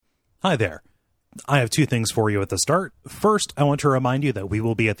Hi there. I have two things for you at the start. First, I want to remind you that we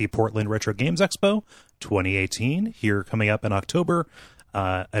will be at the Portland Retro Games Expo 2018 here coming up in October.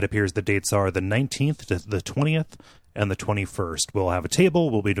 It appears the dates are the 19th to the 20th and the 21st. We'll have a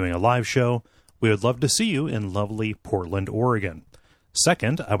table. We'll be doing a live show. We would love to see you in lovely Portland, Oregon.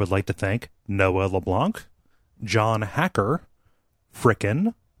 Second, I would like to thank Noah LeBlanc, John Hacker,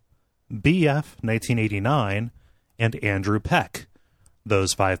 Frickin', BF1989, and Andrew Peck.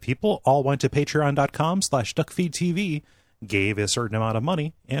 Those 5 people all went to patreon.com/duckfeedtv, gave a certain amount of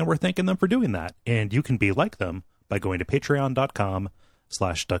money, and we're thanking them for doing that. And you can be like them by going to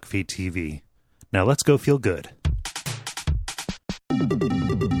patreon.com/duckfeedtv. Now let's go feel good.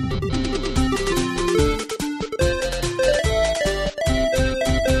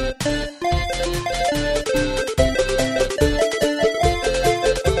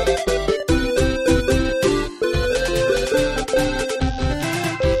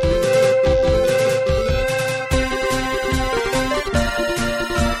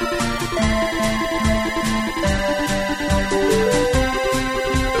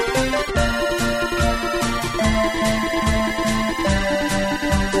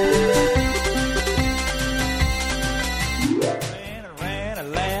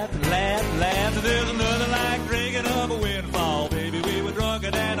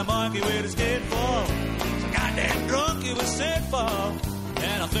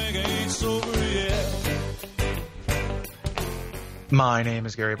 My name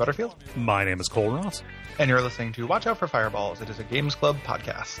is Gary Butterfield. My name is Cole Ross. And you're listening to Watch Out for Fireballs. It is a Games Club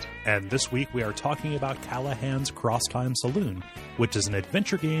podcast. And this week we are talking about Callahan's Crosstime Saloon, which is an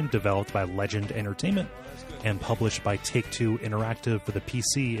adventure game developed by Legend Entertainment and published by Take-Two Interactive for the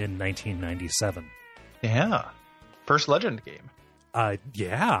PC in 1997. Yeah. First Legend game. I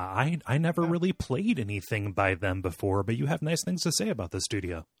never really played anything by them before, but you have nice things to say about the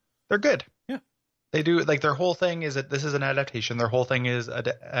studio. They're good. Yeah. They do, like, their whole thing is that this is an adaptation. Their whole thing is,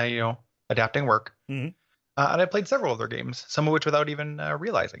 adapting work. Mm-hmm. And I played several of their games, some of which without even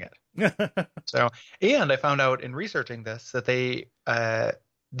realizing it. And I found out in researching this that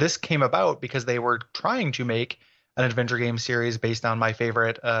this came about because they were trying to make an adventure game series based on my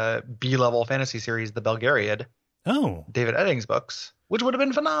favorite B-level fantasy series, The Belgariad. Oh. David Eddings books, which would have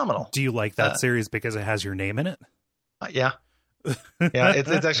been phenomenal. Do you like that series because it has your name in it? Yeah. Yeah,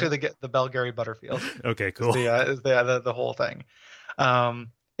 it's actually the Belgary Butterfield. Okay, cool. The whole thing.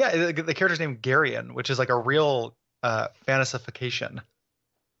 The character's named Garion, which is like a real fantasification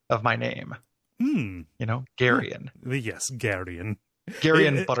of my name. Garion. Yes, Garion.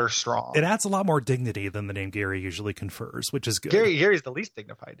 Garion Butterstrong. It adds a lot more dignity than the name Gary usually confers, which is good. Gary's the least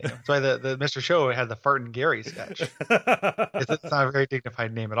dignified name. That's why the Mr. Show had the Fart and Gary sketch. It's not a very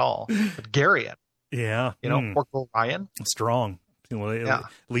dignified name at all. But Garion. Yeah. Porco Ryan. Strong.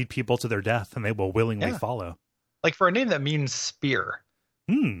 Lead people to their death and they will willingly follow. Like for a name that means spear.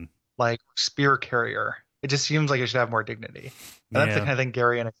 Like spear carrier. It just seems like it should have more dignity. And that's the kind of thing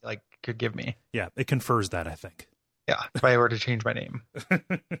Garion I feel like could give me. Yeah, it confers that, I think. Yeah, if I were to change my name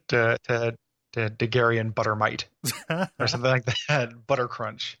to Garion Buttermite or something like that. Butter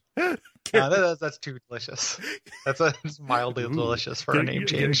Crunch. That's too delicious. That's mildly delicious for a name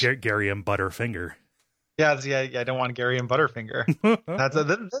change. Garion Butterfinger. Yeah, I don't want Garion Butterfinger. That's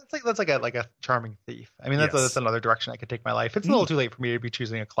like a charming thief. I mean, that's another direction I could take my life. It's a little too late for me to be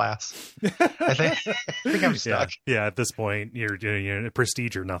choosing a class. I think I'm stuck. Yeah, at this point, you're doing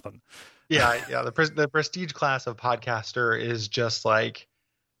prestige or nothing. Yeah. The prestige class of podcaster is just like,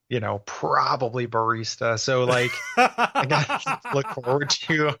 probably barista. So like, I gotta look forward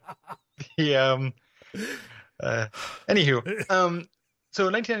to the anywho. So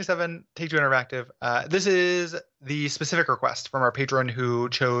 1997, Take-Two Interactive. This is the specific request from our patron who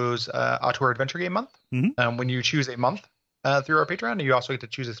chose Auteur Adventure Game Month. Mm-hmm. When you choose a month through our Patreon, you also get to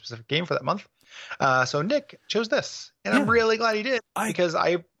choose a specific game for that month. So Nick chose this, and I'm really glad he did because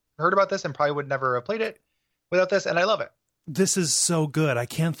I heard about this and probably would never have played it without this, and I love it. This is so good. I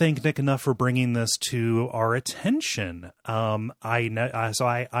can't thank Nick enough for bringing this to our attention.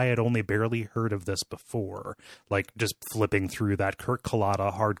 I had only barely heard of this before, like just flipping through that Kurt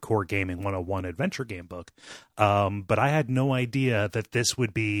Collada Hardcore Gaming 101 adventure game book. But I had no idea that this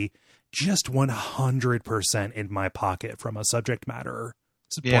would be just 100% in my pocket from a subject matter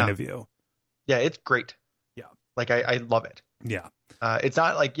point of view. Yeah, it's great. Yeah. Like I love it. Yeah. It's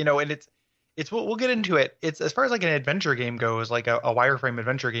not like, and it's we'll get into it. It's as far as like an adventure game goes, like a wireframe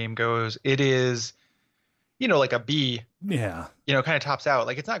adventure game goes, it is, like a B. Yeah. Kind of tops out.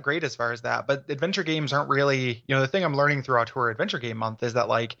 Like it's not great as far as that, but adventure games aren't really, the thing I'm learning throughout Tour Adventure Game Month is that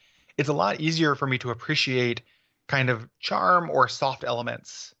like it's a lot easier for me to appreciate kind of charm or soft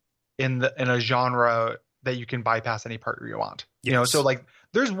elements in a genre that you can bypass any part you want. Yes. You know, so like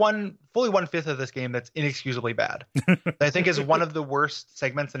there's fully 1/5 of this game that's inexcusably bad. That I think is one of the worst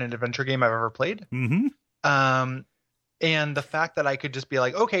segments in an adventure game I've ever played. Mm-hmm. And the fact that I could just be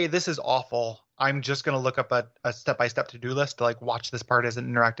like, okay, this is awful. I'm just going to look up a step-by-step to-do list to like watch this part as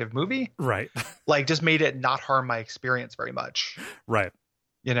an interactive movie. Right. Like just made it not harm my experience very much. Right.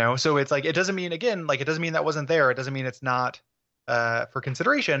 You know, so it's like, it doesn't mean, again, like it doesn't mean that wasn't there. It doesn't mean it's not for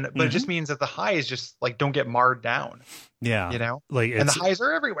consideration, but it just means that the highs just like don't get marred down. Yeah. You know, like, and the highs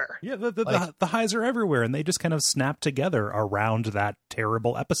are everywhere. Yeah. The highs are everywhere, and they just kind of snap together around that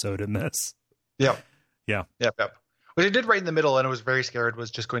terrible episode in this. Yep. Yeah. Yep. What I did right in the middle, and I was very scared, was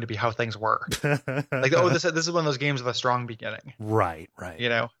just going to be how things were. Like, oh, this is one of those games with a strong beginning. Right. You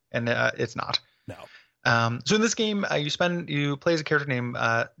know, and it's not. No. So in this game, you play as a character named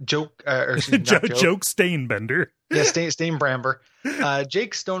Joke Stonebender. Yeah, Stonebender.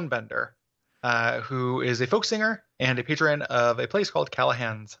 Jake Stonebender, who is a folk singer and a patron of a place called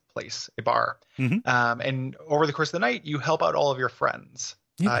Callahan's Place, a bar. Mm-hmm. And over the course of the night, you help out all of your friends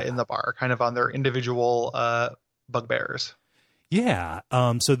in the bar, kind of on their individual bugbears. Yeah.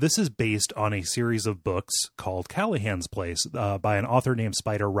 So this is based on a series of books called Callahan's Place by an author named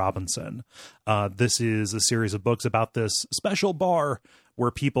Spider Robinson. This is a series of books about this special bar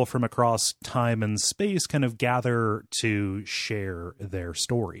where people from across time and space kind of gather to share their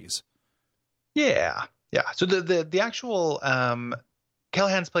stories. Yeah. So the actual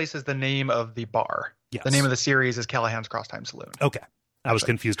Callahan's Place is the name of the bar. Yes. The name of the series is Callahan's Crosstime Saloon. Okay. I was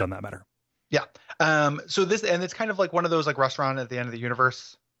confused on that matter. Yeah. So this, and it's kind of like one of those like restaurant at the end of the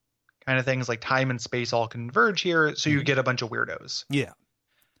universe kind of things, like time and space all converge here. So you get a bunch of weirdos. Yeah.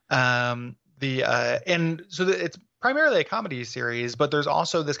 And so it's primarily a comedy series, but there's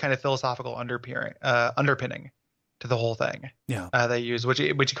also this kind of philosophical underpinning to the whole thing. Yeah. They use, which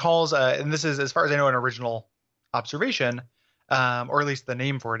he calls, and this is, as far as I know, an original observation, or at least the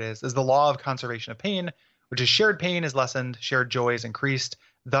name for it is the law of conservation of pain, which is shared pain is lessened, shared joy is increased.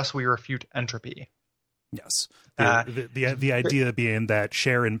 Thus, we refute entropy. Yes. The idea being that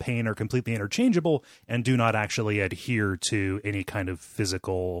share and pain are completely interchangeable and do not actually adhere to any kind of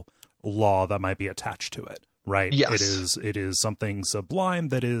physical law that might be attached to it. Right. Yes. It is something sublime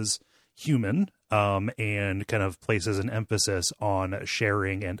that is human, and kind of places an emphasis on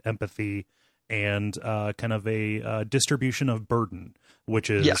sharing and empathy and kind of a distribution of burden, which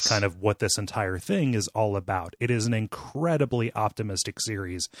is kind of what this entire thing is all about. It is an incredibly optimistic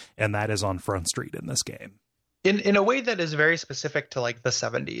series, and that is on Front Street in this game. In a way that is very specific to like the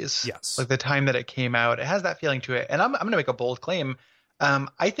 70s. Yes. Like the time that it came out. It has that feeling to it. And I'm going to make a bold claim.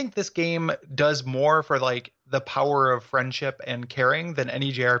 I think this game does more for like the power of friendship and caring than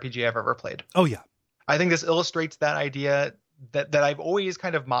any JRPG I've ever played. Oh, yeah. I think this illustrates that idea that I've always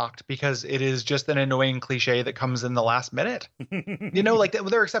kind of mocked because it is just an annoying cliche that comes in the last minute. You know, like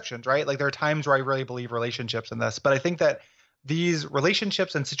there are exceptions, right? Like there are times where I really believe relationships in this, but I think that these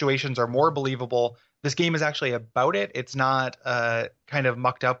relationships and situations are more believable. This game is actually about it. It's not kind of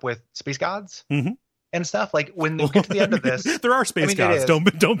mucked up with space gods and stuff. Like when we get to the end of this, there are space gods.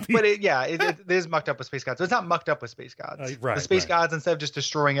 Don't be. But it is mucked up with space gods. So it's not mucked up with space gods. Right, the space gods, instead of just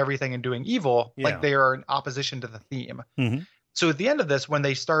destroying everything and doing evil, like they are in opposition to the theme. So at the end of this, when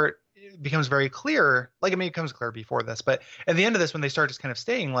they start, it becomes very clear. Like, I mean, it becomes clear before this, but at the end of this, when they start just kind of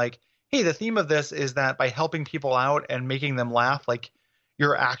staying like, hey, the theme of this is that by helping people out and making them laugh, like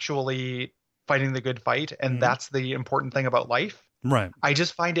you're actually fighting the good fight. And that's the important thing about life. Right. I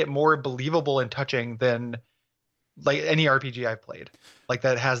just find it more believable and touching than like any RPG I've played, like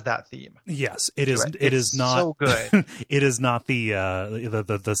that has that theme. Yes, it is. It is not so good. It is not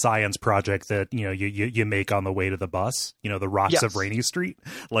the science project that you make on the way to the bus. You know, the rocks of Rainy Street.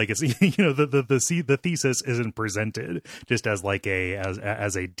 Like it's the thesis isn't presented just as like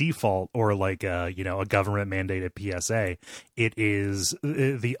as a default or like a government mandated PSA. It is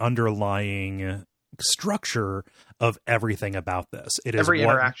the underlying structure of everything about this. It is every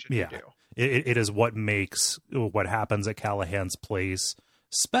interaction you do. It is what makes what happens at Callahan's Place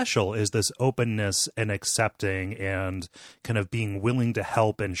special, is this openness and accepting and kind of being willing to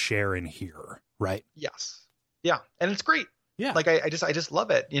help and share and hear. Right. Yes. Yeah. And it's great. Yeah. Like I just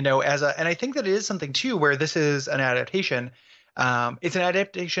love it, and I think that it is something too, where this is an adaptation. It's an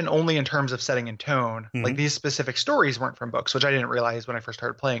adaptation only in terms of setting and tone. Like these specific stories weren't from books, which I didn't realize when I first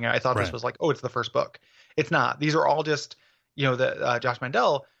started playing. I thought this was like, oh, it's the first book. It's not. These are all just, Josh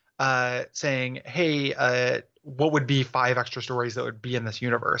Mandel saying, hey, what would be 5 extra stories that would be in this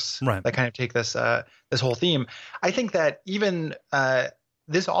universe? Right. That kind of take this whole theme. I think that even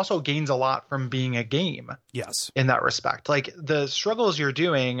this also gains a lot from being a game. Yes. In that respect, like the struggles you're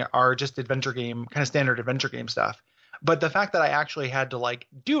doing are just adventure game, kind of standard adventure game stuff. But the fact that I actually had to like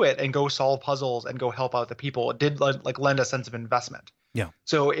do it and go solve puzzles and go help out the people, it did like lend a sense of investment. Yeah.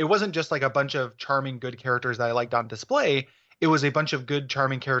 So it wasn't just like a bunch of charming, good characters that I liked on display. It was a bunch of good,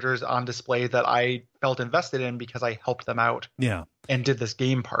 charming characters on display that I felt invested in because I helped them out. Yeah. And did this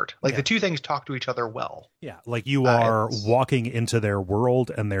game part. Like the two things talk to each other well. Yeah. Like you are walking into their world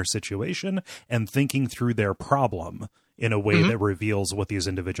and their situation and thinking through their problem in a way that reveals what these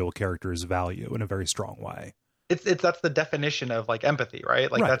individual characters value in a very strong way. It's that's the definition of like empathy, right?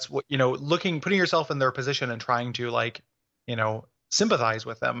 Like that's what, putting yourself in their position and trying to like, sympathize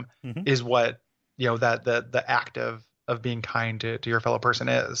with them is what, that the act of being kind to your fellow person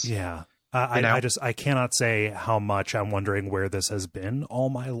is. Yeah. I cannot say how much I'm wondering where this has been all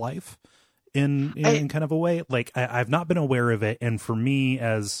my life in kind of a way. Like I've not been aware of it. And for me,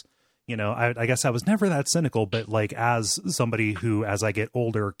 as I guess I was never that cynical, but like as somebody who, as I get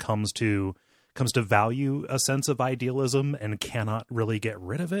older, comes to value a sense of idealism and cannot really get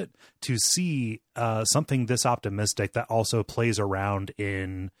rid of it, to see something this optimistic that also plays around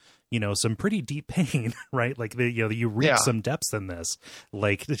in, some pretty deep pain, right? Like you reach some depths in this,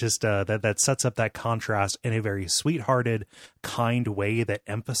 like just that sets up that contrast in a very sweethearted, kind way that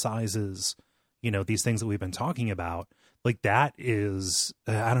emphasizes, these things that we've been talking about. Like that is,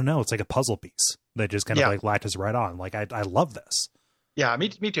 I don't know, it's like a puzzle piece that just kind of like latches right on. Like I love this. Yeah, me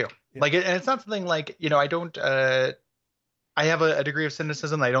too. Yeah. Like, and it's not something like, I don't, I have a degree of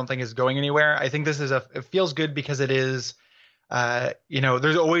cynicism that I don't think is going anywhere. I think this is it feels good because it is,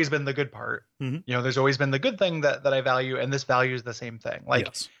 there's always been the good part, there's always been the good thing that I value. And this values the same thing.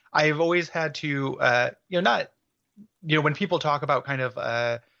 Like I've always had to, when people talk about kind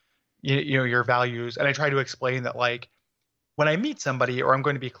of, your values, and I try to explain that, like, when I meet somebody or I'm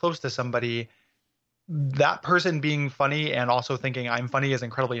going to be close to somebody, that person being funny and also thinking I'm funny is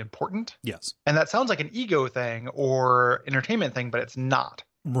incredibly important. Yes. And that sounds like an ego thing or entertainment thing, but it's not.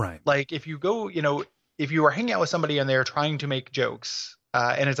 Right. Like if you go, if you are hanging out with somebody and they're trying to make jokes,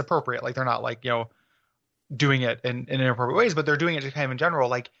 and it's appropriate, like they're not like, doing it in inappropriate ways, but they're doing it just kind of in general,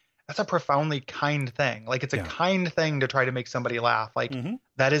 like that's a profoundly kind thing. Like it's a kind thing to try to make somebody laugh. Like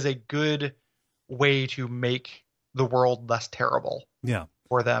that is a good way to make the world less terrible. Yeah.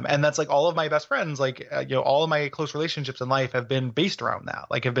 For them. And that's like all of my best friends, like, all of my close relationships in life have been based around that.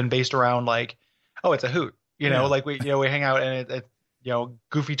 Like have been based around like, oh, it's a hoot, like we hang out and it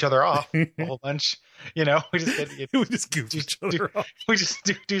goof each other off a whole bunch, we just goof each other off. We just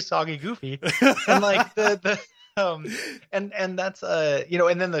do soggy goofy. And like and that's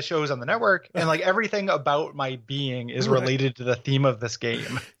and then the shows on the network and like everything about my being is related to the theme of this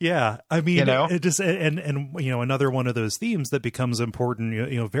game. Yeah. I mean, it just and another one of those themes that becomes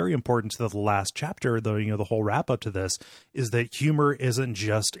important, very important to the last chapter, the whole wrap up to this is that humor isn't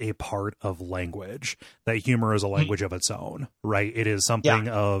just a part of language, that humor is a language of its own, right? It is something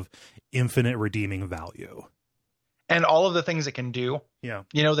of infinite redeeming value. And all of the things it can do. Yeah.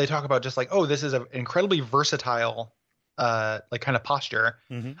 They talk about just like, oh, this is an incredibly versatile, like kind of posture.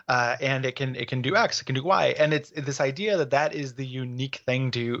 And it can do X, it can do Y. And it's this idea that is the unique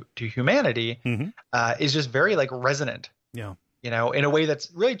thing to humanity, is just very like resonant. Yeah. In a way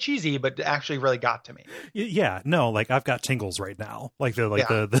that's really cheesy, but actually really got to me. Yeah, no, like I've got tingles right now. Like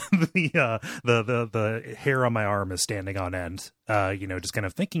the hair on my arm is standing on end. Just kind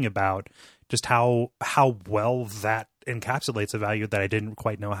of thinking about just how well that encapsulates a value that I didn't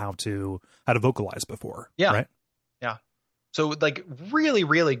quite know how to vocalize before. Yeah. Right. Yeah. So like really,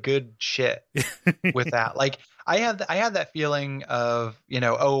 really good shit with that. Like I had that feeling of,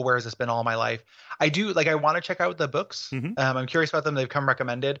 oh, where has this been all my life? I do like, I want to check out the books. I'm curious about them. They've come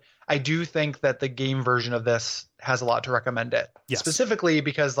recommended. I do think that the game version of this has a lot to recommend it. Yes. Specifically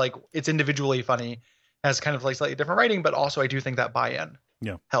because like it's individually funny, has kind of like slightly different writing, but also I do think that buy-in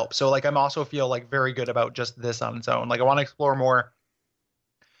helps. So like I'm also feel like very good about just this on its own. Like I want to explore more,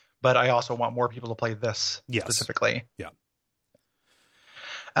 but I also want more people to play this specifically. Yeah.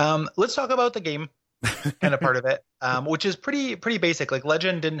 Let's talk about the game kind of part of it, which is pretty basic. Like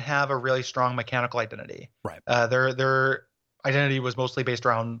Legend didn't have a really strong mechanical identity. Right. Their identity was mostly based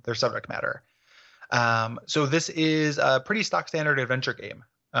around their subject matter. So this is a pretty stock standard adventure game.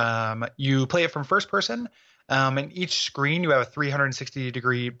 You play it from first person. And each screen you have a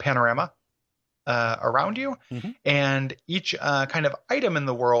 360-degree panorama around you, and each kind of item in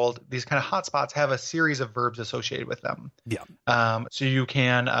the world, these kind of hotspots have a series of verbs associated with them. Yeah. So you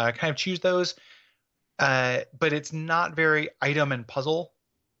can kind of choose those, but it's not very item and puzzle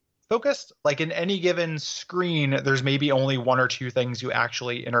focused. Like in any given screen, there's maybe only one or two things you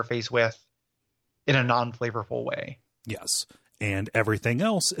actually interface with in a non-flavorful way. Yes. And everything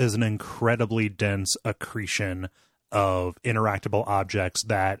else is an incredibly dense accretion of interactable objects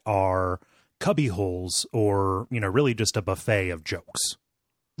that are cubby holes or, you know, really just a buffet of jokes.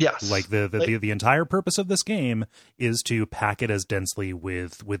 Yes. Like the entire purpose of this game is to pack it as densely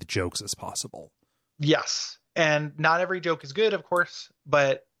with jokes as possible. Yes. And not every joke is good, of course,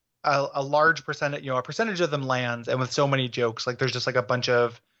 but a large percentage, a percentage of them lands. And with so many jokes, like there's just like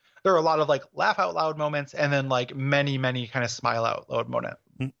there are a lot of like laugh out loud moments, and then like many, many kind of smile out loud moments.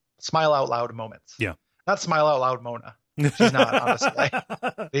 Yeah. Not smile out loud Mona. She's not on display.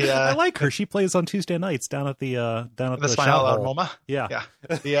 I like her. She plays on Tuesday nights down at the smile out loud Moma. Yeah.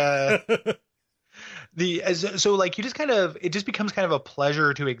 So like it just becomes kind of a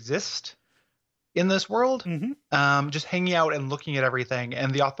pleasure to exist in this world. Mm-hmm. Just hanging out and looking at everything,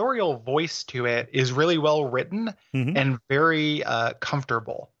 and the authorial voice to it is really well written and very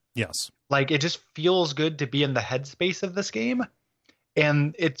comfortable. Yes. Like it just feels good to be in the headspace of this game,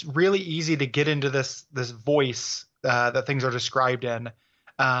 and it's really easy to get into this voice that things are described in,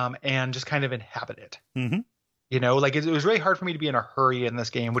 and just kind of inhabit it. Mm-hmm. Like it was really hard for me to be in a hurry in this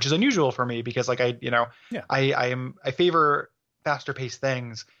game, which is unusual for me because like I favor faster paced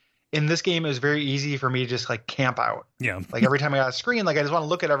things. In this game, it was very easy for me to just like camp out. Yeah. Like every time I got a screen, like I just want to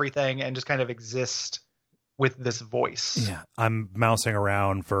look at everything and just kind of exist with this voice. Yeah. I'm mousing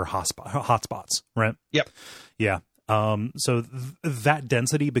around for hotspots, right? Yep. Yeah. So that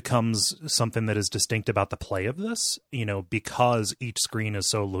density becomes something that is distinct about the play of this, because each screen is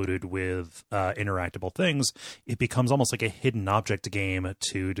so loaded with interactable things, it becomes almost like a hidden object game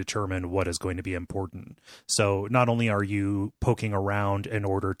to determine what is going to be important. So not only are you poking around in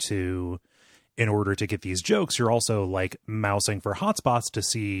order to get these jokes, you're also like mousing for hotspots to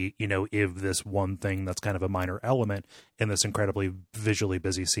see, if this one thing that's kind of a minor element in this incredibly visually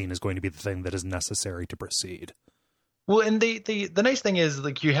busy scene is going to be the thing that is necessary to proceed. Well, and the nice thing is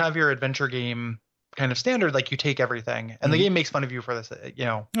like you have your adventure game kind of standard, like you take everything, and the game makes fun of you for this,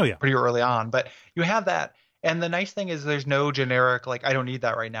 pretty early on, but you have that. And the nice thing is there's no generic, like, I don't need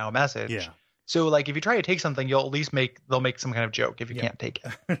that right now message. Yeah. So like if you try to take something, you'll at least they'll make some kind of joke if you can't take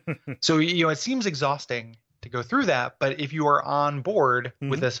it. So, it seems exhausting to go through that, but if you are on board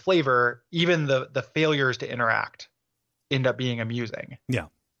with this flavor, even the failures to interact end up being amusing. Yeah.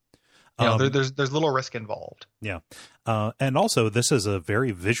 There's little risk involved. Yeah. And also, this is a very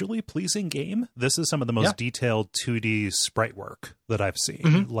visually pleasing game. This is some of the most detailed 2D sprite work that I've seen.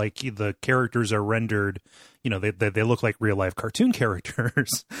 Mm-hmm. Like, the characters are rendered, they look like real life cartoon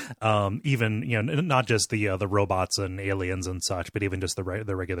characters. Even, not just the robots and aliens and such, but even just the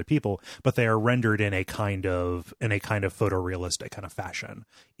regular people. But they are rendered in a kind of photorealistic kind of fashion.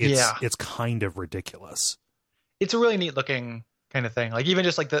 It's kind of ridiculous. It's a really neat looking kind of thing. Like even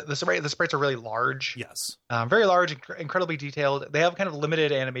just like the sprites are really large. Yes. Very large, incredibly detailed. They have kind of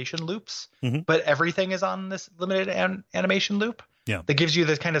limited animation loops, but everything is on this limited animation loop. Yeah. That gives you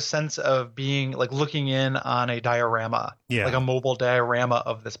this kind of sense of being like looking in on a diorama, like a mobile diorama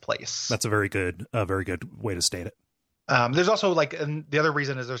of this place. That's a very good way to state it. There's also like, and the other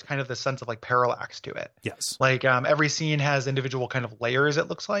reason is there's kind of this sense of like parallax to it. Yes. Like every scene has individual kind of layers, it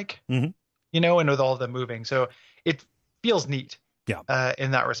looks like, and with all of them moving. So it feels neat. Yeah.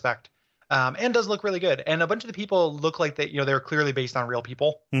 In that respect. And does look really good. And a bunch of the people look like they're clearly based on real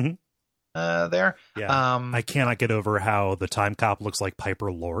people there. Yeah. I cannot get over how the time cop looks like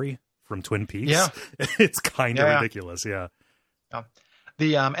Piper Laurie from Twin Peaks. Yeah. It's kind of ridiculous. Yeah.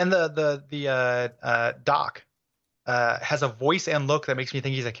 The doc has a voice and look that makes me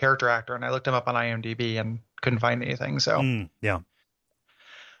think he's a character actor. And I looked him up on IMDb and couldn't find anything. So, yeah.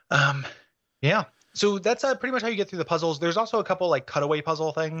 So that's pretty much how you get through the puzzles. There's also a couple like cutaway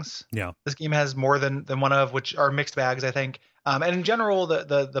puzzle things. Yeah. This game has more than one of, which are mixed bags, I think. And in general,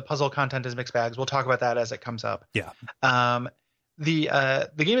 the puzzle content is mixed bags. We'll talk about that as it comes up. Yeah. The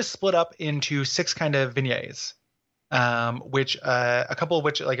game is split up into 6 kind of vignettes, which a couple of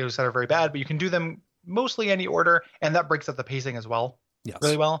which, like I said, are very bad, but you can do them mostly any order, and that breaks up the pacing as well. Yes.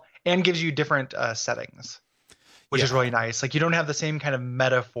 Really well, and gives you different settings, which is really nice. Like you don't have the same kind of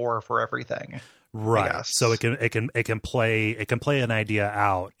metaphor for everything. Right. So it can play an idea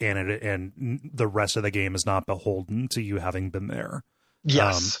out, and the rest of the game is not beholden to you having been there.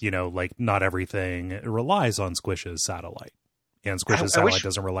 Yes. Like not everything relies on Squish's satellite, and Squish's satellite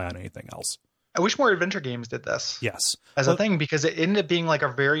doesn't rely on anything else. I wish more adventure games did this. Yes. As a thing, because it ended up being like a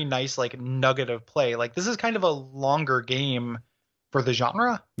very nice like nugget of play. Like this is kind of a longer game for the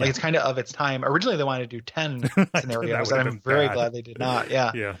genre. Like it's kind of its time. Originally they wanted to do 10 scenarios, and I'm very glad they did not.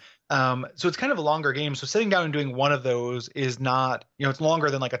 Yeah. Yeah. So it's kind of a longer game. So sitting down and doing one of those is not, it's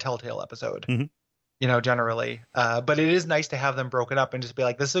longer than like a Telltale episode, generally. But it is nice to have them broken up and just be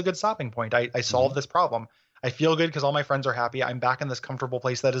like, this is a good stopping point. I solved this problem. I feel good because all my friends are happy. I'm back in this comfortable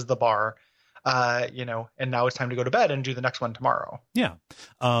place that is the bar, and now it's time to go to bed and do the next one tomorrow. Yeah.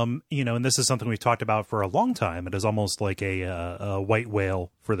 And this is something we've talked about for a long time. It is almost like a white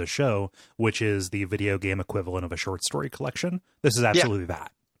whale for the show, which is the video game equivalent of a short story collection. This is absolutely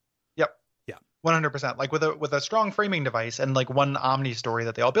that. 100%, like with a strong framing device and like one omni story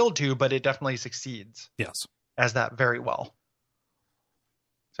that they all build to, but it definitely succeeds. Yes. As that very well.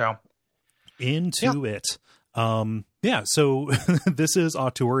 So into it. So this is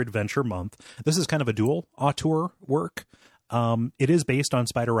Auteur Adventure Month. This is kind of a dual auteur work. It is based on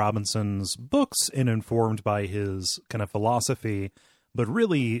Spider Robinson's books and informed by his kind of philosophy. But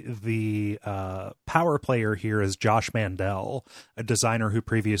really, the power player here is Josh Mandel, a designer who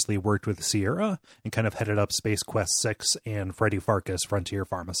previously worked with Sierra and kind of headed up Space Quest 6 and Freddy Farkas, Frontier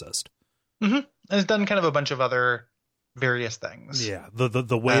Pharmacist. And has done kind of a bunch of other various things. Yeah,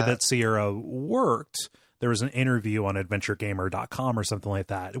 the way that Sierra worked, there was an interview on adventuregamer.com or something like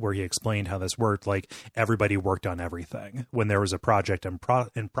that where he explained how this worked. Like, everybody worked on everything. When there was a project in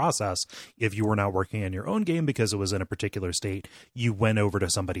process, if you were not working on your own game because it was in a particular state, you went over to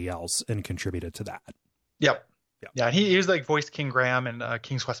somebody else and contributed to that. Yep. Yeah, he was like voiced King Graham in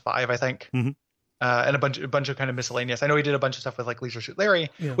King's Quest 5, I think. And a bunch of kind of miscellaneous. I know he did a bunch of stuff with like Leisure Suit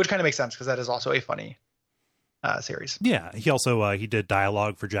Larry, which kind of makes sense because that is also a funny series. Yeah, he also he did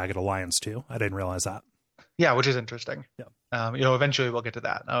dialogue for Jagged Alliance too. I didn't realize that. Yeah, which is interesting. Yeah. Eventually we'll get to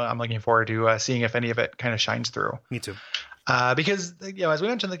that. I'm looking forward to seeing if any of it kind of shines through. Me too. Because as we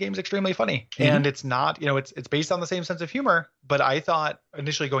mentioned, the game's extremely funny, and it's not, it's based on the same sense of humor. But I thought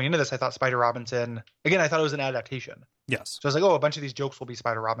initially going into this, I thought Spider Robinson, again, I thought it was an adaptation. Yes. So I was like, oh, a bunch of these jokes will be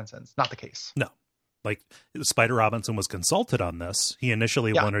Spider Robinsons. Not the case. No. Like, Spider Robinson was consulted on this. He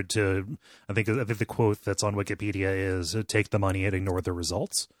initially wanted to, I think the quote that's on Wikipedia is take the money and ignore the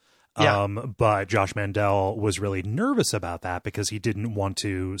results. But Josh Mandel was really nervous about that because he didn't want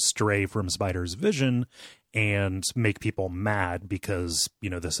to stray from Spider's vision and make people mad because,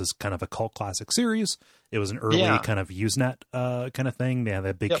 this is kind of a cult classic series. It was an early kind of Usenet kind of thing. They had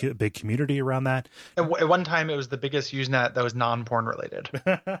a big community around that. At one time, it was the biggest Usenet that was non-porn related.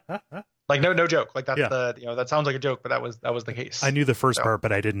 Like, no joke. Like, that's that sounds like a joke, but that was the case. I knew the first part,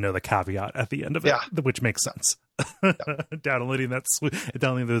 but I didn't know the caveat at the end of it, which makes sense. Downloading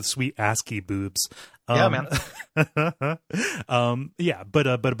those sweet ASCII boobs. Man. But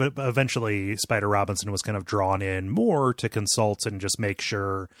eventually Spider Robinson was kind of drawn in more to consult and just make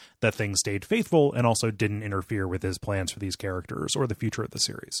sure that things stayed faithful and also didn't interfere with his plans for these characters or the future of the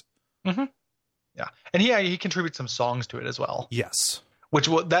series. Yeah, and he contributes some songs to it as well. Yes. Which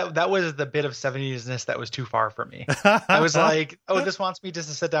that was the bit of 70s-ness that was too far for me. I was like, oh, this wants me just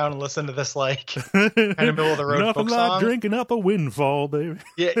to sit down and listen to this, like, kind of middle of the road folk song. Drinking up a windfall, baby.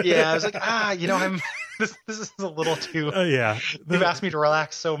 Yeah. I was like, I'm this is a little too. You've asked me to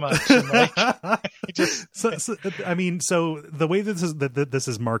relax so much. And like, so the way this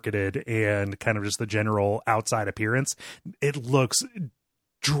is marketed and kind of just the general outside appearance, it looks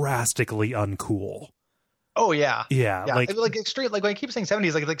drastically uncool. Oh yeah. Like extreme. Like when I keep saying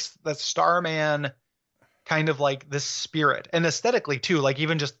 70s, like the Starman kind of like this spirit, and aesthetically too. Like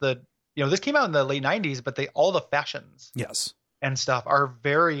even just this came out in the late 90s, but all the fashions, and stuff are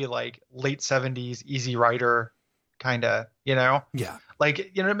very like late 70s Easy Rider kind of,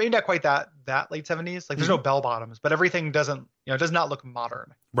 like maybe not quite that late 70s. Like there's no bell bottoms, but everything does not look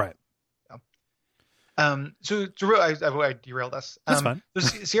modern. Right. So I derailed us. That's fine.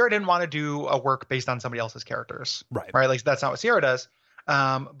 So Sierra didn't want to do a work based on somebody else's characters. Right. Like that's not what Sierra does.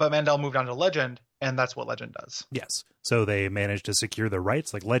 But Mandel moved on to Legend, and that's what Legend does. Yes. So they managed to secure the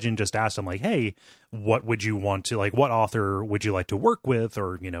rights. Like Legend just asked him, like, hey, what would you want to, like, what author would you like to work with?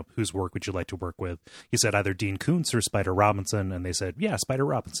 Or, whose work would you like to work with? He said either Dean Koontz or Spider Robinson. And they said, yeah, Spider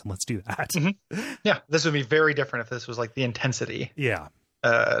Robinson, let's do that. Yeah. This would be very different if this was like the Intensity.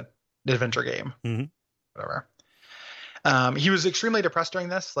 Adventure game. Whatever. He was extremely depressed during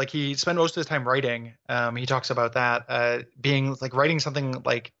this. Like he spent most of his time writing. He talks about that being like writing something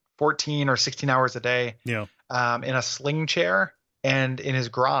like 14 or 16 hours a day. In a sling chair and in his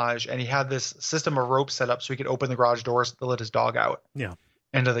garage, and he had this system of ropes set up so he could open the garage doors to let his dog out.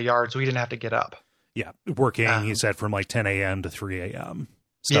 Into the yard, so he didn't have to get up. Working, he said, from like 10 a.m. to 3 a.m.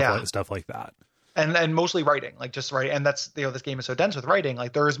 Stuff like that. and mostly writing, like just writing. And that's, this game is so dense with writing.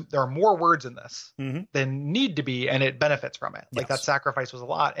 Like there are more words in this than need to be, and it benefits from it. Like that sacrifice was a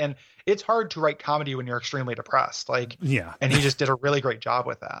lot, and it's hard to write comedy when you're extremely depressed. Like, and he just did a really great job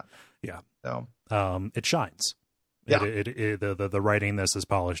with that. Yeah. So, it shines. Yeah. The writing in this is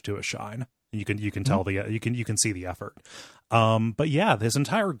polished to a shine. You can tell you can see the effort. But yeah, his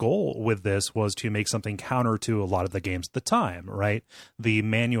entire goal with this was to make something counter to a lot of the games at the time, right? The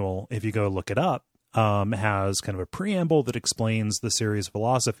manual, if you go look it up, has kind of a preamble that explains the series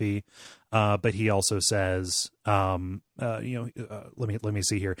philosophy. But he also says, let me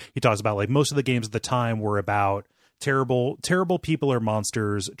see here. He talks about like most of the games at the time were about terrible people or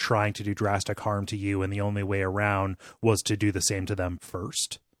monsters trying to do drastic harm to you, and the only way around was to do the same to them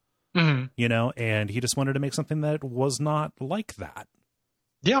first. And he just wanted to make something that was not like that.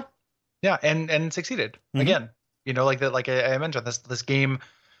 Yeah, and succeeded again. Like I mentioned, this game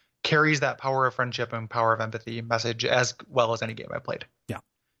carries that power of friendship and power of empathy message as well as any game I played.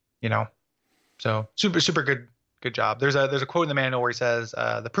 Yeah, so super good job. There's a quote in the manual where he says,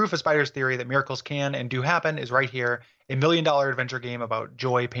 "The proof of Spider's theory that miracles can and do happen is right here. A $1 million adventure game about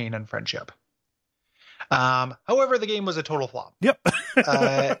joy, pain, and friendship." However, the game was a total flop. Yep.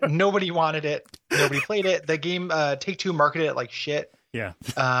 Nobody wanted it. Nobody played it. The game, Take-Two marketed it like shit. Yeah.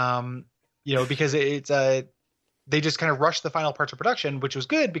 Because it's they just kind of rushed the final parts of production, which was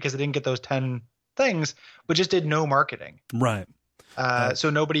good because it didn't get those 10 things, but just did no marketing. Right. So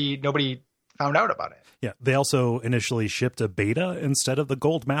nobody found out about it. Yeah. They also initially shipped a beta instead of the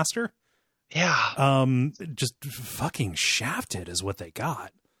Gold Master. Yeah. Just fucking shafted is what they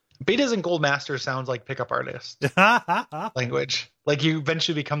got. Betas and Gold Master sounds like pickup artist language. Like you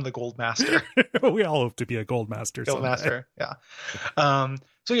eventually become the Gold Master. We all hope to be a Gold Master. Gold Master, yeah.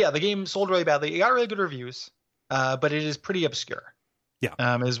 So yeah, the game sold really badly. It got really good reviews, but it is pretty obscure.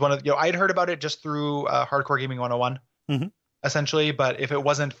 Yeah. Is one of I'd heard about it just through Hardcore Gaming 101, essentially. But if it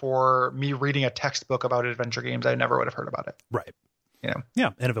wasn't for me reading a textbook about adventure games, I never would have heard about it. Right. Yeah.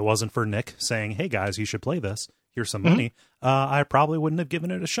 And if it wasn't for Nick saying, "Hey guys, you should play this. Here's some money," I probably wouldn't have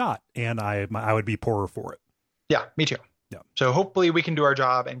given it a shot, and I would be poorer for it. Yeah, me too. Yeah. So hopefully we can do our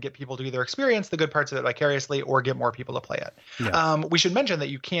job and get people to either experience the good parts of it vicariously or get more people to play it. Yeah. We should mention that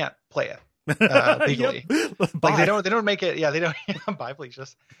you can't play it legally. Like they don't make it. Yeah, they don't. Bye, please.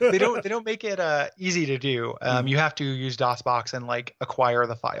 Just they don't make it easy to do. You have to use DOSBox and like acquire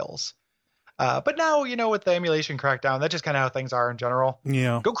the files. But now, with the emulation crackdown, that's just kind of how things are in general.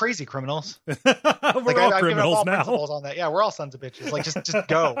 Yeah. Go crazy, criminals. We're all criminals now. Principles on that. Yeah, we're all sons of bitches. Like, just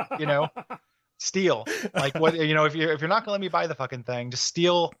go, steal. Like, what, if you're not going to let me buy the fucking thing, just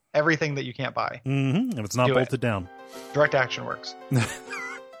steal everything that you can't buy. If it's not bolted down. Direct action works.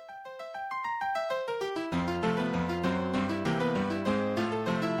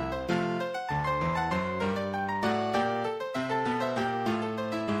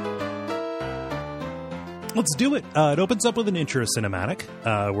 Let's do it. It opens up with an intro cinematic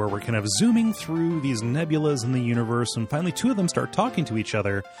where we're kind of zooming through these nebulas in the universe, and finally two of them start talking to each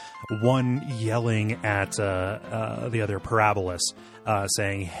other, one yelling at the other Parabolus,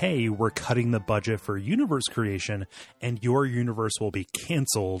 saying, "Hey, we're cutting the budget for universe creation, and your universe will be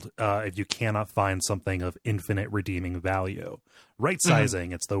canceled if you cannot find something of infinite redeeming value." Right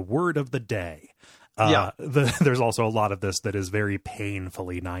sizing, It's the word of the day. There's also a lot of this that is very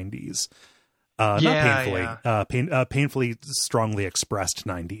painfully 90s. Not painfully, painfully strongly expressed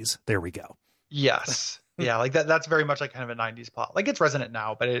 90s. There we go. Yes. Yeah. Like that's very much like kind of a 90s plot. Like it's resonant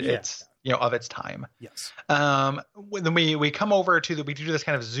now, but it's, of its time. Yes. Then we come over to we do this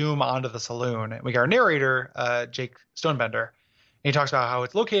kind of zoom onto the saloon. We got our narrator, Jake Stonebender. And he talks about how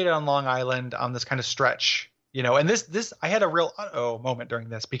it's located on Long Island on this kind of stretch, and this, I had a real moment during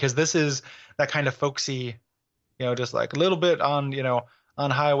this because this is that kind of folksy, just like a little bit on, on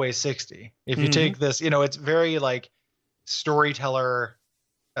Highway 60. If you take this, it's very like storyteller,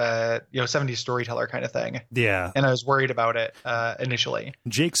 70s storyteller kind of thing. Yeah. And I was worried about it initially.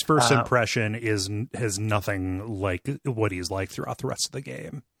 Jake's first impression has nothing like what he's like throughout the rest of the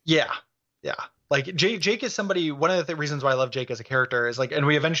game. Yeah. Yeah. Like Jake is somebody, one of the reasons why I love Jake as a character is like, and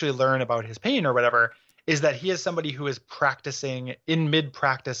we eventually learn about his pain or whatever, is that he is somebody who is practicing in mid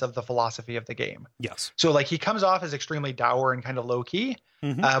practice of the philosophy of the game. Yes. So like he comes off as extremely dour and kind of low key,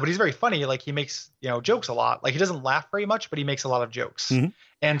 but he's very funny. Like he makes, jokes a lot. Like he doesn't laugh very much, but he makes a lot of jokes.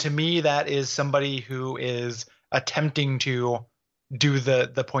 And to me, that is somebody who is attempting to do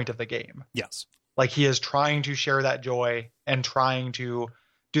the point of the game. Yes. Like he is trying to share that joy and trying to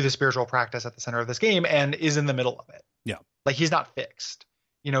do the spiritual practice at the center of this game and is in the middle of it. Yeah. Like he's not fixed.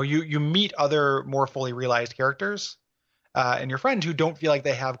 You meet other more fully realized characters and your friend who don't feel like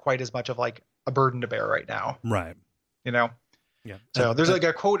they have quite as much of like a burden to bear right now. Right. You know? Yeah. So there's like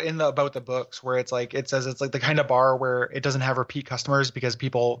a quote in about the books where it's like, it says it's like the kind of bar where it doesn't have repeat customers because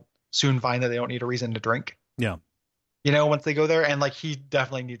people soon find that they don't need a reason to drink. Yeah. You know, once they go there, and like he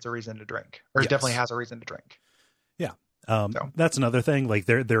definitely needs a reason to drink, or he Yes. definitely has a reason to drink. Yeah. So. That's another thing. Like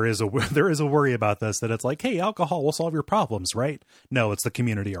there is a worry about this, that it's like, hey, alcohol will solve your problems, right? No, it's the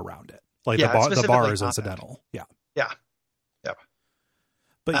community around it. Like the bar is content. incidental. Yeah. Yeah. Yeah.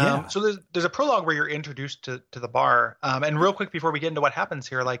 But yeah. So there's a prologue where you're introduced to the bar. And real quick before we get into what happens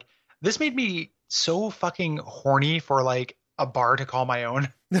here, like this made me so fucking horny for like a bar to call my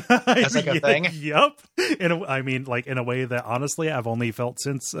own. That's like a thing. Yep. In a way that honestly I've only felt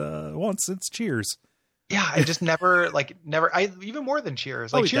since Cheers. Yeah, I just never even more than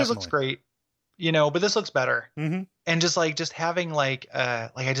Cheers. Like Cheers looks great, you know, but this looks better. Mm-hmm. And just having I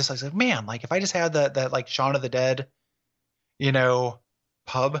said, man, like if I just had that like Shaun of the Dead, you know,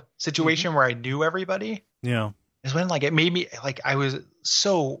 pub situation where I knew everybody. Yeah. Is when like it made me like I was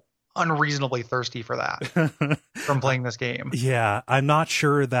so unreasonably thirsty for that from playing this game. Yeah, I'm not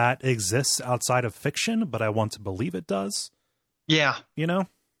sure that exists outside of fiction, but I want to believe it does. Yeah. You know?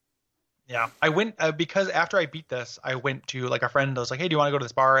 Yeah. I went because after I beat this, I went to like a friend that was like, hey, do you want to go to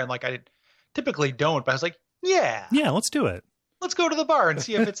this bar? And like I typically don't, but I was like, yeah, let's do it. Let's go to the bar and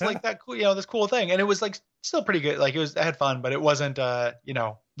see if it's like that cool, you know, this cool thing. And it was like still pretty good. Like I had fun, but it wasn't you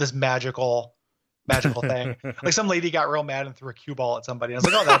know, this magical thing. Like some lady got real mad and threw a cue ball at somebody. I was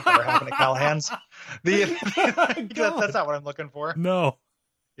like, oh, that never happened at Callahan's. That's not what I'm looking for. No.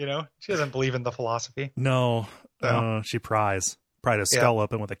 You know, she doesn't believe in the philosophy. No. She pried a skull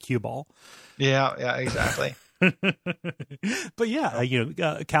open with a cue ball. Yeah, exactly. But yeah, you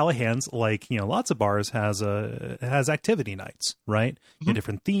know, Callahan's, like, you know, lots of bars has activity nights, right? You have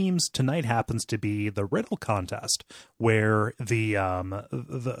different themes. Tonight happens to be the riddle contest, where the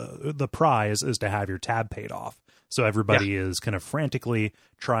prize is to have your tab paid off. So everybody is kind of frantically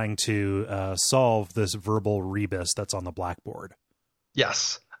trying to solve this verbal rebus that's on the blackboard.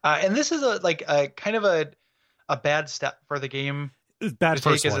 Yes, and this is a kind of a bad step for the game. Bad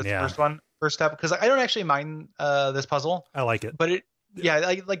first one, first step, because I don't actually mind this puzzle. I like it, but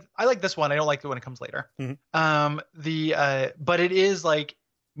I like this one. I don't like it when it comes later. Mm-hmm. But it is like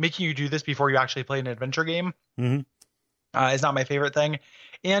making you do this before you actually play an adventure game. Mm-hmm. Is not my favorite thing,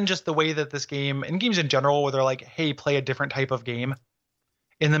 and just the way that this game and games in general, where they're like, hey, play a different type of game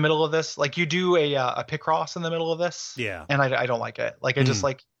in the middle of this. Like you do a Picross in the middle of this, and I don't like it. Like I just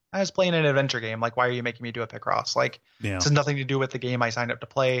like. I was playing an adventure game. Like, why are you making me do a Picross? Like, this has nothing to do with the game I signed up to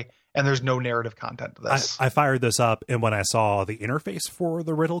play, and there's no narrative content to this. I fired this up, and when I saw the interface for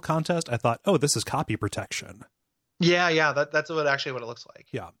the riddle contest, I thought, oh, this is copy protection. Yeah, that's what it looks like.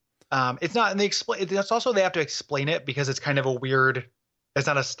 Yeah. It's not, and they explain. It's also they have to explain it because it's kind of a weird. It's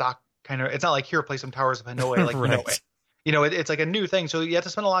not a stock kind of. It's not like here, play some Towers of Hanoi. Like right. you know, it's like a new thing, so you have to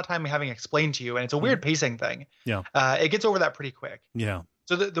spend a lot of time having explained to you, and it's a weird pacing thing. Yeah. It gets over that pretty quick. Yeah.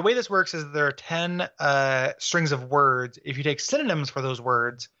 So the way this works is there are 10 strings of words. If you take synonyms for those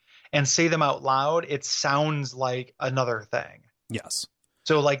words and say them out loud, it sounds like another thing. Yes.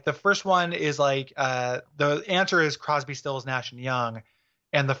 So like the first one is like the answer is Crosby, Stills, Nash and Young,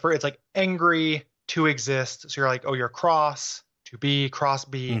 and it's like angry to exist. So you're like, oh, you're cross to be, cross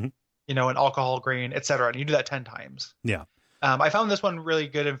be, you know, an alcohol grain, etc. And you do that 10 times. Yeah. I found this one really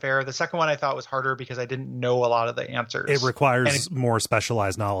good and fair. The second one I thought was harder because I didn't know a lot of the answers. It requires more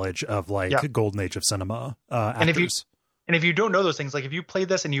specialized knowledge of like golden age of cinema actors. And if you don't know those things, like if you played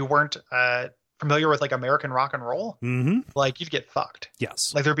this and you weren't familiar with like American rock and roll, like you'd get fucked.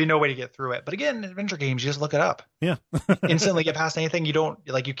 Yes. Like there'd be no way to get through it. But again, adventure games, you just look it up. Yeah. Instantly get past anything you don't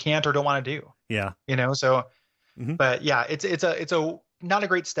like, you can't or don't want to do. Yeah. You know, so, but yeah, it's a not a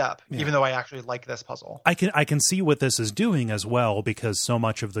great step, even though I actually like this puzzle. I can see what this is doing as well, because so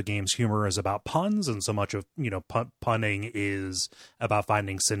much of the game's humor is about puns, and so much of, you know, punning is about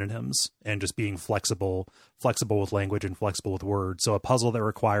finding synonyms and just being flexible with language and flexible with words. So a puzzle that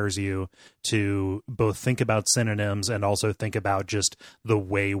requires you to both think about synonyms and also think about just the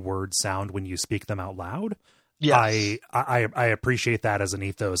way words sound when you speak them out loud. Yes. I appreciate that as an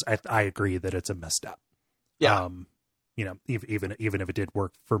ethos. I agree that it's a misstep. Yeah. You know, even if it did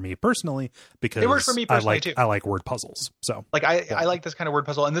work for me personally, because it worked for me personally too. I like word puzzles. So like I like this kind of word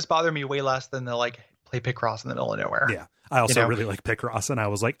puzzle, and this bothered me way less than the like play Picross in the middle of nowhere. Yeah. I also really like Picross, and I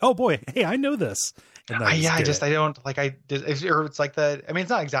was like, oh boy, hey, I know this. And I don't like it's like it's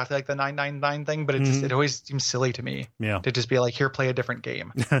not exactly like the 999 thing, but it always seems silly to me. Yeah. To just be like, here, play a different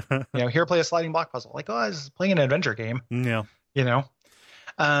game. You know, here, play a sliding block puzzle. Like, oh, I was playing an adventure game. Yeah. You know.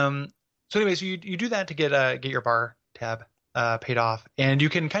 So anyways, you do that to get your bar tab paid off, and you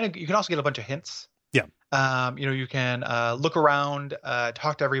can also get a bunch of hints. Yeah. You can look around,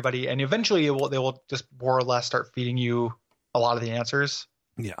 talk to everybody, and eventually they will just more or less start feeding you a lot of the answers.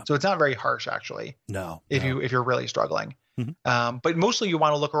 Yeah. So it's not very harsh, actually. No. If you're really struggling. Mm-hmm. But mostly you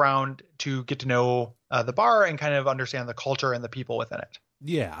want to look around to get to know the bar and kind of understand the culture and the people within it.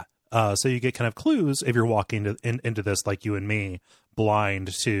 Yeah. So you get kind of clues if you're walking into this, like you and me,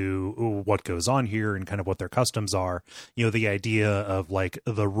 blind to what goes on here and kind of what their customs are. The idea of like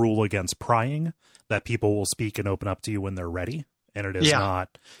the rule against prying, that people will speak and open up to you when they're ready. And it is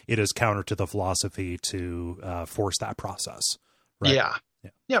not, it is counter to the philosophy to force that process. Right? Yeah.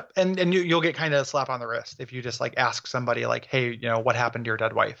 Yep. And you'll get kind of a slap on the wrist if you just like ask somebody like, hey, what happened to your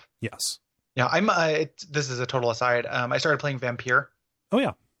dead wife? Yes. Yeah. This is a total aside. I started playing Vampire. Oh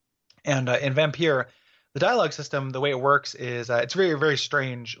yeah. And in Vampire, the dialogue system, the way it works is it's very, very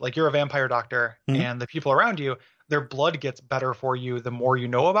strange. Like you're a vampire doctor and the people around you, their blood gets better for you the more you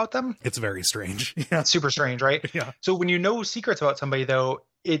know about them. It's very strange. Yeah. It's super strange, right? Yeah. So when you know secrets about somebody, though,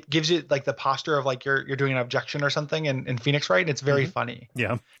 it gives you like the posture of like you're doing an objection or something in Phoenix Wright. It's very funny.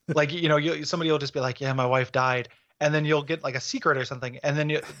 Yeah. Like, somebody will just be like, yeah, my wife died. And then you'll get like a secret or something. And then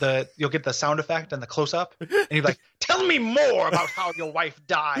you'll get the sound effect and the close up. And you'll be like, tell me more about how your wife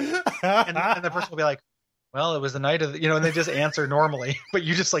died. And the person will be like, well, it was the night of, and they just answer normally, but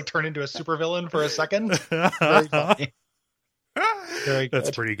you just like turn into a supervillain for a second. Very funny. Very good.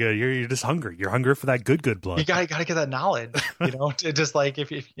 That's pretty good. You're just hungry. You're hungry for that good blood. You gotta get that knowledge, to just like,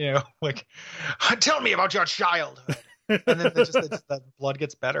 if like, tell me about your childhood. And then the blood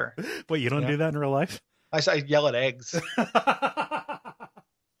gets better. Wait, you don't do that in real life? I yell at eggs.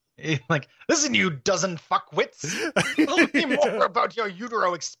 Like, listen, you dozen fuckwits. Tell me more about your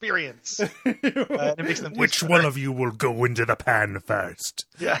utero experience. It makes them Which one of you will go into the pan first?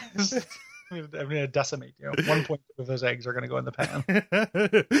 Yeah. I'm going to decimate you. 1.2 of those eggs are going to go in the pan.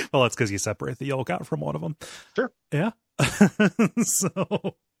 Well, that's because you separate the yolk out from one of them. Sure. Yeah.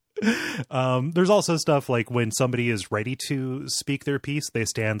 So there's also stuff like when somebody is ready to speak their piece, they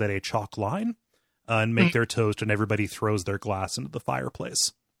stand at a chalk line and make their toast, and everybody throws their glass into the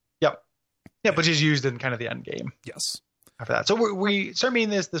fireplace. Yep. Yeah, which is used in kind of the end game. Yes. After that. So we start meeting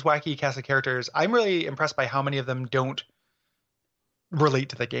this wacky cast of characters. I'm really impressed by how many of them don't relate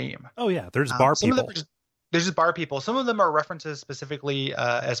to the game. Oh yeah, there's bar people. There's just bar people. Some of them are references specifically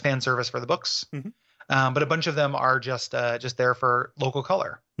as fan service for the books, but a bunch of them are just there for local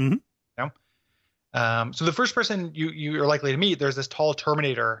color. So the first person you're likely to meet, there's this tall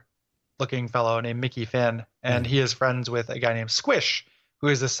Terminator-looking fellow named Mickey Finn, and he is friends with a guy named Squish, who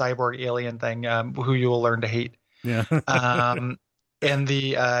is this cyborg alien thing who you will learn to hate. Yeah. And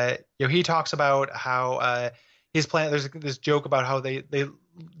he talks about how his planet, there's this joke about how they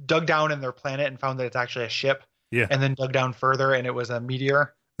dug down in their planet and found that it's actually a ship. Yeah. And then dug down further and it was a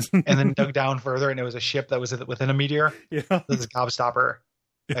meteor. And then dug down further and it was a ship that was within a meteor. Yeah. This is a gobstopper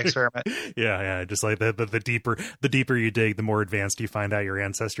experiment. Yeah. Just like the deeper you dig, the more advanced you find out your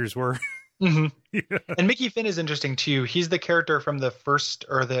ancestors were. Yeah. And Mickey Finn is interesting too. He's the character from the first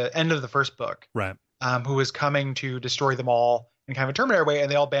or the end of the first book. Right. Who is coming to destroy them all in kind of a Terminator way, and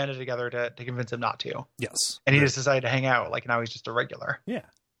they all banded together to convince him not to. Yes. And he just decided to hang out. Like now he's just a regular. Yeah.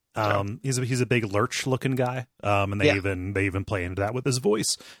 He's a big lurch looking guy. And they even play into that with his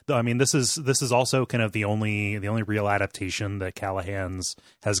voice. Though, I mean, this is also kind of the only real adaptation that Callahan's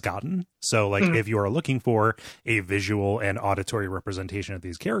has gotten. So like if you are looking for a visual and auditory representation of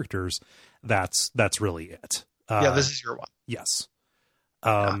these characters, that's really it. This is your one. Yes.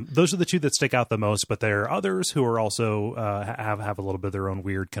 Those are the two that stick out the most, but there are others who are also have a little bit of their own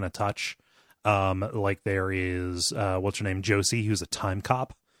weird kind of touch. Like there is what's her name, Josie, who's a time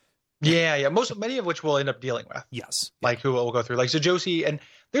cop. Yeah. Many of which we'll end up dealing with. Yes. Like who we'll go through. Like so Josie, and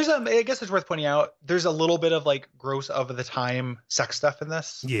there's I guess it's worth pointing out, there's a little bit of like gross of the time sex stuff in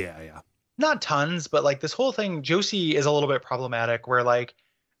this. Yeah. Not tons, but like this whole thing, Josie is a little bit problematic where like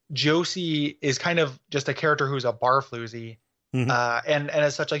Josie is kind of just a character who's a bar floozy. And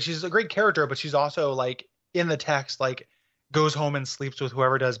as such, like she's a great character, but she's also like in the text, like goes home and sleeps with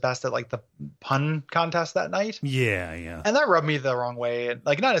whoever does best at like the pun contest that night. Yeah. And that rubbed me the wrong way,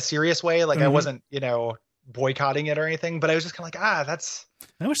 like not a serious way. Like I wasn't, boycotting it or anything, but I was just kind of like, that's.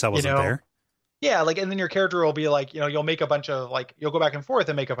 I wish that wasn't there. Yeah, like, and then your character will be like, you'll make a bunch of like, you'll go back and forth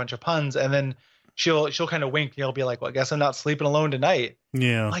and make a bunch of puns, and then she'll kind of wink. You'll be like, well, I guess I'm not sleeping alone tonight.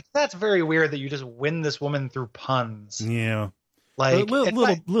 Yeah, like that's very weird that you just win this woman through puns. Yeah. Like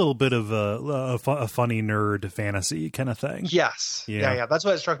a little bit of a funny nerd fantasy kind of thing. Yes. Yeah. That's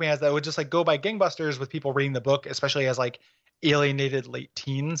what it struck me as. That would just like go by gangbusters with people reading the book, especially as like alienated late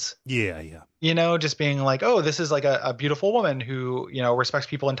teens. Yeah. Just being like, oh, this is like a beautiful woman who, respects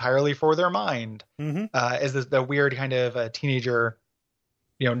people entirely for their mind. Mm-hmm. Is the weird kind of teenager,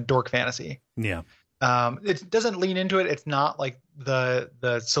 dork fantasy. Yeah. It doesn't lean into it. It's not like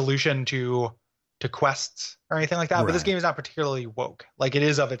the solution to quests or anything like that. Right. But this game is not particularly woke. Like, it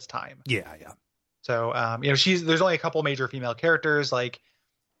is of its time. Yeah. So, there's only a couple major female characters. Like,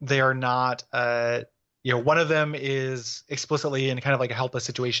 they are not, one of them is explicitly in kind of like a helpless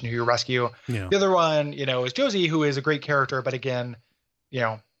situation who you rescue. Yeah. The other one, is Josie, who is a great character, but again,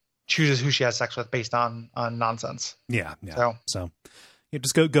 chooses who she has sex with based on nonsense. Yeah. So you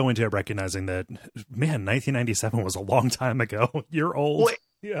just go into it recognizing that, man, 1997 was a long time ago. You're old. Well,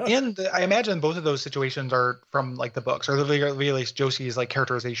 yeah. And I imagine both of those situations are from like the books, or at least Josie's like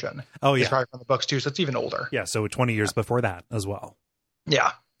characterization. Oh yeah, is probably from the books too. So it's even older. Yeah. So 20 years before that as well.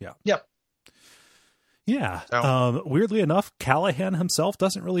 Yeah. Yep. Yeah. So. Weirdly enough, Callahan himself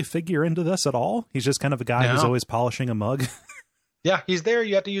doesn't really figure into this at all. He's just kind of a guy who's always polishing a mug. Yeah, he's there.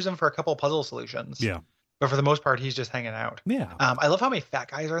 You have to use him for a couple puzzle solutions. Yeah. But for the most part, he's just hanging out. Yeah. I love how many fat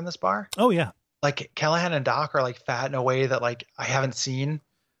guys are in this bar. Oh yeah. Like Callahan and Doc are like fat in a way that like I haven't seen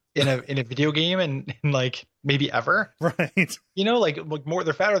in a video game and like maybe ever. Right. Like more,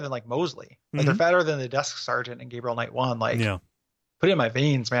 they're fatter than like Mosley. Like they're fatter than the desk sergeant in Gabriel Knight 1. Like, put it in my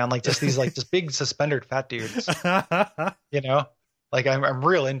veins, man. Like just these like just big suspended fat dudes. Like I'm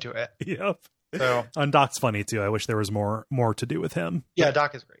real into it. Yep. So and Doc's funny too. I wish there was more to do with him. Yeah,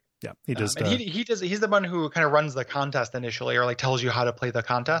 Doc is great. Yeah, he just and he does. He's the one who kind of runs the contest initially, or like tells you how to play the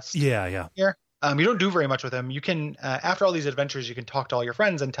contest. Yeah. Here, you don't do very much with him. You can after all these adventures, you can talk to all your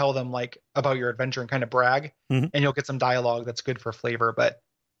friends and tell them like about your adventure and kind of brag, and you'll get some dialogue that's good for flavor, but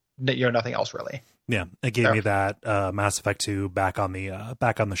nothing else really. Yeah, it gave me that Mass Effect 2 back on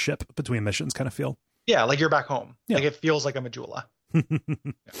the ship between missions kind of feel. Yeah, like you're back home. Yeah. Like it feels like a Majula.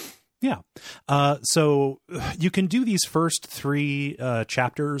 Yeah. So you can do these first 3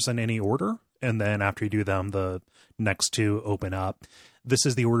 chapters in any order, and then after you do them, the next 2 open up. This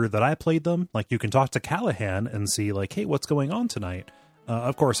is the order that I played them. Like, you can talk to Callahan and see like, hey, what's going on tonight?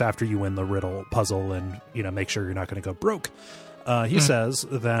 Of course, after you win the riddle puzzle and, make sure you're not going to go broke. He says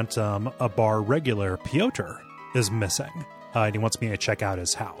that a bar regular, Piotr, is missing, and he wants me to check out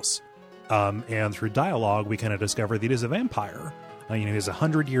his house. And through dialogue, we kind of discover that he's a vampire. He's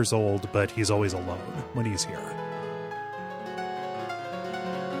 100 years old, but he's always alone when he's here.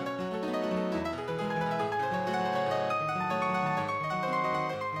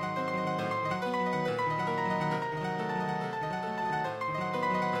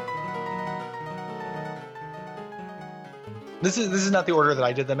 This is not the order that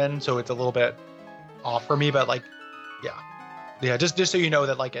I did them in, so it's a little bit off for me. But like, yeah. Just so you know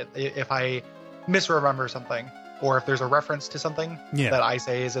that like if I misremember something, or if there's a reference to something that I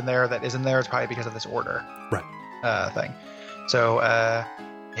say is in there that isn't there, it's probably because of this order, right? Thing. So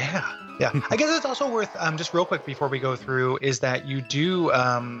yeah. I guess it's also worth just real quick before we go through is that you do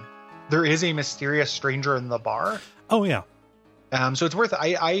there is a mysterious stranger in the bar. Oh yeah. So it's worth.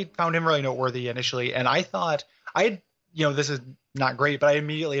 I found him really noteworthy initially, and I thought this is not great, but I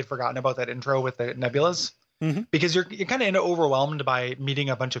immediately had forgotten about that intro with the nebulas. Because you're kind of overwhelmed by meeting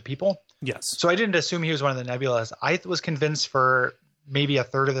a bunch of people. Yes. So I didn't assume he was one of the nebulas. I was convinced for maybe a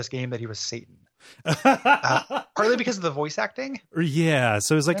third of this game that he was Satan. Partly because of the voice acting. Yeah.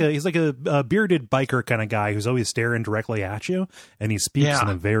 So he's like a bearded biker kind of guy who's always staring directly at you, and he speaks in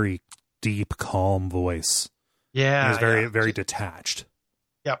a very deep, calm voice. Yeah. And he's very, very detached.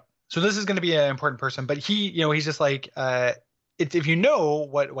 Yep. So this is going to be an important person, but he's just like, if you know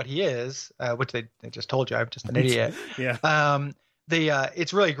what he is, which they just told you, I'm just an idiot. Yeah.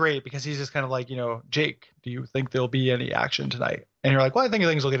 It's really great because he's just kind of like, Jake, do you think there'll be any action tonight? And you're like, well, I think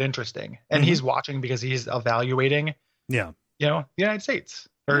things will get interesting. And he's watching because he's evaluating. Yeah. The United States,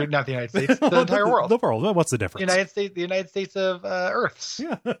 or not the United States, the entire world. The world. What's the difference? The United States of Earths.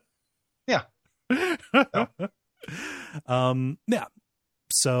 Yeah. Yeah. So. Yeah.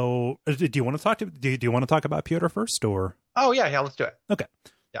 So, do you want to talk about Piotr first, or? Oh yeah, let's do it. Okay.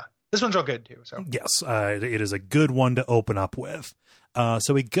 Yeah, this one's real good too. So yes, it is a good one to open up with.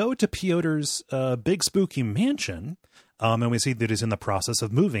 So we go to Piotr's big spooky mansion, and we see that he's in the process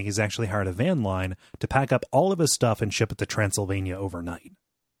of moving. He's actually hired a van line to pack up all of his stuff and ship it to Transylvania overnight.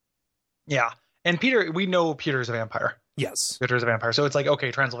 Yeah, and we know Peter's a vampire. Yes, Peter's a vampire. So it's like,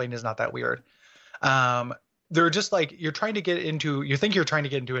 okay, Transylvania is not that weird. They're just like you think you're trying to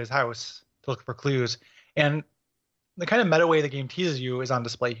get into his house to look for clues, and the kind of meta way the game teases you is on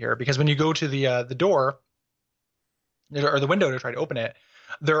display here, because when you go to the door or the window to try to open it,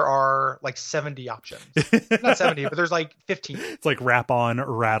 there are like 70 options. Not 70, but there's like 15. It's like wrap on,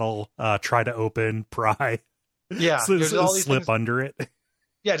 rattle, try to open, pry. Yeah, So, there's all these slip things, under it.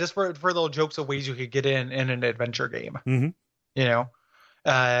 yeah, just for little jokes of ways you could get in an adventure game. Mm-hmm. You know,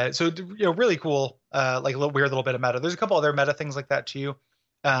 so really cool. Like a little weird little bit of meta. There's a couple other meta things like that too.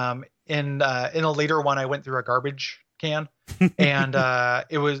 In a later one, I went through a garbage can, and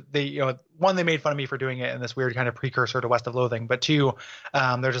it was one, they made fun of me for doing it in this weird kind of precursor to West of Loathing, but two,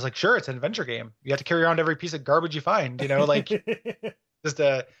 they're just like, sure, it's an adventure game. You have to carry around every piece of garbage you find. Like just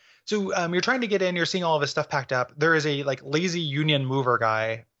So you're trying to get in. You're seeing all of his stuff packed up. There is a like lazy union mover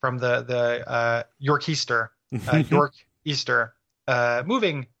guy from the York Easter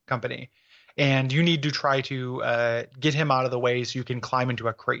moving company, and you need to try to get him out of the way so you can climb into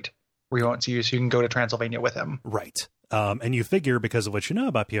a crate where he won't see you, so you can go to Transylvania with him. Right. And you figure, because of what you know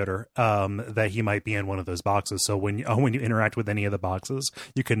about Piotr, that he might be in one of those boxes. So when you interact with any of the boxes,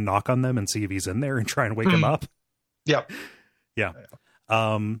 you can knock on them and see if he's in there and try and wake him up. Yep. Yeah.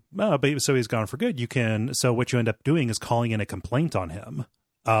 But so he's gone for good. So what you end up doing is calling in a complaint on him,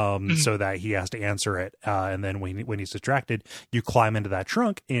 so that he has to answer it. And then when he's distracted, you climb into that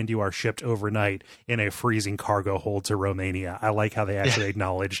trunk and you are shipped overnight in a freezing cargo hold to Romania. I like how they actually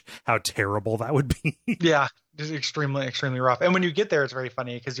acknowledge how terrible that would be. Yeah. Just extremely, extremely rough. And when you get there, it's very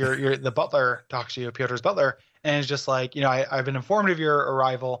funny because you're the butler talks to you, Piotr's butler, and it's just like, I've been informed of your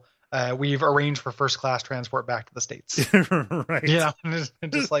arrival. We've arranged for first class transport back to the States. Right.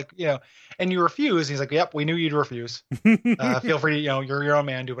 And just like, and you refuse. And he's like, yep, we knew you'd refuse. Feel free to, you're your own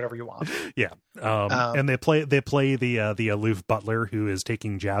man, do whatever you want. Yeah. And they play the aloof butler who is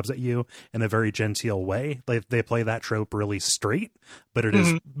taking jabs at you in a very genteel way. They play that trope really straight, but it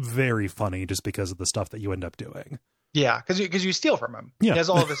is very funny just because of the stuff that you end up doing. Yeah. Cause you steal from him. Yeah. He has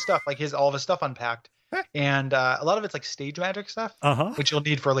all of his stuff, like all of his stuff unpacked. And a lot of it's like stage magic stuff, which you'll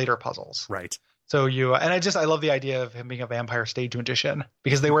need for later puzzles. Right. So I love the idea of him being a vampire stage magician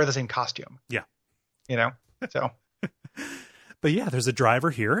because they wear the same costume. Yeah. So. But yeah, there's a driver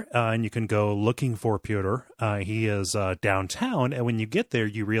here, and you can go looking for Piotr. He is downtown, and when you get there,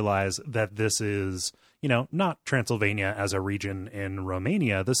 you realize that this is, not Transylvania as a region in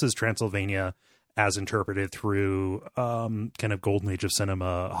Romania. This is Transylvania as interpreted through kind of golden age of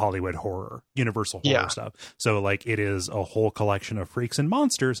cinema, Hollywood horror, Universal horror stuff. So like it is a whole collection of freaks and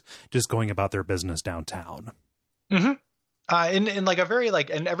monsters just going about their business downtown. Mm-hmm. In like a very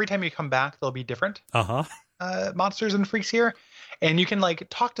and every time you come back, they'll be different monsters and freaks here. And you can like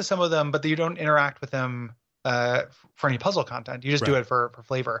talk to some of them, but you don't interact with them for any puzzle content. You just do it for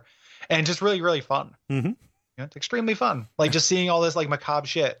flavor. And just really, really fun. Mm-hmm. It's extremely fun. Like just seeing all this like macabre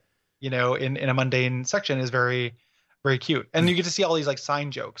shit, in a mundane section is very, very cute. And you get to see all these like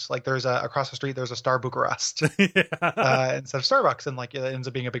sign jokes. Like there's across the street, there's a Star Bucharest instead of Starbucks. And like it ends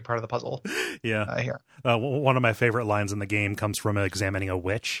up being a big part of the puzzle. Yeah. Here. One of my favorite lines in the game comes from examining a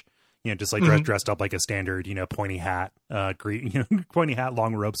witch, just like dressed up like a standard, pointy hat, pointy hat,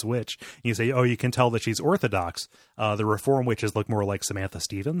 long robes witch. And you say, oh, you can tell that she's Orthodox. The Reform witches look more like Samantha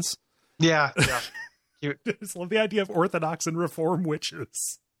Stevens. Yeah. Yeah. Cute. I just love the idea of Orthodox and Reform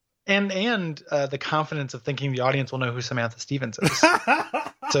witches. And the confidence of thinking the audience will know who Samantha Stevens is.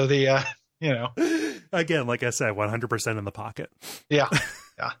 So again, like I said, 100% in the pocket. Yeah.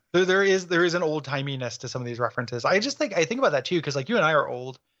 Yeah. There is an old timiness to some of these references. I think about that too. Cause like you and I are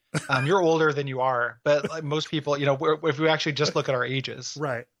old, you're older than you are, but like most people, if we actually just look at our ages,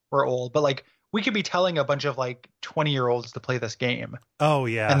 right, we're old, but like we could be telling a bunch of like 20-year-olds to play this game. Oh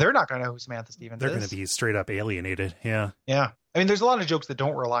yeah. And they're not going to know who Samantha Stevens is. They're going to be straight up alienated. Yeah. Yeah. I mean, there's a lot of jokes that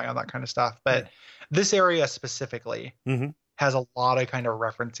don't rely on that kind of stuff, but this area specifically has a lot of kind of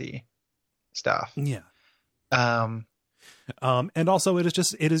referencey stuff. Yeah. And also it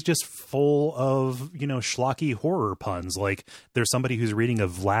is just full of, schlocky horror puns. Like there's somebody who's reading a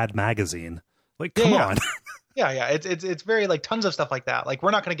Vlad magazine. Like, come on. Yeah. It's very like tons of stuff like that. Like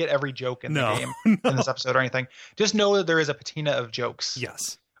we're not going to get every joke in the game in this episode or anything. Just know that there is a patina of jokes.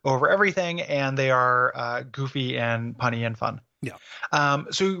 Yes. Over everything, and they are goofy and punny and fun. Yeah.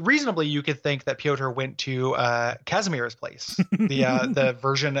 So reasonably, you could think that Piotr went to Casimir's place, the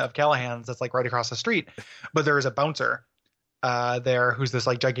version of Callahan's that's like right across the street. But there is a bouncer there who's this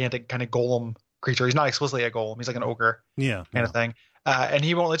like gigantic kind of golem creature. He's not explicitly a golem; he's like an ogre, kind of thing. And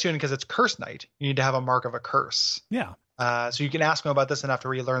he won't let you in because it's curse night. You need to have a mark of a curse. Yeah. So you can ask him about this enough to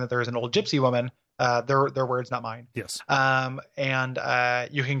really learn that there is an old gypsy woman. Their words, not mine. Yes. And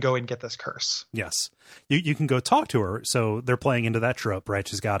you can go and get this curse. Yes. You can go talk to her. So they're playing into that trope, right?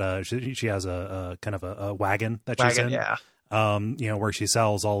 She's got she has a kind of a wagon that she's in. Yeah. where she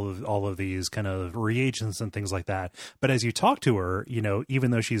sells all of these kind of reagents and things like that. But as you talk to her,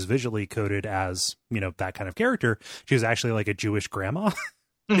 even though she's visually coded as, that kind of character, she's actually like a Jewish grandma.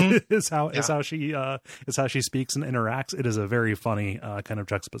 Mm-hmm. is how she speaks and interacts. It is a very funny kind of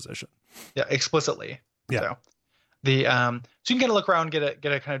juxtaposition. Yeah, explicitly. Yeah. So so you can kind of look around, get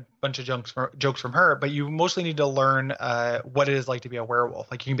a kind of bunch of jokes from her, but you mostly need to learn what it is like to be a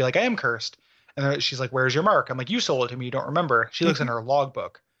werewolf. Like you can be like, I am cursed. And then she's like, where's your mark? I'm like, you sold it to me. You don't remember. She looks in her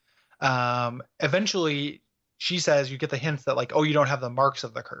logbook. Eventually she says, you get the hints that like, oh, you don't have the marks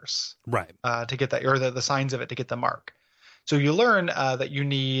of the curse. Right. To get that, or the signs of it to get the mark. So you learn that you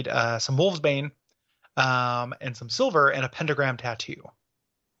need some wolfsbane and some silver and a pentagram tattoo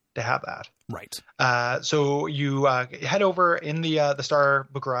to have that. Right. So you head over in the Star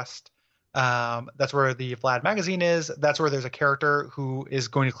Bucharest. That's where the Vlad magazine is. That's where there's a character who is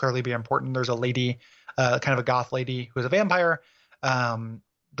going to clearly be important. There's a lady, kind of a goth lady who's a vampire,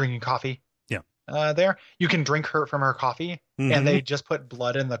 drinking coffee. Yeah. There you can drink from her coffee, mm-hmm. and they just put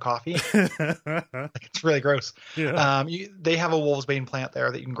blood in the coffee. It's really gross. Yeah. They have a wolfsbane plant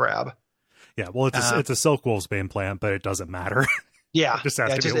there that you can grab. Yeah. Well, it's a silk wolfsbane plant, but it doesn't matter. Yeah. It just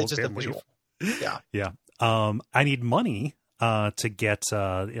has to be a wolfsbane leaf. Yeah. Yeah. I need money to get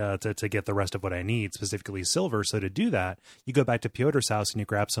the rest of what I need, specifically silver. So to do that, you go back to Pyotr's house and you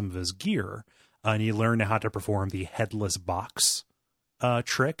grab some of his gear, and you learn how to perform the headless box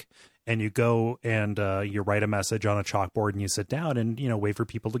trick. And you go and you write a message on a chalkboard and you sit down and wait for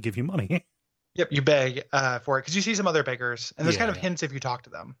people to give you money. Yep, you beg for it because you see some other beggars, and there's kind of hints if you talk to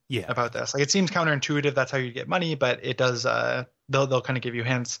them about this. Like it seems counterintuitive, that's how you get money, but it does. They'll kind of give you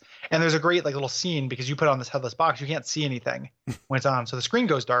hints. And there's a great like little scene because you put on this headless box, you can't see anything when it's on, so the screen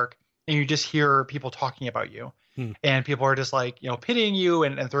goes dark, and you just hear people talking about you, and people are just like pitying you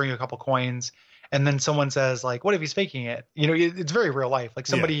and throwing you a couple coins. And then someone says like, what if he's faking it? It's very real life. Like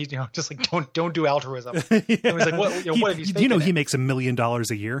somebody, just like, don't do altruism. Yeah. And he's like, what if he's faking it? He makes $1 million a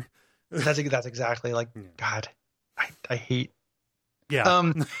year. That's exactly like, God, I hate.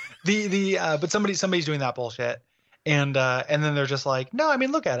 Yeah. But somebody's doing that bullshit. And then they're just like, no, I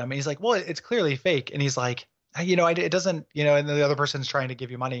mean, look at him. And he's like, well, it's clearly fake. And he's like, it doesn't, and the other person's trying to give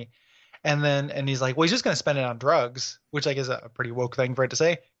you money. And he's like, well, he's just going to spend it on drugs, which like is a pretty woke thing for it to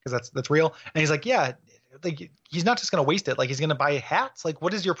say, because that's real. And he's like, yeah, like he's not just going to waste it. Like he's going to buy hats. Like,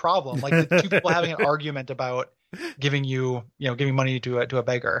 what is your problem? Like the two people having an argument about giving money to a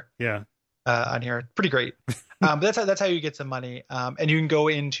beggar. Yeah. On here. Pretty great. But that's how you get some money. And you can go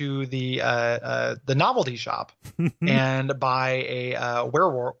into the novelty shop and buy a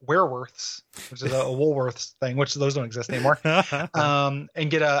Werewolves, which is a Woolworths thing, which those don't exist anymore.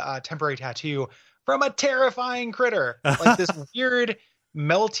 And get a temporary tattoo from a terrifying critter, like this weird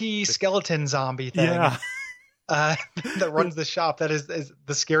melty skeleton zombie thing. Yeah. That runs the shop. That is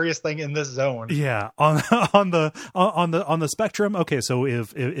the scariest thing in this zone. Yeah, on the spectrum. Okay, so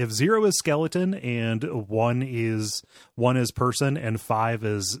if 0 is skeleton and 1 is person and 5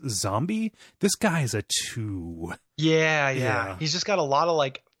 is zombie, this guy is a 2. Yeah. He's just got a lot of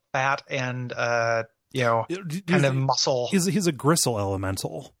like fat and kind of muscle. He's a gristle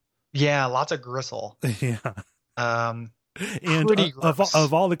elemental. Yeah, lots of gristle. Yeah. And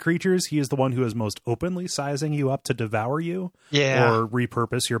of all the creatures, he is the one who is most openly sizing you up to devour you, or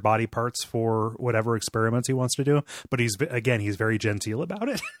repurpose your body parts for whatever experiments he wants to do. But he's very genteel about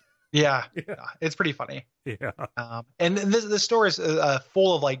it. Yeah, it's pretty funny. Yeah, and this store is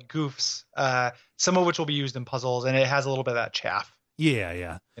full of like goofs, some of which will be used in puzzles, and it has a little bit of that chaff.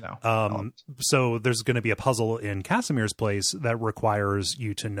 Yeah. So there's going to be a puzzle in Casimir's place that requires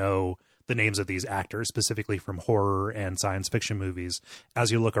you to know the names of these actors, specifically from horror and science fiction movies.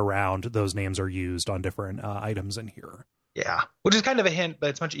 As you look around, those names are used on different items in here. Yeah, which is kind of a hint,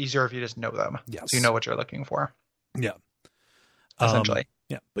 but it's much easier if you just know them. Yes. So you know what you're looking for. Yeah. Essentially.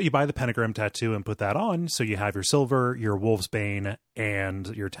 Yeah. But you buy the pentagram tattoo and put that on. So you have your silver, your wolfsbane,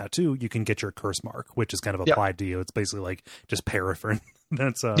 and your tattoo. You can get your curse mark, which is kind of applied to you. It's basically like just paraffin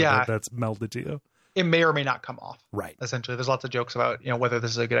that's melded to you. It may or may not come off. Right. Essentially, there's lots of jokes about whether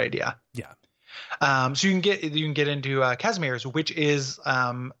this is a good idea. Yeah. So you can get into Casimir's, which is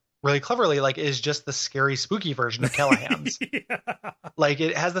really cleverly is just the scary, spooky version of Callahan's. Yeah. Like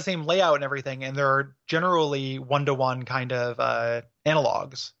it has the same layout and everything, and there are generally 1-to-1 kind of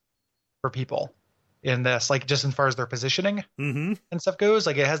analogs for people in this, like just as far as their positioning and stuff goes.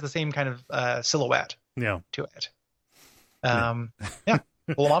 Like it has the same kind of silhouette. To it. Yeah.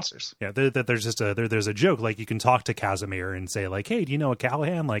 Full of monsters. Yeah, there's just there's a joke, like you can talk to Casimir and say like, hey, do you know a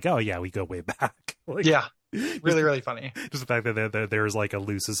Callahan? Like, oh yeah, we go way back. Like, yeah, really funny. Just the fact that there's like a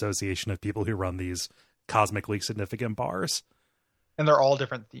loose association of people who run these cosmically significant bars. And they're all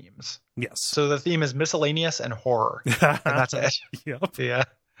different themes. Yes. So the theme is miscellaneous and horror. And that's it. Yep. Yeah.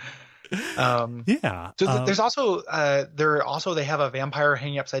 Yeah. So there's also they have a vampire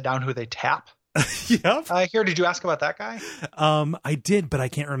hanging upside down who they tap. Yep. Here, did you ask about that guy? I did, but I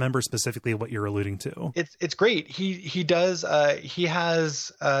can't remember specifically what you're alluding to. It's great. He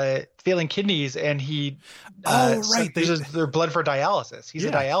has failing kidneys, and he uses their blood for dialysis. He's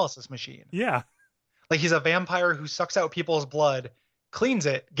a dialysis machine. Yeah. Like he's a vampire who sucks out people's blood, cleans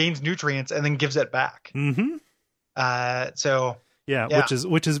it, gains nutrients, and then gives it back. Mm-hmm. Yeah.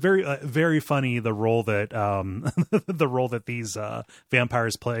 Which is very very funny, the role that these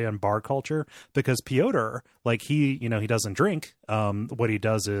vampires play in bar culture, because Pyotr, like he doesn't drink. What he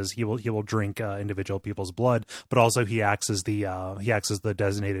does is he will drink individual people's blood, but also he acts as the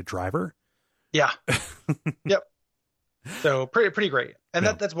designated driver. Yeah. Yep. So pretty great, and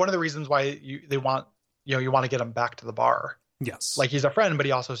that's one of the reasons why you want to get him back to the bar. Yes, like he's a friend, but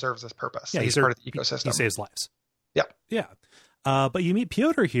he also serves this purpose. Yeah, he's part of the ecosystem. He saves lives. Yeah. Yeah. But you meet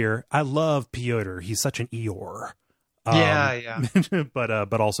Pyotr here. I love Pyotr. He's such an Eeyore. Yeah.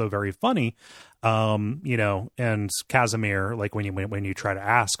 but also very funny. And Casimir, like when you try to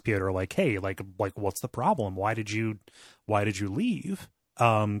ask Pyotr, like, hey, like what's the problem? Why did you leave?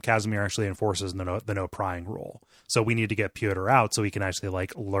 Casimir actually enforces the no prying rule. So we need to get Pyotr out so he can actually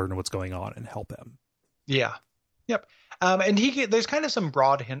like learn what's going on and help him. Yeah. Yep. And there's kind of some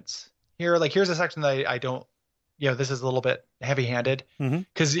broad hints here. Like here's a section that I don't, this is a little bit heavy-handed,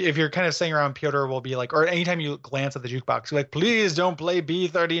 because if you're kind of sitting around, Pyotr will be like, or anytime you glance at the jukebox, you're like, please don't play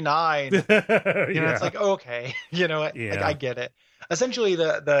B39. It's like, okay, like, I get it. Essentially,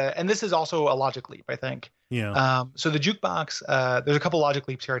 and this is also a logic leap, I think. Yeah. So the jukebox, there's a couple logic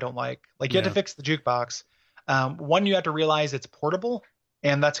leaps here I don't like. Like you have to fix the jukebox. One, you have to realize it's portable,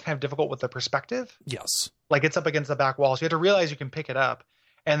 and that's kind of difficult with the perspective. Yes. Like it's up against the back wall, so you have to realize you can pick it up.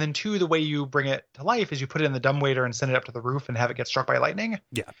 And then two, the way you bring it to life is you put it in the dumbwaiter and send it up to the roof and have it get struck by lightning.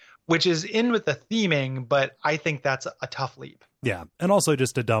 Yeah. Which is in with the theming, but I think that's a tough leap. Yeah. And also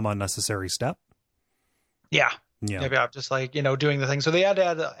just a dumb, unnecessary step. Yeah. Yeah. Just like, doing the thing. So they had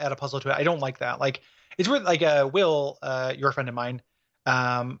to add a puzzle to it. I don't like that. Like it's weird. Like Will, your friend of mine,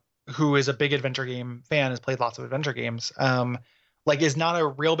 who is a big adventure game fan, has played lots of adventure games. Like is not a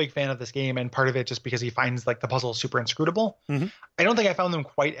real big fan of this game, and part of it just because he finds like the puzzle super inscrutable. Mm-hmm. I don't think I found them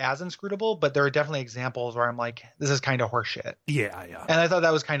quite as inscrutable, but there are definitely examples where I'm like, this is kind of horseshit. Yeah. And I thought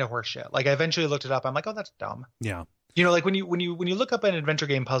that was kind of horseshit. Like I eventually looked it up. I'm like, oh, that's dumb. Yeah. Like when you look up an adventure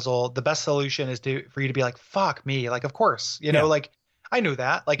game puzzle, the best solution is for you to be like, fuck me. Like, of course, like I knew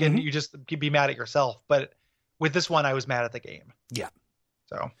that, like, and you just be mad at yourself. But with this one, I was mad at the game. Yeah.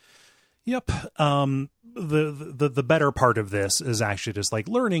 So. Yep. The better part of this is actually just like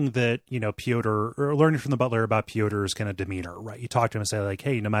learning that, Pyotr, or learning from the butler about Pyotr's kind of demeanor, right? You talk to him and say like,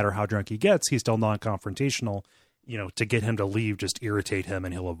 hey, no matter how drunk he gets, he's still non-confrontational. To get him to leave, just irritate him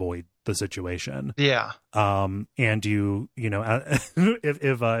and he'll avoid the situation. Yeah. And if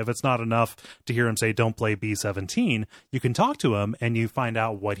it's not enough to hear him say, don't play B17, you can talk to him and you find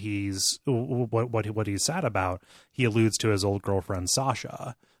out what he's sad about. He alludes to his old girlfriend,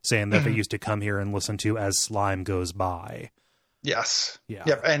 Sasha, saying that they used to come here and listen to As Slime Goes By. Yes. Yeah.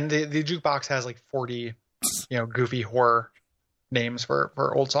 Yep. And the jukebox has like 40, goofy horror names for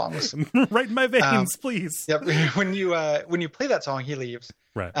old songs. Right in my veins, please. Yep. When you play that song, he leaves.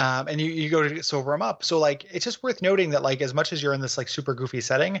 Right. And you go to sober him up. So like, it's just worth noting that like, as much as you're in this like super goofy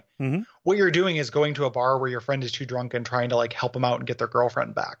setting, what you're doing is going to a bar where your friend is too drunk and trying to like help them out and get their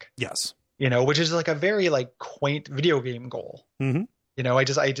girlfriend back. Yes. Which is like a very like quaint video game goal. Mm-hmm. I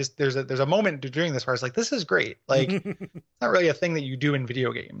just there's a moment during this where I was like, this is great. Like, it's not really a thing that you do in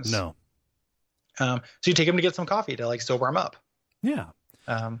video games. No. So you take him to get some coffee to like sober him up. Yeah.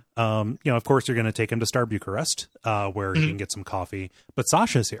 Of course you're going to take him to Star Bucharest, where he can get some coffee, but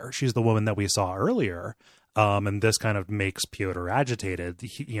Sasha's here. She's the woman that we saw earlier. And this kind of makes Pyotr agitated.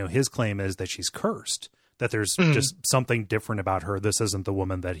 His claim is that she's cursed, that there's just something different about her. This isn't the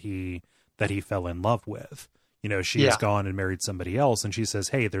woman that he fell in love with. She has gone and married somebody else, and she says,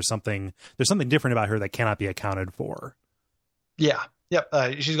 hey, there's something different about her that cannot be accounted for. Yeah.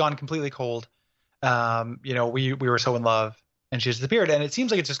 Yep. She's gone completely cold. We were so in love, and she disappeared, and it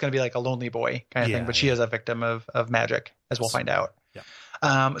seems like it's just going to be like a lonely boy kind of thing, but she is a victim of magic, as we'll find out.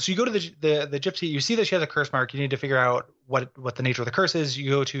 Yeah. So you go to the gypsy, you see that she has a curse mark. You need to figure out what the nature of the curse is.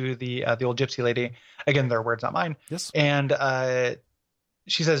 You go to the old gypsy lady. Again, their words, not mine. Yes. And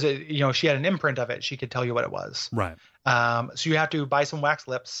she says, she had an imprint of it. She could tell you what it was. Right. So you have to buy some wax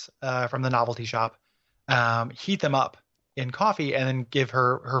lips from the novelty shop, heat them up in coffee, and then give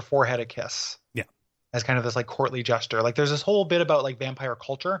her forehead a kiss. Yeah. as kind of this like courtly gesture. Like there's this whole bit about like vampire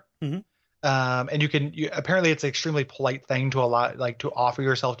culture. Mm-hmm. And apparently it's an extremely polite thing to offer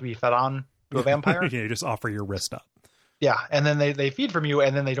yourself to be fed on to a vampire. Yeah, you just offer your wrist up. Yeah, and then they feed from you,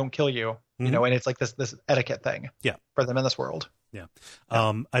 and then they don't kill you, Mm-hmm. you know, and it's like this etiquette thing. Yeah. For them in this world. Yeah.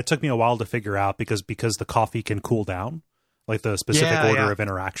 It took me a while to figure out because the coffee can cool down, like the specific order of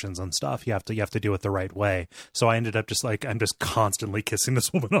interactions and stuff. You have to do it the right way. So I ended up I'm just constantly kissing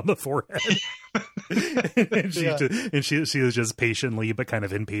this woman on the forehead. and she was just patiently but kind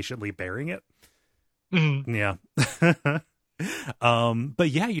of impatiently bearing it. Mm-hmm. Yeah. But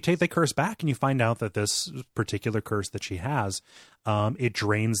yeah, you take the curse back and you find out that this particular curse that she has, it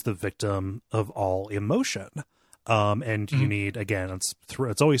drains the victim of all emotion. And you need, again,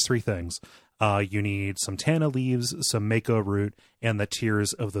 it's always three things. You need some Tana leaves, some Mako root, and the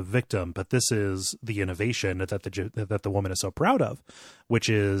tears of the victim. But this is the innovation that the woman is so proud of, which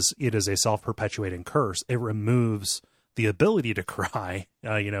is it is a self-perpetuating curse. It removes the ability to cry.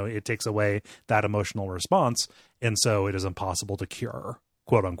 It takes away that emotional response, and so it is impossible to cure,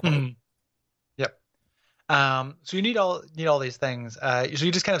 quote unquote. Mm-hmm. Yep. So you need all these things. So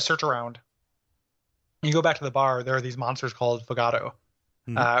you just kind of search around. You go back to the bar. There are these monsters called Fogato,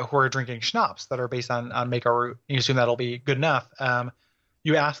 who are drinking schnapps that are based on Mako root. You assume that'll be good enough.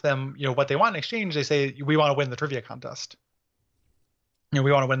 You ask them, what they want in exchange. They say, we want to win the trivia contest. We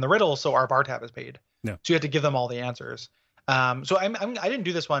want to win the riddle, so our bar tab is paid. No. So you have to give them all the answers. So I didn't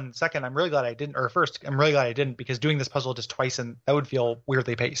do this one second. I'm really glad I didn't, or first. I'm really glad I didn't, because doing this puzzle just twice and that would feel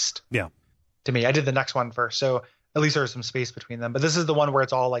weirdly paced. Yeah. To me, I did the next one first, so at least there's some space between them. But this is the one where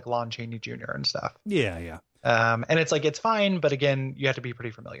it's all like Lon Chaney Jr. and stuff. Yeah, yeah. And it's like it's fine, but again, you have to be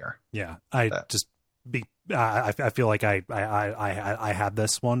pretty familiar. Yeah, I feel like I had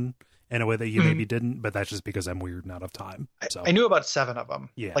this one in a way that you maybe didn't, but that's just because I'm weird and out of time. So I knew about 7 of them.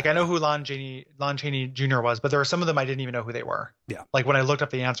 Yeah, like I know who Lon Chaney Jr. was, but there were some of them I didn't even know who they were. Yeah, like when I looked up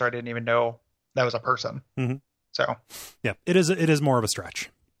the answer, I didn't even know that was a person. Mm-hmm. So yeah, it is more of a stretch.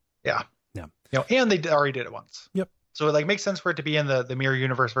 Yeah, yeah, and they already did it once. Yep. So it like makes sense for it to be in the mirror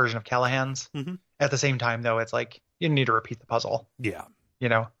universe version of Callahan's. Mm-hmm. At the same time, though, it's like you need to repeat the puzzle. Yeah.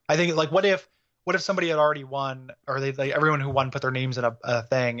 I think like what if somebody had already won, or everyone who won put their names in a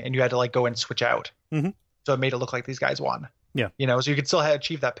thing, and you had to like go and switch out. Mm-hmm. So it made it look like these guys won. Yeah. So you could still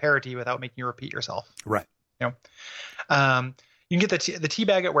achieve that parity without making you repeat yourself. Right. You can get the tea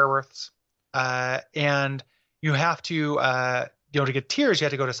bag at Werewolf's, and you have to to get tears, you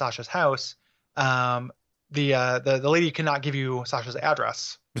have to go to Sasha's house. The lady cannot give you Sasha's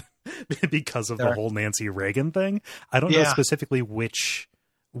address because of the whole Nancy Reagan thing. I don't know specifically which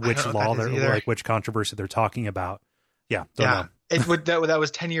law they're like, which controversy they're talking about. Yeah. Don't know. That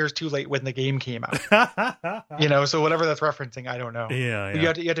was 10 years too late when the game came out. So whatever that's referencing, I don't know. Yeah.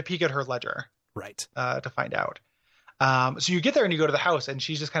 You have to peek at her ledger. Right. To find out. So you get there and you go to the house, and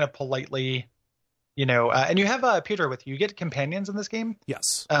she's just kind of politely, and you have Peter with you. You get companions in this game.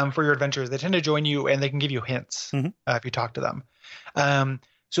 Yes. For your adventures. They tend to join you, and they can give you hints if you talk to them.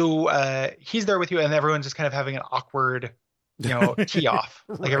 So he's there with you, and everyone's just kind of having an awkward, tee off.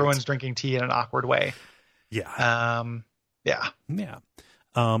 Like right. Everyone's drinking tea in an awkward way. Yeah. Yeah.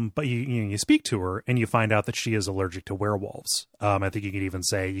 But you speak to her and you find out that she is allergic to werewolves. I think you could even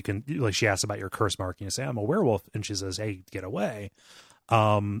say she asks about your curse mark, and you say, I'm a werewolf. And she says, hey, get away.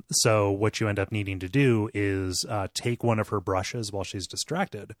 So what you end up needing to do is take one of her brushes while she's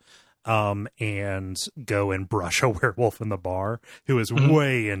distracted, and go and brush a werewolf in the bar who is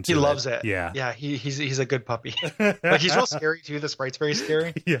way into it. He loves it. Yeah. Yeah. He's a good puppy. Like he's real scary too. The sprite's very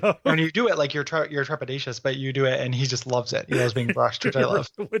scary. Yeah. When you do it, like you're trepidatious, but you do it and he just loves it. He loves being brushed, which I love.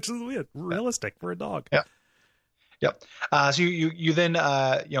 Which is weird. Realistic for a dog. Yeah. Yep. So you then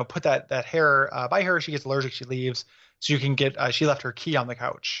put that hair by her. She gets allergic. She leaves. So you can get. She left her key on the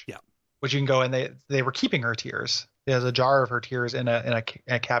couch. Yeah. Which you can go, and they were keeping her tears. There's a jar of her tears in a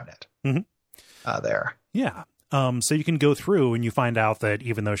cabinet. Mm-hmm. There. Yeah. So you can go through and you find out that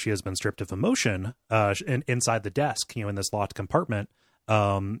even though she has been stripped of emotion, and inside the desk, in this locked compartment,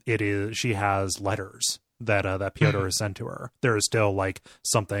 she has letters that Piotr has sent to her. There is still like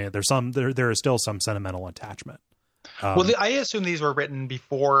something. There is still some sentimental attachment. I assume these were written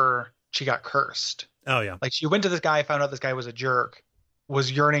before she got cursed. Oh yeah. Like she went to this guy, found out this guy was a jerk,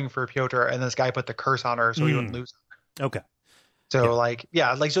 was yearning for Piotr, and this guy put the curse on her so he wouldn't lose her. Okay. So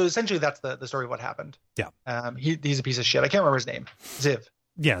so essentially that's the story of what happened. Yeah. He's a piece of shit. I can't remember his name. Ziv.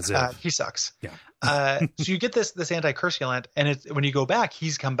 Yeah, Ziv. He sucks. Yeah. So you get this anti-cursulant, and it's when you go back,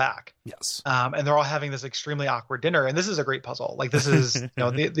 he's come back. Yes. And they're all having this extremely awkward dinner, and this is a great puzzle. Like this is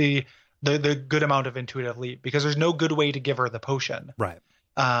the good amount of intuitive leap, because there's no good way to give her the potion. Right.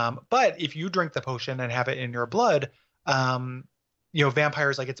 But if you drink the potion and have it in your blood,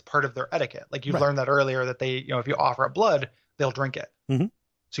 vampires, like, it's part of their etiquette. Like, you learned that earlier, that they, if you offer up blood, they'll drink it. Mm-hmm.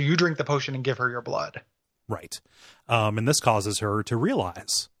 So you drink the potion and give her your blood. Right. And this causes her to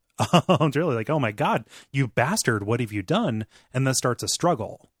realize, it's really like, oh my God, you bastard, what have you done? And then starts a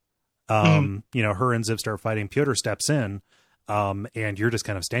struggle. Her and Ziv start fighting. Pyotr steps in, and you're just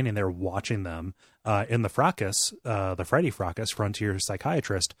kind of standing there watching them. In the fracas, the Friday fracas, Frontier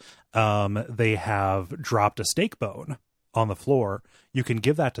psychiatrist, they have dropped a steak bone on the floor. You can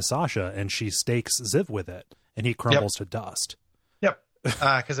give that to Sasha, and she stakes Ziv with it, and he crumbles to dust. Yep.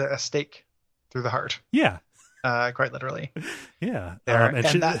 Because a stake through the heart. Yeah. Quite literally. Yeah.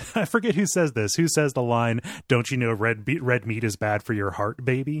 I forget who says this. Who says the line, "Don't you know red meat is bad for your heart,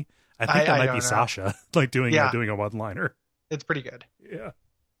 baby"? I think that might be Sasha, like doing a one-liner. It's pretty good.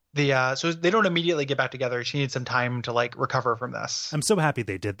 Yeah. So they don't immediately get back together. She needs some time to, like, recover from this. I'm so happy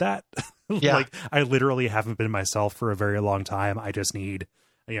they did that. Yeah. Like, I literally haven't been myself for a very long time. I just need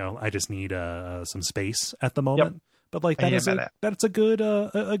some space at the moment. Yep. But like that's a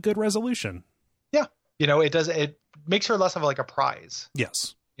good resolution. Yeah. It makes her less of like a prize.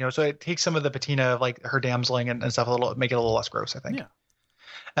 Yes. So it takes some of the patina of, like, her damseling and stuff make it a little less gross, I think.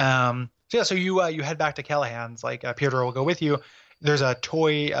 Yeah. So you head back to Callahan's. Like, Pyotr will go with you. There's a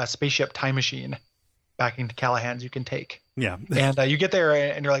toy spaceship time machine back into Callahan's you can take. Yeah. And you get there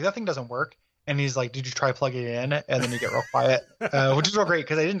and you're like, that thing doesn't work. And he's like, did you try plugging it in? And then you get real quiet, which is real great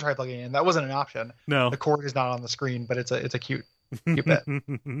because I didn't try plugging it in. That wasn't an option. No. The cord is not on the screen, but it's a cute bit.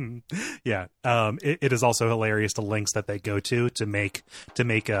 Yeah. It is also hilarious the lengths that they go to make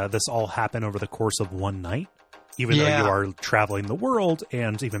this all happen over the course of one night, even though you are traveling the world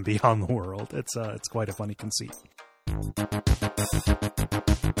and even beyond the world. It's quite a funny conceit.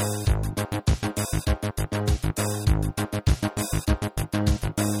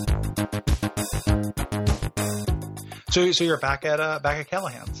 So you're back at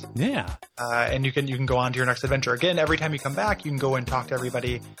Callahan's. Yeah. And you can go on to your next adventure. Again, every time you come back, you can go and talk to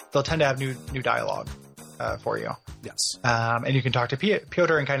everybody. They'll tend to have new dialogue for you. Yes. And you can talk to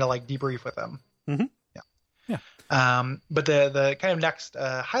Pyotr and kind of like debrief with them. Mm-hmm. Yeah. But the kind of next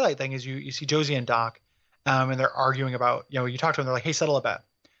highlight thing is you see Josie and Doc, and they're arguing about, you talk to them, they're like, hey, settle a bet.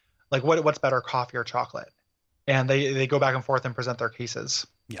 Like, what's better, coffee or chocolate? And they go back and forth and present their cases.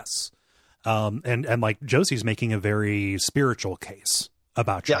 Yes. And like Josie's making a very spiritual case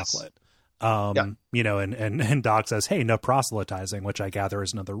about chocolate. And Doc says, hey, no proselytizing, which I gather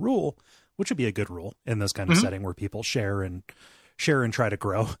is another rule, which would be a good rule in this kind of setting where people share and try to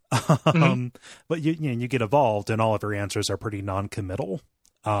grow. But you get involved and all of her answers are pretty non-committal.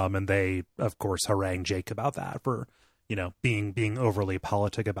 And they, of course, harangue Jake about that for, being overly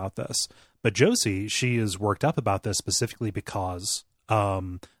politic about this. But Josie, she is worked up about this specifically because,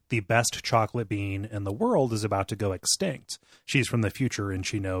 the best chocolate bean in the world is about to go extinct. She's from the future and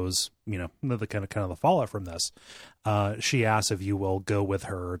she knows, the kind of the fallout from this. She asks if you will go with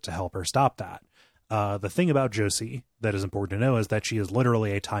her to help her stop that. The thing about Josie that is important to know is that she is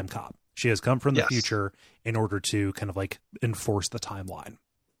literally a time cop. She has come from the future in order to kind of like enforce the timeline.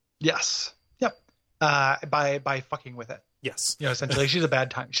 Yes. Yep. By fucking with it. Yes. Essentially she's a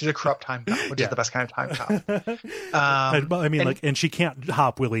corrupt time cop, which is the best kind of time cop. And she can't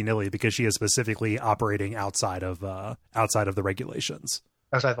hop willy nilly because she is specifically operating outside of the regulations.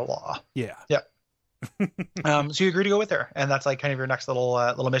 Outside the law. Yeah. Yeah. So you agree to go with her, and that's like kind of your next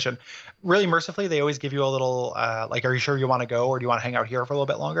little mission. Really mercifully, they always give you a little like, are you sure you want to go, or do you want to hang out here for a little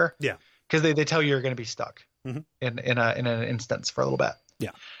bit longer? Yeah. Because they tell you you're going to be stuck in an instance for a little bit.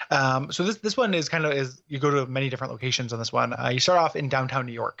 Yeah. So this one is you go to many different locations on this one. You start off in downtown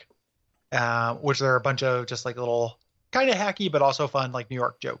New York, which there are a bunch of just like little kind of hacky but also fun like New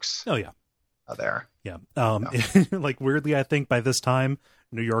York jokes. Oh yeah. There. Yeah. Like weirdly, I think by this time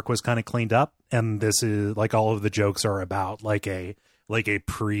New York was kind of cleaned up, and this is like all of the jokes are about like a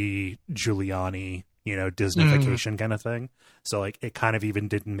pre-Giuliani, Disneyfication kind of thing. So like it kind of even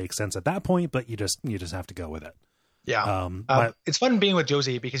didn't make sense at that point, but you just have to go with it. Yeah. It's fun being with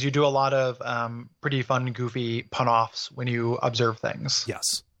Josie because you do a lot of pretty fun, goofy pun-offs when you observe things.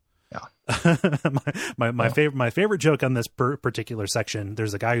 Yes. Yeah. my favorite joke on this particular section,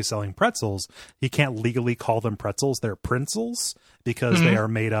 there's a guy who's selling pretzels. He can't legally call them pretzels. They're Prinzels because they are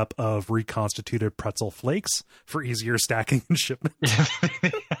made up of reconstituted pretzel flakes for easier stacking and shipment.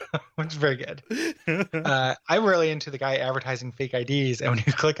 Which is very good. I'm really into the guy advertising fake IDs, and when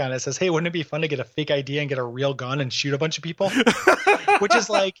you click on it, it says, hey, wouldn't it be fun to get a fake ID and get a real gun and shoot a bunch of people? Which is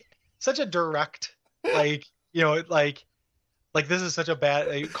like such a direct, like, like this is such a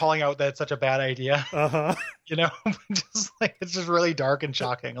bad calling out that's such a bad idea. You know, just like it's just really dark and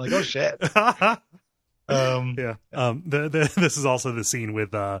shocking. Like, oh shit. Yeah. This is also the scene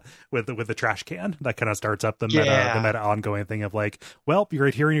with the trash can that kind of starts up the meta ongoing thing of like, well, you're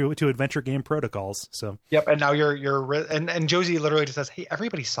adhering to adventure game protocols. So yep. And now and Josie literally just says, hey,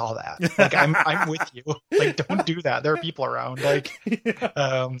 everybody saw that. Like, I'm with you. Like, don't do that. There are people around. Like,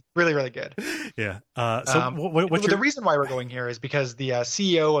 really, really good. Yeah. The reason why we're going here is because the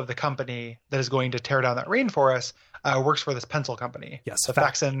CEO of the company that is going to tear down that rainforest works for this pencil company. Yes, the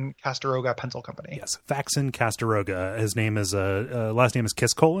Faxon Castaroga Pencil Company. Yes, Faxon Castaroga. His name is last name is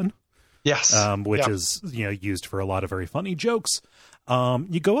Kiscolin. Yes, which is used for a lot of very funny jokes.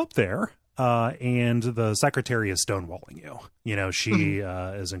 You go up there, and the secretary is stonewalling you. You know, she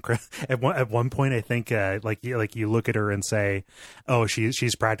is incredible. At one point, I think like you look at her and say, "Oh,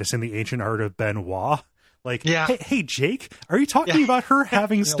 she's practicing the ancient art of Benoit." Like, hey, Jake, are you talking about her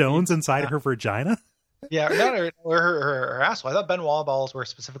having stones inside her vagina? Yeah, not her asshole. I thought Benoit balls were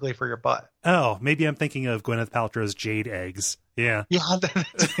specifically for your butt. Oh, maybe I'm thinking of Gwyneth Paltrow's jade eggs. Yeah. Yeah,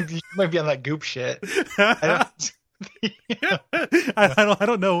 you might be on that goop shit. I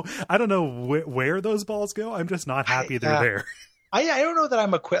don't know where those balls go. I'm just not happy they're there. I don't know that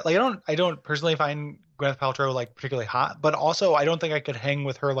I'm like I don't personally find Gwyneth Paltrow like particularly hot, but also I don't think I could hang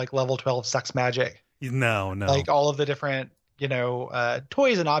with her like level 12 sex magic. No. Like all of the different,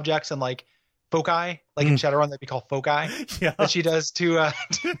 toys and objects and like foci, like in Shadowrun, that'd be called foci. Yeah. That she does to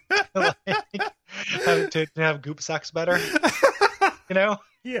have goop sex better.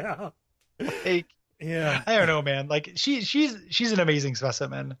 Yeah. Like, yeah. I don't know, man. Like she's an amazing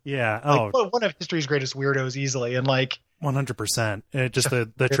specimen. Yeah. Like, one of history's greatest weirdos easily, and like 100%. Just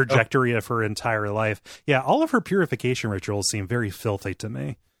the trajectory of her entire life. Yeah. All of her purification rituals seem very filthy to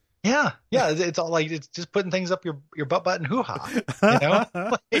me. Yeah. It's all like it's just putting things up your butt button hoo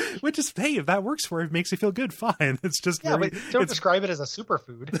ha. Like, which is, hey, if that works for it, makes you feel good, fine. It's just but don't describe it as a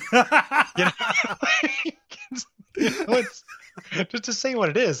superfood. It's just to say what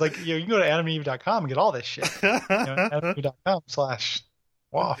it is. Like you can go to AdamandEve.com and get all this shit.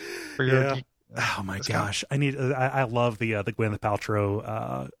 AdamandEve.com/wow for your. Oh my gosh, I love the Gwyneth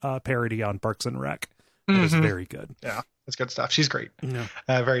Paltrow parody on Parks and Rec. It was very good. Yeah. It's good stuff. She's great. Yeah.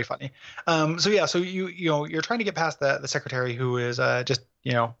 Very funny. So you're trying to get past the secretary who is just,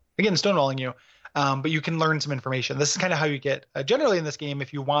 again, stonewalling you. But you can learn some information. This is kind of how you get generally in this game.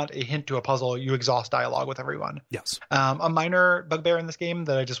 If you want a hint to a puzzle, you exhaust dialogue with everyone. Yes. A minor bugbear in this game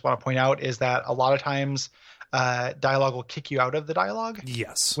that I just want to point out is that a lot of times dialogue will kick you out of the dialogue.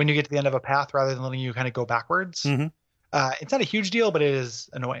 Yes. When you get to the end of a path rather than letting you kind of go backwards. Mm-hmm. It's not a huge deal, but it is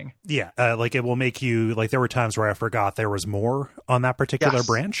annoying. Yeah, like it will make you like. There were times where I forgot there was more on that particular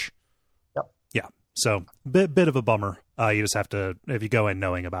branch. Yep. Yeah. So bit of a bummer. You just have to, if you go in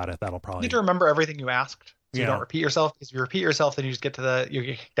knowing about it, that'll probably. You need to remember everything you asked, so you don't repeat yourself. Because if you repeat yourself, then you just you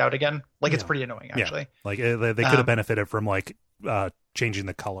get kicked out again. Like it's pretty annoying, actually. Yeah. Like they could have benefited from like changing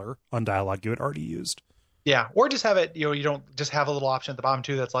the color on dialogue you had already used. Yeah, or just have it. You don't just have a little option at the bottom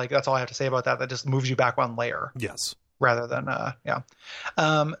too. That's like that's all I have to say about that. That just moves you back one layer. Yes. Rather than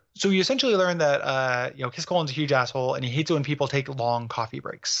so you essentially learn that Kiscolin's a huge asshole and he hates it when people take long coffee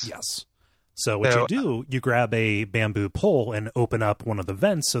breaks. Yes. So what you do, you grab a bamboo pole and open up one of the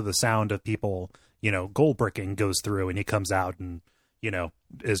vents so the sound of people, gold bricking goes through, and he comes out and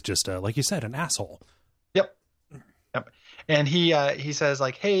is just like you said, an asshole. Yep. And he says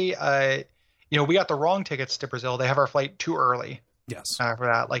like, hey, we got the wrong tickets to Brazil. They have our flight too early. Yes. For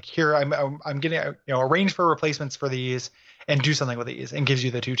that, like here, I'm getting arrange for replacements for these and do something with these, and gives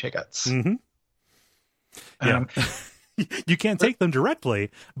you the 2 tickets. Mm-hmm. Yeah. You can't take them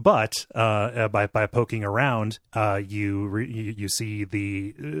directly, but by poking around, you see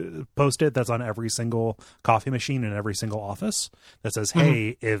the post-it that's on every single coffee machine in every single office that says,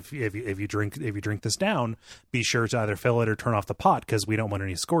 "Hey, if you drink this down, be sure to either fill it or turn off the pot because we don't want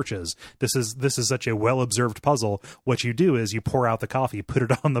any scorches." This is such a well-observed puzzle. What you do is you pour out the coffee, put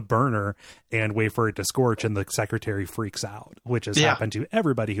it on the burner, and wait for it to scorch, and the secretary freaks out, which has happened to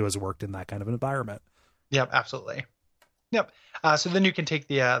everybody who has worked in that kind of an environment. Yep, absolutely. Yep. So then you can take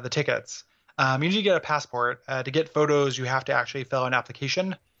the tickets. You need to get a passport. To get photos, you have to actually fill an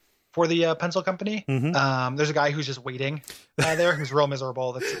application for the pencil company. Mm-hmm. There's a guy who's just waiting there who's real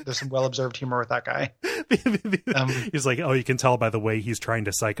miserable. There's some well-observed humor with that guy. He's like, you can tell by the way he's trying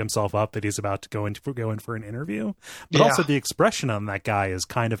to psych himself up that he's about to go in for an interview. But also the expression on that guy is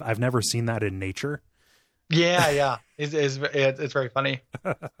kind of, I've never seen that in nature. Yeah. It's very funny.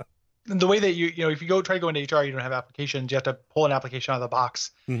 The way that if you try to go into HR, you don't have applications. You have to pull an application out of the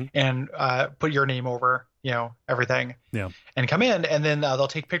box and put your name over everything, and come in, and then they'll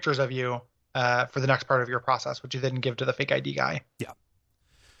take pictures of you for the next part of your process, which you then give to the fake ID guy. Yeah.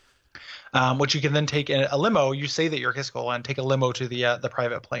 Which you can then take in a limo. You say that you're Kiskel and take a limo to the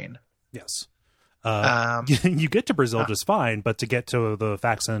private plane. Yes. You get to Brazil just fine, but to get to the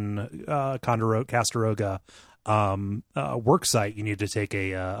Faxon Castaroga work site, you need to take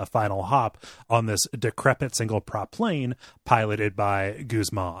a final hop on this decrepit single prop plane piloted by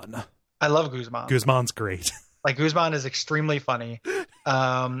Guzman. I love Guzman. Guzman's great. Like, Guzman is extremely funny.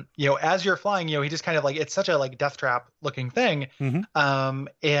 As you're flying, he just kind of like, it's such a like death trap looking thing. Mm-hmm.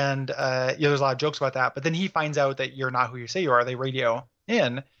 There's a lot of jokes about that, but then he finds out that you're not who you say you are. They radio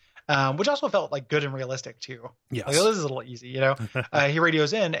in, which also felt like good and realistic too. Yes. Like, this is a little easy, he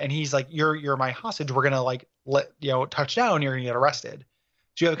radios in and he's like, you're my hostage. We're going to like let, touch down. You're going to get arrested.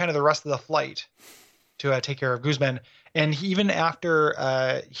 So you have kind of the rest of the flight to take care of Guzman. And even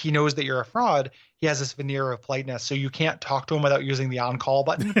after he knows that you're a fraud, he has this veneer of politeness. So you can't talk to him without using the on-call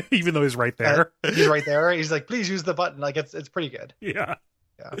button. Even though he's right there. He's right there. He's like, please use the button. Like, it's pretty good. Yeah.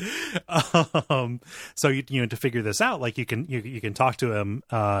 So to figure this out, like you can talk to him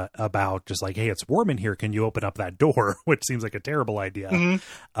about just like, hey, it's warm in here. Can you open up that door? Which seems like a terrible idea.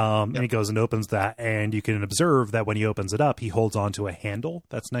 Mm-hmm. And he goes and opens that, and you can observe that when he opens it up, he holds onto a handle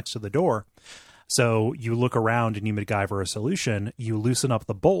that's next to the door. So you look around and you MacGyver a solution. You loosen up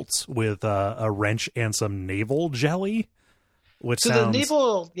the bolts with a wrench and some navel jelly. This was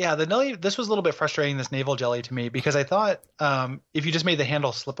a little bit frustrating, this navel jelly to me, because I thought if you just made the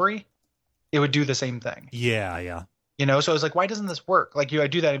handle slippery, it would do the same thing. Yeah. So I was like, why doesn't this work? Like, I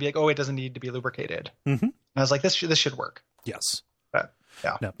do that and be like, oh, it doesn't need to be lubricated. Mm-hmm. And I was like, this should work. Yes. But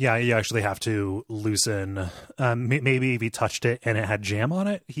yeah. No, yeah, you actually have to loosen. Maybe if he touched it and it had jam on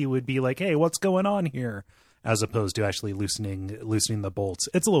it, he would be like, hey, what's going on here? As opposed to actually loosening the bolts.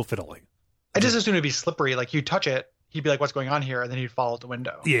 It's a little fiddly. I just assumed it'd be slippery. Like, you touch it, he'd be like, what's going on here? And then he'd fall out the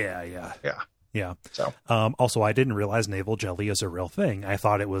window. Yeah. So, also, I didn't realize navel jelly is a real thing. I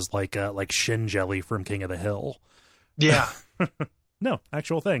thought it was like shin jelly from King of the Hill. Yeah. No,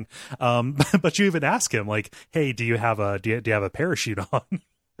 actual thing. But you even ask him like, hey, do you have a parachute on?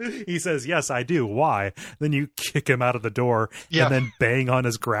 He says, yes, I do. Why? Then you kick him out of the door and then bang on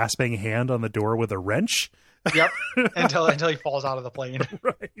his grasping hand on the door with a wrench. Yep. until he falls out of the plane.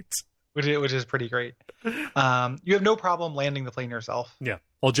 Right. Which is pretty great. You have no problem landing the plane yourself. Yeah.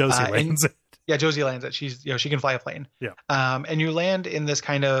 Well, Josie lands it. Yeah, Josie lands it. She's, she can fly a plane. Yeah. And you land in this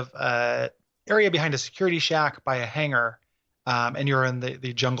kind of area behind a security shack by a hangar, and you're in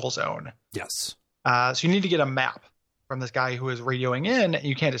the jungle zone. Yes. So you need to get a map from this guy who is radioing in, and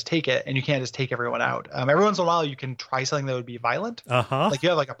you can't just take it, and you can't just take everyone out. Every once in a while, you can try something that would be violent. Uh-huh. Like, you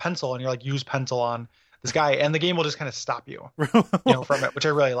have like a pencil, and you're like, use pencil on this guy, and the game will just kind of stop you, from it, which I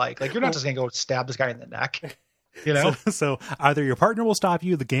really like. Like, you're not just going to go stab this guy in the neck, So either your partner will stop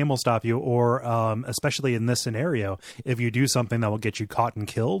you, the game will stop you, or especially in this scenario, if you do something that will get you caught and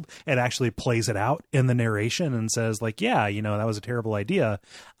killed, it actually plays it out in the narration and says like, yeah, that was a terrible idea.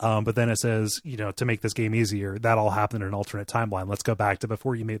 But then it says, to make this game easier, that all happened in an alternate timeline. Let's go back to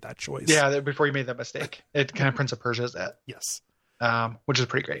before you made that choice. Yeah, before you made that mistake. It kind of Prince of Persia's that. Yes. Which is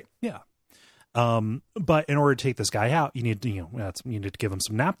pretty great. Yeah. But in order to take this guy out, you need to give him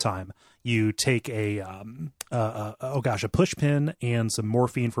some nap time. You take a push pin and some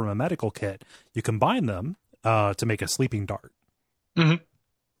morphine from a medical kit. You combine them to make a sleeping dart.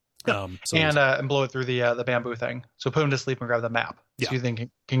 Mm-hmm. And blow it through the bamboo thing. So put him to sleep and grab the map. Yeah. So you then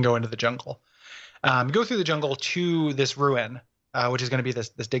can go into the jungle. Go through the jungle to this ruin, which is going to be this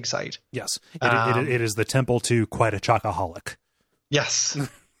dig site. Yes, it is the temple to quite a chocoholic. Yes.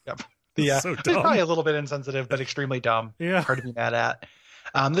 Yep. So it's probably a little bit insensitive, but extremely dumb. Yeah. Hard to be mad at.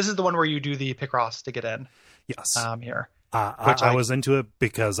 This is the one where you do the Picross to get in. Yes. Here. I was into it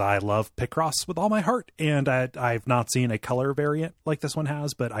because I love Picross with all my heart, and I've not seen a color variant like this one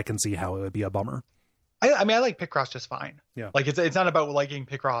has, but I can see how it would be a bummer. I like Picross just fine. Yeah. Like, it's not about liking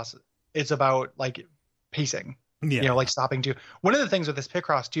Picross. It's about like pacing. Yeah. Like stopping to. One of the things with this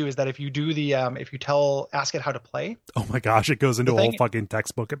Picross too is that if you do the ask it how to play. Oh my gosh, it goes into a whole fucking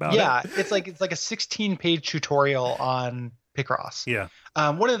textbook about it. Yeah, it's like a 16-page tutorial on Picross. Yeah.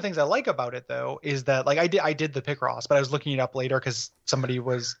 One of the things I like about it though is that like I did the Picross, but I was looking it up later because somebody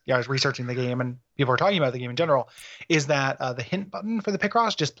was I was researching the game and people were talking about the game in general. Is that the hint button for the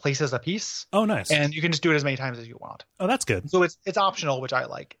Picross just places a piece? Oh, nice. And you can just do it as many times as you want. Oh, that's good. So it's optional, which I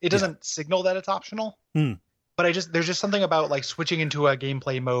like. It doesn't signal that it's optional. But there's just something about like switching into a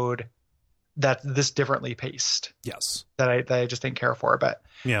gameplay mode that's this differently paced. Yes. That I just didn't care for, but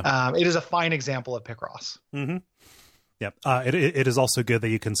yeah, it is a fine example of Picross. Mm-hmm. Yep. It is also good that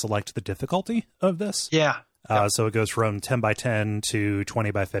you can select the difficulty of this. Yeah. So it goes from 10 by 10 to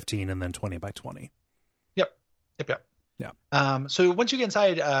 20 by 15 and then 20 by 20. Yep. Yeah. So once you get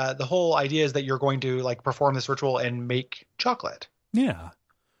inside, the whole idea is that you're going to like perform this ritual and make chocolate. Yeah.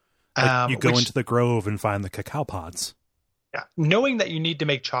 Like you go into the grove and find the cacao pods. Yeah. Knowing that you need to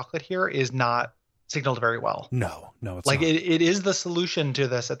make chocolate here is not signaled very well. No, it's like not. it is the solution to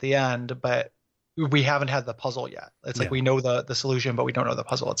this at the end, but we haven't had the puzzle yet. It's like we know the solution, but we don't know the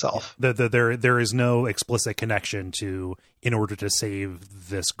puzzle itself. There is no explicit connection to, in order to save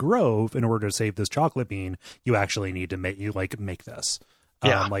this grove, in order to save this chocolate bean, you actually need to make this.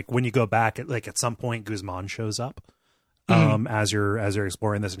 Like when you go back at some point, Guzman shows up as you're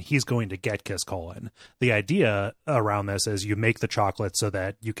exploring this, and he's going to get Callahan. The idea around this is you make the chocolate so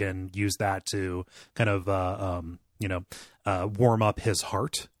that you can use that to kind of warm up his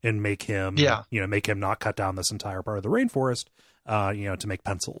heart and make him make him not cut down this entire part of the rainforest to make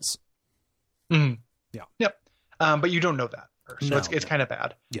pencils. Yep. But you don't know that first, so it's kind of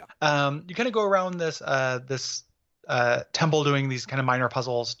bad. You kind of go around this temple doing these kind of minor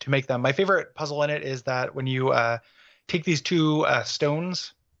puzzles to make them. My favorite puzzle in it is that when you take these two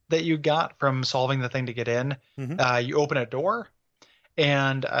stones that you got from solving the thing to get in, you open a door.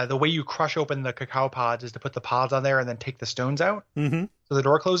 And the way you crush open the cacao pods is to put the pods on there and then take the stones out. So the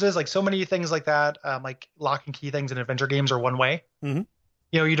door closes. Like so many things like that, like lock and key things in adventure games are one way.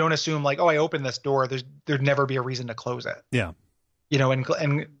 You don't assume like, oh, I opened this door. There'd never be a reason to close it. Yeah.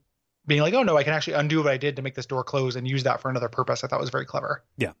 And being like, oh no, I can actually undo what I did to make this door close and use that for another purpose. I thought was very clever.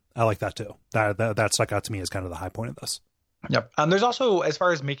 Yeah, I like that too. That stuck out to me as kind of the high point of this. Yep. There's also, as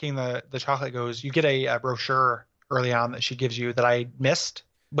far as making the chocolate goes, you get a brochure early on that she gives you that I missed,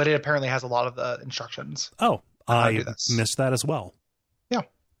 but it apparently has a lot of the instructions. Oh, I missed that as well.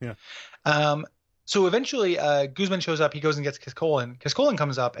 Yeah. So eventually, Guzman shows up. He goes and gets Callahan. Callahan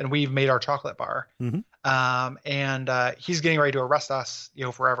comes up, and we've made our chocolate bar. And he's getting ready to arrest us,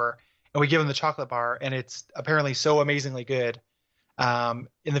 forever. And we give him the chocolate bar, and it's apparently so amazingly good. In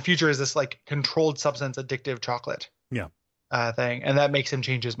the future, is this like controlled substance addictive chocolate? Thing, and that makes him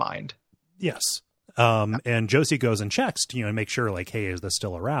change his mind. Yes. And Josie goes and checks to, and make sure like, hey, is this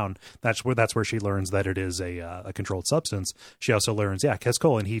still around? That's where she learns that it is a controlled substance. She also learns,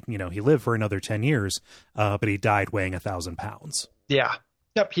 Callahan, he lived for another 10 years, but he died weighing 1,000 pounds. Yeah.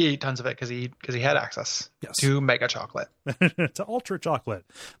 Yep. He ate tons of it because he had access to mega chocolate, to ultra chocolate.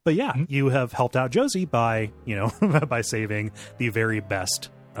 But you have helped out Josie by, by saving the very best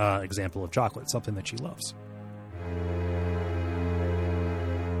example of chocolate, something that she loves.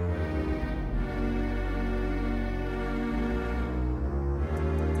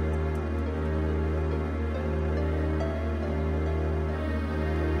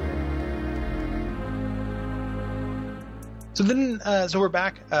 So then, so we're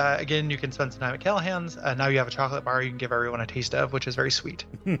back. Again, you can spend some time at Callahan's. Now you have a chocolate bar you can give everyone a taste of, which is very sweet.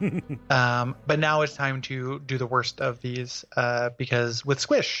 But now it's time to do the worst of these, because with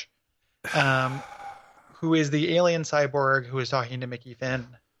Squish, who is the alien cyborg who is talking to Mickey Finn,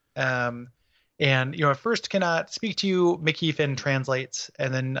 and, at first cannot speak to you, Mickey Finn translates,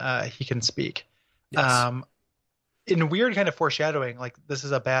 and then he can speak. Yes. In weird kind of foreshadowing, like this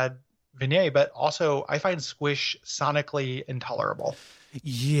is a bad vignette, but also I find Squish sonically intolerable.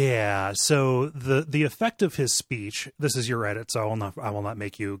 Yeah, so the effect of his speech, this is your edit, so I will not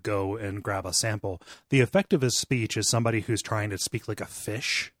make you go and grab a sample. The effect of his speech is somebody who's trying to speak like a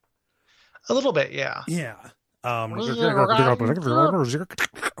fish. A little bit, yeah. Yeah. Like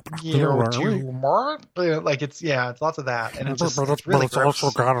it's lots of that, and it's really it's also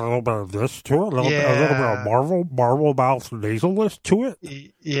got a little bit of this to it, a little bit of Marvel mouth nasalness to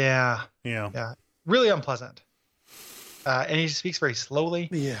it. Yeah, really unpleasant. And he speaks very slowly.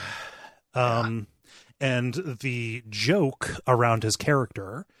 And the joke around his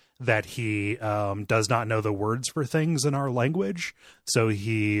character that he does not know the words for things in our language, so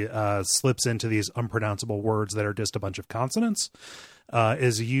he slips into these unpronounceable words that are just a bunch of consonants,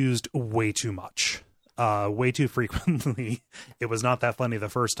 is used way too much, way too frequently. It was not that funny the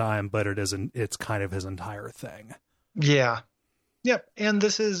first time, but it's kind of his entire thing. Yeah. Yep. And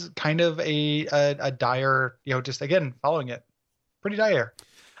this is kind of a dire, just again following it, pretty dire.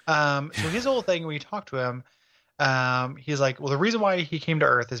 So his whole thing, when you talk to him, he's like, well, the reason why he came to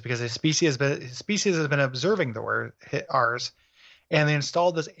Earth is because his species has been observing ours, and they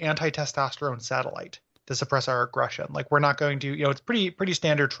installed this anti-testosterone satellite to suppress our aggression. Like, we're not going to, it's pretty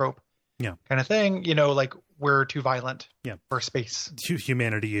standard trope, kind of thing. Like we're too violent, for space.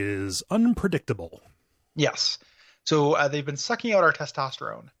 Humanity is unpredictable. Yes. So they've been sucking out our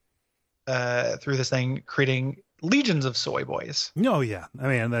testosterone through this thing, creating legions of soy boys. Oh yeah, I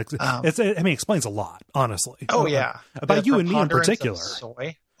mean it explains a lot, honestly. Oh yeah, about you and me in particular.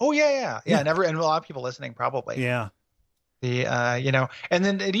 Soy. Oh yeah. And a lot of people listening probably. Yeah. The and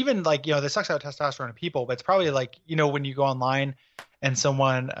then it even like this sucks out testosterone in people, but it's probably like when you go online and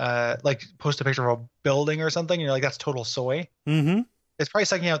someone like post a picture of a building or something, and you're like, that's total soy. Mm-hmm. It's probably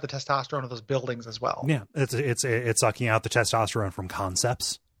sucking out the testosterone of those buildings as well. Yeah, it's sucking out the testosterone from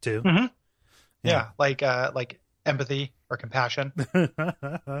concepts too. Mm-hmm. Yeah, like empathy or compassion.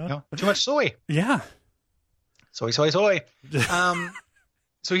 Too much soy. Yeah, soy.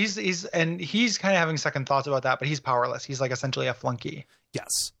 So he's kind of having second thoughts about that, but he's powerless. He's like essentially a flunky.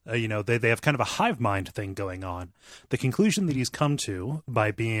 Yes. They have kind of a hive mind thing going on. The conclusion that he's come to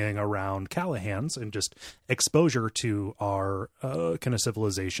by being around Callahans and just exposure to our kind of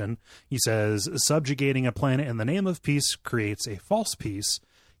civilization, he says, subjugating a planet in the name of peace creates a false peace.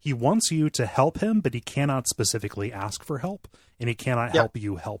 He wants you to help him, but he cannot specifically ask for help, and he cannot help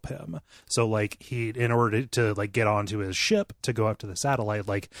you help him. So like in order to like get onto his ship to go up to the satellite,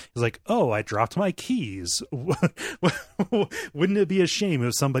 like he's like, oh, I dropped my keys. Wouldn't it be a shame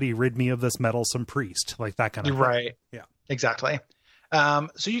if somebody rid me of this meddlesome priest? Like that kind of thing. Right. Yeah, exactly.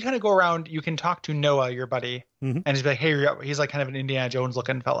 So you kind of go around, you can talk to Noah, your buddy, and he's like, hey, he's like kind of an Indiana Jones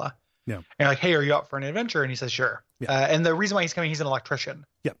looking fella. Yeah. And you're like, hey, are you up for an adventure? And he says, sure. Yeah. And the reason why he's coming, he's an electrician.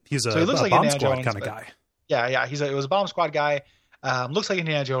 Yeah. He's he looks like bomb Indiana squad Jones, kind of guy. Yeah. It was a bomb squad guy. Looks like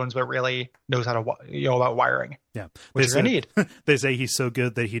Indiana Jones, but really knows how to, about wiring. Yeah. Which you're going to need. They say he's so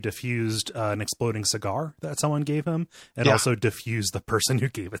good that he diffused an exploding cigar that someone gave him and also diffused the person who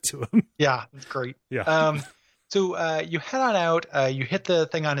gave it to him. Yeah. That's great. Yeah. So you head on out, you hit the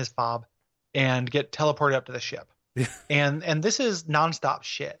thing on his fob and get teleported up to the ship. Yeah. And this is nonstop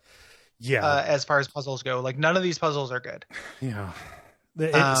shit. Yeah. As far as puzzles go, like none of these puzzles are good. Yeah.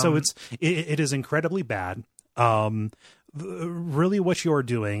 So it is incredibly bad. Really what you're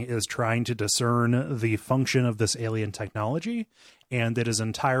doing is trying to discern the function of this alien technology. And it is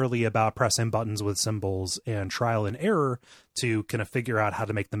entirely about pressing buttons with symbols and trial and error to kind of figure out how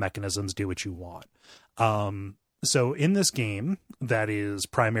to make the mechanisms do what you want. So in this game that is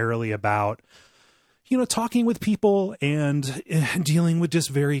primarily about talking with people and dealing with just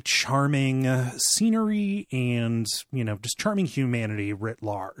very charming scenery and, just charming humanity writ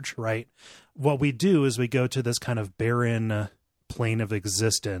large, right? What we do is we go to this kind of barren plane of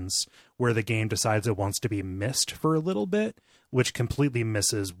existence where the game decides it wants to be missed for a little bit, which completely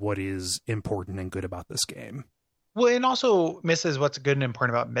misses what is important and good about this game. Well, and also misses what's good and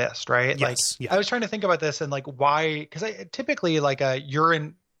important about Myst, right? Yes. I was trying to think about this and like why, because I typically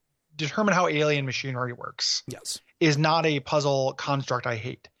determine how alien machinery works. Yes. Is not a puzzle construct I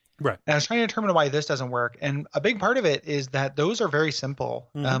hate. Right. And I was trying to determine why this doesn't work. And a big part of it is that those are very simple.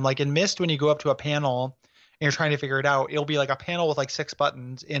 Mm-hmm. Like in Myst, when you go up to a panel and you're trying to figure it out, it'll be like a panel with like 6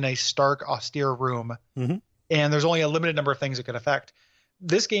 buttons in a stark, austere room. Mm-hmm. And there's only a limited number of things it could affect.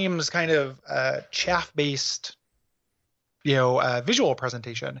 This game's kind of chaff-based, visual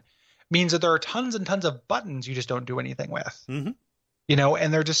presentation means that there are tons and tons of buttons you just don't do anything with. Mm-hmm.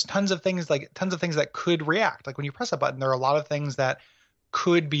 And there are just tons of things that could react. Like when you press a button, there are a lot of things that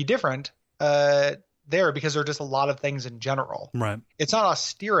could be different there because there are just a lot of things in general. Right. It's not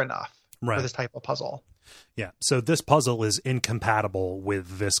austere enough right. for this type of puzzle. Yeah. So this puzzle is incompatible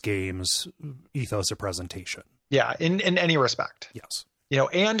with this game's ethos of presentation. Yeah. In any respect. Yes.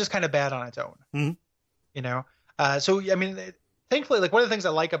 And just kind of bad on its own. Mm-hmm. So, I mean, thankfully, like one of the things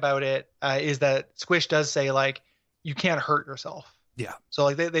I like about it is that Squish does say like, you can't hurt yourself. Yeah. So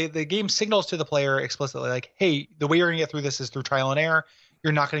like the game signals to the player explicitly like, hey, the way you're going to get through this is through trial and error.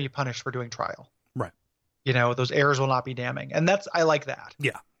 You're not going to be punished for doing trial. Right. Those errors will not be damning. And I like that.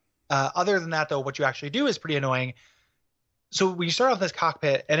 Yeah. Other than that, though, what you actually do is pretty annoying. So when you start off this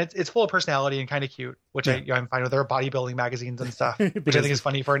cockpit and it's full of personality and kind of cute, which I'm fine with. There are bodybuilding magazines and stuff, which I think is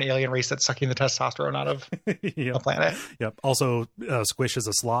funny for an alien race that's sucking the testosterone out of the planet. Yep. Also, Squish is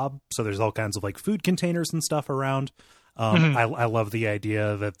a slob. So there's all kinds of like food containers and stuff around. I love the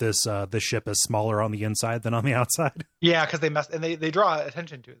idea that this ship is smaller on the inside than on the outside. Yeah, because they draw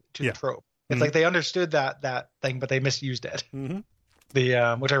attention to the trope. It's like they understood that thing, but they misused it.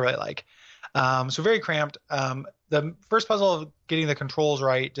 Mm-hmm. Which I really like. So very cramped. The first puzzle of getting the controls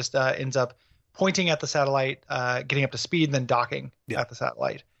right just ends up pointing at the satellite, getting up to speed, and then docking at the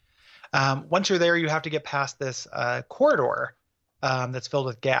satellite. Once you're there, you have to get past this corridor that's filled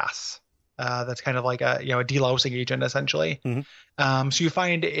with gas. That's kind of like a delousing agent essentially. Mm-hmm. So you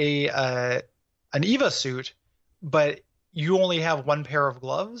find an Eva suit, but you only have one pair of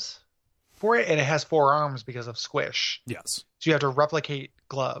gloves for it, and it has 4 arms because of Squish. Yes. So you have to replicate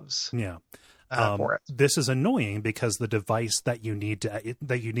gloves. Yeah. for it. This is annoying because the device that you need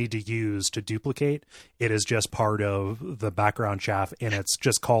to use to duplicate it is just part of the background chaff, and it's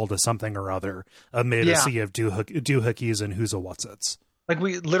just called a something or other amid a sea of doohickeys and who's a what's its. Like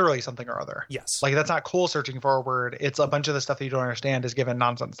we literally something or other. Yes. Like that's not cool searching for a word. It's a bunch of the stuff that you don't understand is given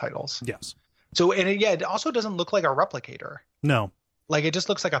nonsense titles. Yes. So and it also doesn't look like a replicator. No. Like it just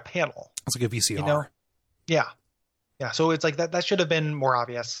looks like a panel. It's like a VCR. You know? Yeah. Yeah. So it's like that should have been more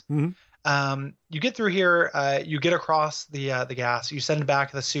obvious. Mm-hmm. You get through here, you get across the gas, you send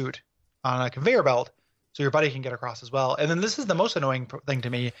back the suit on a conveyor belt so your buddy can get across as well. And then this is the most annoying thing to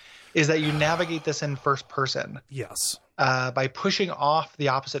me is that you navigate this in first person. Yes. By pushing off the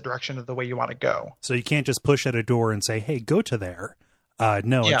opposite direction of the way you want to go. So you can't just push at a door and say, hey, go to there.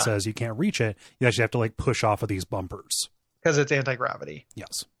 No, it says you can't reach it. You actually have to like push off of these bumpers. Because it's anti-gravity.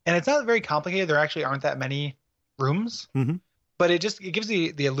 Yes. And it's not very complicated. There actually aren't that many rooms. Mm-hmm. But it gives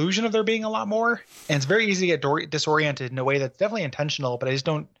the illusion of there being a lot more. And it's very easy to get disoriented in a way that's definitely intentional, but I just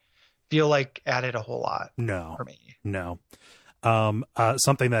don't feel like added a whole lot for me. No.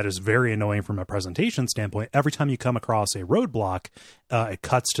 Something that is very annoying from a presentation standpoint, every time you come across a roadblock, it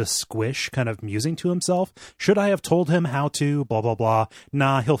cuts to Squish kind of musing to himself. Should I have told him how to blah, blah, blah?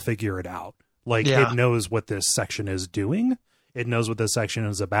 Nah, he'll figure it out. Like it knows what this section is doing. It knows what this section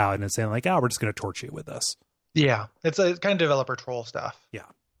is about. And it's saying like, we're just going to torture you with this. Yeah, it's kind of developer troll stuff. Yeah.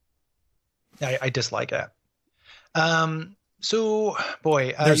 I dislike it. So,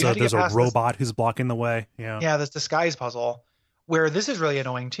 boy. There's a robot who's blocking the way. Yeah. Yeah, this disguise puzzle, where this is really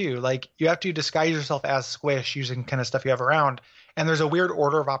annoying too. Like, you have to disguise yourself as Squish using kind of stuff you have around, and there's a weird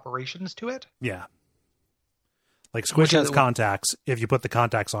order of operations to it. Yeah. Like, Squish has contacts. If you put the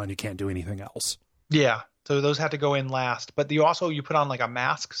contacts on, you can't do anything else. Yeah. So those have to go in last, but you put on like a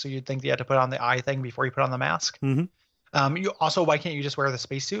mask. So you'd think you had to put on the eye thing before you put on the mask. Mm-hmm. Why can't you just wear the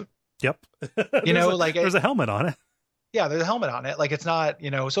spacesuit? Yep. There's a helmet on it. Yeah, there's a helmet on it. Like it's not,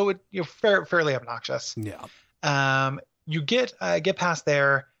 so you're fairly obnoxious. Yeah. You get past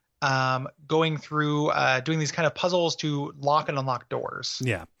there, going through, doing these kind of puzzles to lock and unlock doors.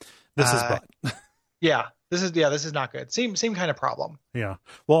 Yeah. This is butt. Yeah. This is not good. Same kind of problem. Yeah.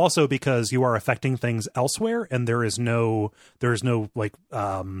 Well, also because you are affecting things elsewhere, and there is no like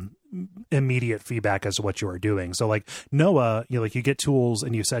immediate feedback as to what you are doing. So like Noah, you get tools,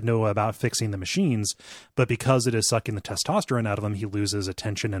 and you said Noah about fixing the machines, but because it is sucking the testosterone out of him, he loses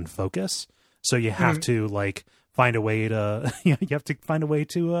attention and focus. So you have to like find a way to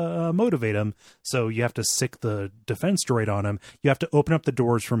motivate him. So you have to sick the defense droid on him. You have to open up the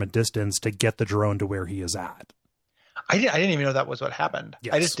doors from a distance to get the drone to where he is at. I didn't even know that was what happened.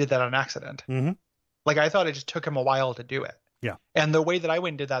 Yes. I just did that on accident. Mm-hmm. Like I thought it just took him a while to do it. Yeah. And the way that I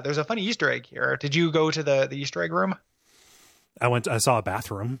went and did that, there's a funny Easter egg here. Did you go to the Easter egg room? I saw a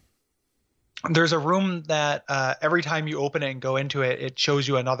bathroom. There's a room that every time you open it and go into it, it shows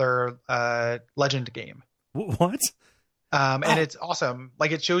you another Legend game. What? And it's awesome.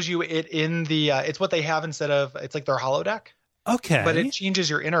 Like it shows you it in the, it's what they have instead of, it's like their holodeck. Okay. But it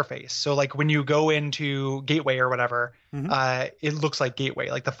changes your interface. So like when you go into Gateway or whatever, it looks like Gateway.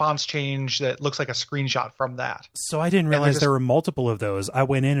 Like the fonts change. That looks like a screenshot from that. So I didn't realize there were multiple of those. I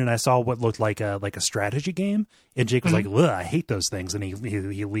went in and I saw what looked like a strategy game, and Jake was like, "Ugh, I hate those things," and he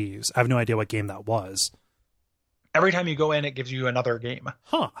leaves. I have no idea what game that was. Every time you go in, it gives you another game.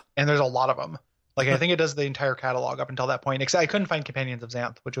 Huh. And there's a lot of them. Like I think it does the entire catalog up until that point. Except I couldn't find Companions of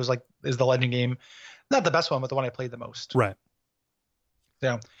Xanth, which was is the Legend game. Not the best one, but the one I played the most. Right.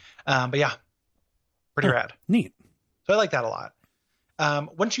 So, but yeah, pretty rad. Neat. So I like that a lot.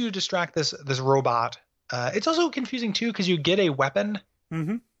 Once you distract this robot, it's also confusing too because you get a weapon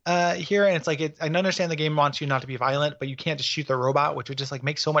here, and it's like I understand the game wants you not to be violent, but you can't just shoot the robot, which would just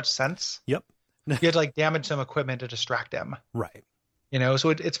make so much sense. Yep. You have to damage some equipment to distract him. Right. So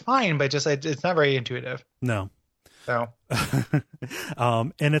it's fine, but just it's not very intuitive. No. So,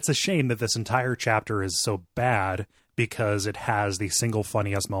 and it's a shame that this entire chapter is so bad because it has the single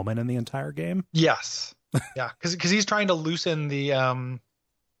funniest moment in the entire game. Yes. Yeah. Cause he's trying to loosen the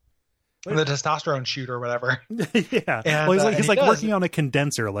testosterone chute or whatever. Yeah. And, well, he's working on a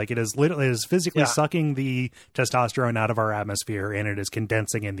condenser. Like it is physically sucking the testosterone out of our atmosphere, and it is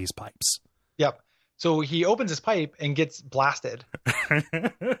condensing in these pipes. Yep. So he opens his pipe and gets blasted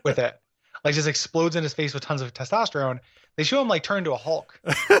with it. Like just explodes in his face with tons of testosterone. They show him turn to a Hulk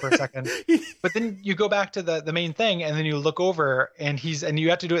for a second, but then you go back to the main thing, and then you look over, and you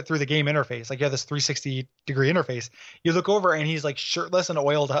have to do it through the game interface. Like you have this 360-degree interface. You look over, and he's shirtless and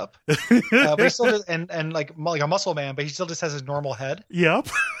oiled up, but he still just and like a muscle man, but he still just has his normal head. Yep.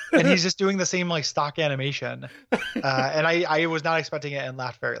 And he's just doing the same stock animation, and I was not expecting it and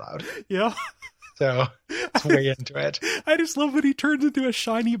laughed very loud. Yeah. So it's way into it. I just love when he turns into a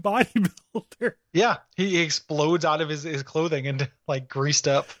shiny bodybuilder. Yeah, he explodes out of his clothing into like greased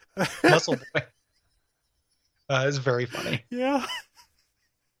up muscle boy. It's very funny. Yeah.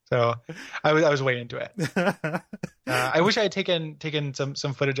 So I was way into it. I wish I had taken some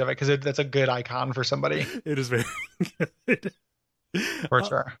footage of it because that's a good icon for somebody. It is very good. For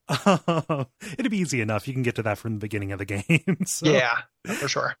sure. It'd be easy enough. You can get to that from the beginning of the game. So. Yeah, for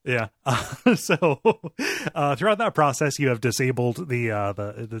sure. Yeah. So throughout that process, you have disabled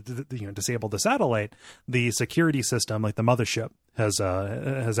disabled the satellite. The security system, like the mothership, has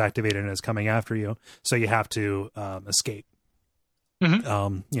activated and is coming after you. So you have to escape.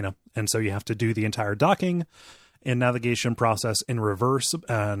 Mm-hmm. And so you have to do the entire docking and navigation process in reverse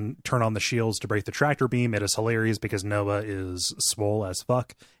and turn on the shields to break the tractor beam. It is hilarious because Noah is swole as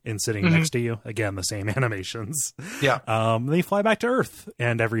fuck and sitting next to you. Again, the same animations. Yeah. They fly back to Earth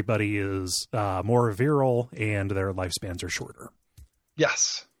and everybody is more virile and their lifespans are shorter.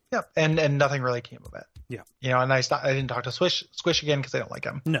 Yes. Yep. And nothing really came of it. Yeah. And I didn't talk to Squish again because I don't like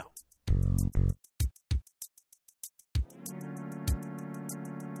him. No.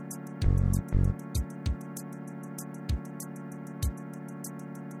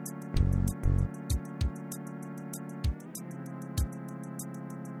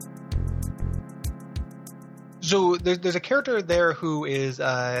 So there's a character there who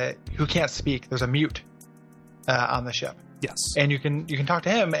can't speak. There's a mute on the ship. Yes. And you can talk to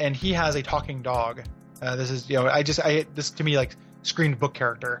him, and he has a talking dog. This is this to me like screened book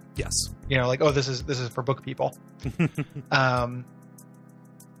character. Yes. Like, oh, this is for book people. Yeah,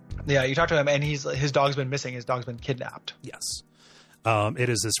 you talk to him, and his dog's been missing. His dog's been kidnapped. Yes. It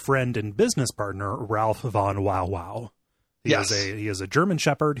is his friend and business partner Ralph von Wow Wow. He is a German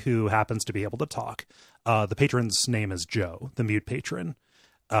Shepherd who happens to be able to talk. The patron's name is Joe, the mute patron.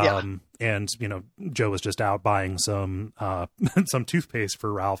 And Joe was just out buying some toothpaste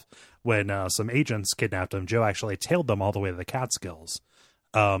for Ralph when some agents kidnapped him. Joe actually tailed them all the way to the Catskills,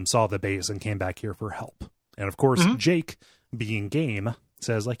 saw the base and came back here for help. And of course, Jake, being game,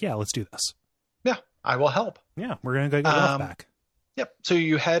 says like, yeah, let's do this. Yeah, I will help. Yeah, we're going to go get Ralph back. Yep. So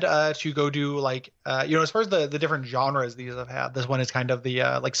you head to go do like, as far as the different genres these have had, this one is kind of the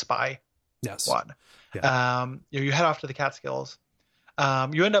like spy one. Yeah. You head off to the Catskills.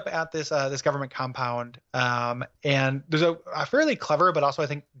 You end up at this government compound, and there's a fairly clever but also I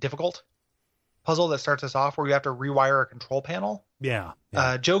think difficult puzzle that starts us off where you have to rewire a control panel. Yeah.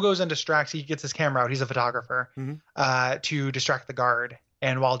 Joe goes and distracts. He gets his camera out. He's a photographer to distract the guard.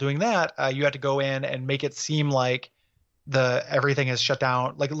 And while doing that, you have to go in and make it seem like everything is shut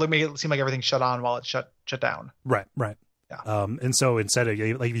down. Like make it seem like everything's shut on while it's shut down. Right. Yeah. And so instead of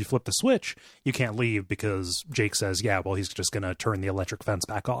like if you flip the switch, you can't leave because Jake says, yeah, well, he's just going to turn the electric fence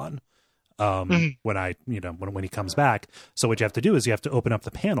back on when he comes back. So what you have to do is you have to open up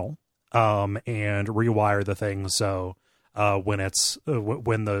the panel and rewire the thing. So when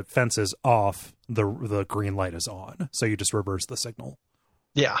the fence is off, the green light is on. So you just reverse the signal.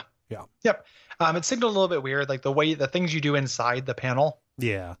 Yeah. Yeah. Yep. It's signaled a little bit weird. Like the things you do inside the panel.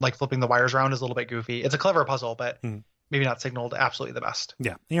 Yeah. Like flipping the wires around is a little bit goofy. It's a clever puzzle, but maybe not signaled absolutely the best.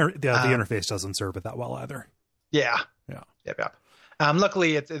 Yeah. The interface doesn't serve it that well either. Yeah. Yeah. Yep.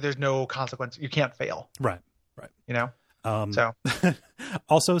 Luckily there's no consequence. You can't fail. Right. So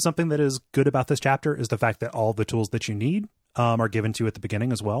also something that is good about this chapter is the fact that all the tools that you need are given to you at the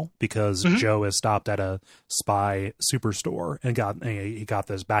beginning as well, because Joe has stopped at a spy superstore and got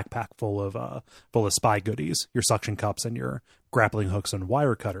this backpack full of spy goodies, your suction cups and your grappling hooks and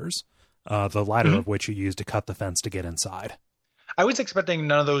wire cutters, the latter of which you use to cut the fence to get inside. I was expecting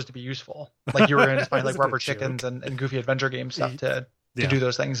none of those to be useful. Like you were going to find like rubber chickens and goofy adventure game stuff to do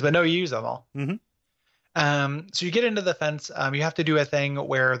those things, but no, you use them all. So you get into the fence. You have to do a thing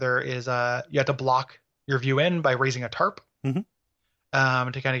where there is you have to block your view in by raising a tarp to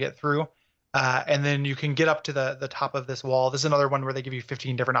kind of get through. And then you can get up to the top of this wall. This is another one where they give you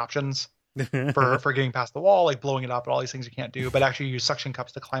 15 different options for getting past the wall, like blowing it up and all these things you can't do, but actually use suction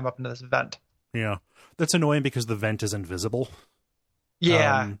cups to climb up into this vent. Yeah. That's annoying because the vent is invisible.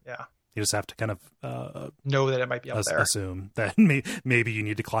 Yeah. You just have to kind of know that it might be up there. Assume that maybe you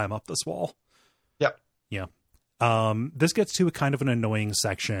need to climb up this wall. Yep. Yeah. This gets to a kind of an annoying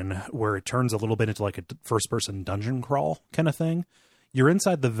section where it turns a little bit into like a first-person dungeon crawl kind of thing. You're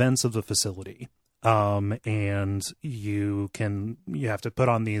inside the vents of the facility, and you have to put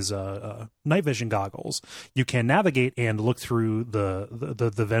on these night vision goggles. You can navigate and look through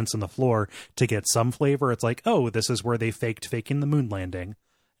the vents in the floor to get some flavor. It's like, oh, this is where they faking the moon landing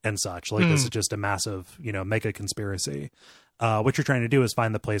and such. Like this is just a massive, mega conspiracy. What you're trying to do is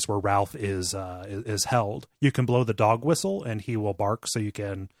find the place where Ralph is held. You can blow the dog whistle and he will bark so you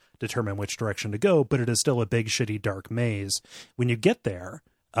can determine which direction to go, but it is still a big, shitty, dark maze. When you get there,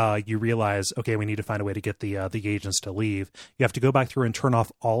 you realize, okay, we need to find a way to get the agents to leave. You have to go back through and turn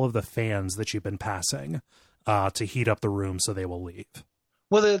off all of the fans that you've been passing to heat up the room so they will leave.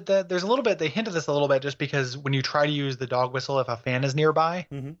 Well, there's a little bit, they hint at this a little bit just because when you try to use the dog whistle, if a fan is nearby,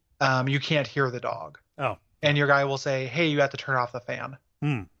 you can't hear the dog. Oh. And your guy will say, hey, you have to turn off the fan.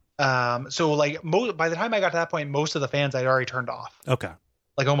 So like by the time I got to that point, most of the fans I'd already turned off. Okay.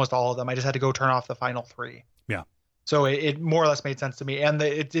 Like almost all of them. I just had to go turn off the final 3. Yeah. So it more or less made sense to me. And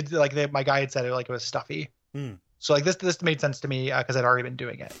it did, like my guy had said it, like it was stuffy. So like this made sense to me because I'd already been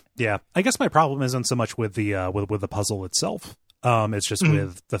doing it. Yeah. I guess my problem isn't so much with the with the puzzle itself. It's just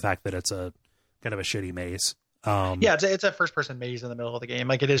with the fact that it's a kind of a shitty maze. Yeah, it's a first person maze in the middle of the game.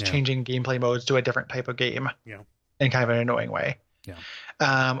 Like it is changing gameplay modes to a different type of game. Yeah. In kind of an annoying way.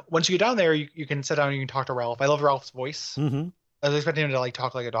 Yeah. Once you get down there, you can sit down and you can talk to Ralph. I love Ralph's voice. I was expecting him to like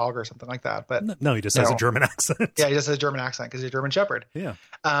talk like a dog or something like that, but no, he just has a German accent. Yeah, he just has a German accent because he's a German Shepherd. Yeah.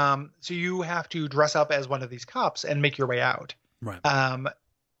 So you have to dress up as one of these cops and make your way out. Right.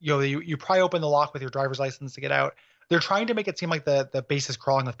 You pry open the lock with your driver's license to get out. They're trying to make it seem like the base is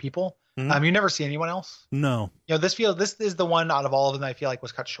crawling with people. You never see anyone else. No. This is the one out of all of them that I feel like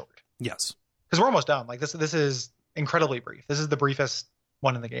was cut short. Yes. Because we're almost done. Like this is incredibly brief. This is the briefest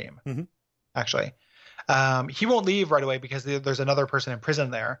one in the game. Actually. He won't leave right away because there's another person in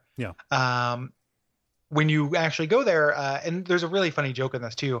prison there. Yeah. When you actually go there, and there's a really funny joke in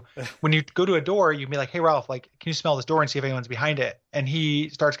this too. When you go to a door, you can be like, "Hey Ralph, like, can you smell this door and see if anyone's behind it?" And he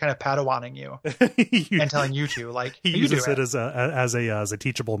starts kind of Padawaning you and telling you to like. He uses it as a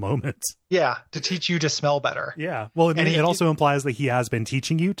teachable moment. Yeah, to teach you to smell better. Yeah. Well, and it also implies that he has been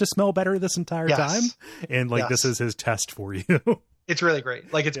teaching you to smell better this entire time, and like this is his test for you. It's really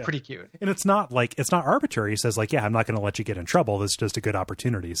great. Like it's pretty cute. And it's not arbitrary. He says like, yeah, I'm not going to let you get in trouble. This is just a good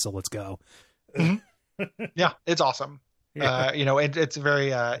opportunity. So let's go. Yeah, it's awesome. Yeah. It's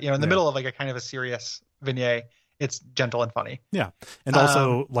very, in the middle of like a kind of a serious vignette, it's gentle and funny. Yeah. And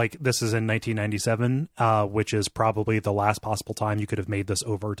also like this is in 1997, which is probably the last possible time you could have made this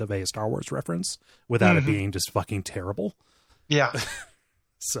overt of a Star Wars reference without it being just fucking terrible. Yeah.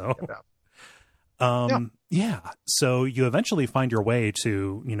 So, yeah. So you eventually find your way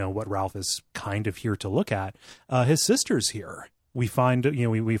to, what Ralph is kind of here to look at. His sister's here. We find,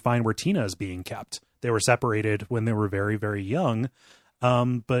 we find where Tina is being kept. They were separated when they were very, very young.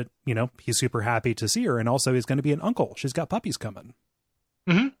 But, he's super happy to see her. And also he's going to be an uncle. She's got puppies coming.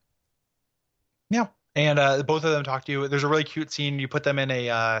 Yeah. And both of them talk to you. There's a really cute scene. You put them in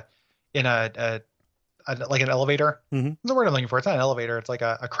like an elevator. That's the word I'm looking for. It's not an elevator. It's like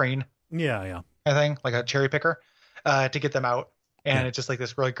a crane. Yeah. Yeah. I think like a cherry picker to get them out. And it's just like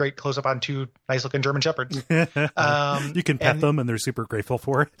this really great close up on 2 nice looking German Shepherds. You can pet them and they're super grateful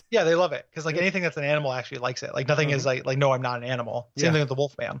for it. Yeah, they love it. Because like anything that's an animal actually likes it. Like nothing is like, no, I'm not an animal. Same thing with the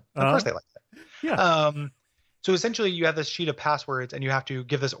Wolfman. Of course they like it. Yeah. So essentially you have this sheet of passwords and you have to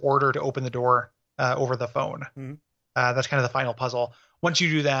give this order to open the door over the phone. That's kind of the final puzzle. Once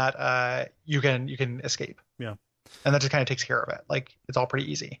you do that, you can escape. Yeah. And that just kind of takes care of it. Like it's all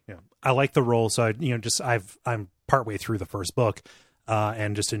pretty easy. Yeah. I like the role. So I'm partway through the first book,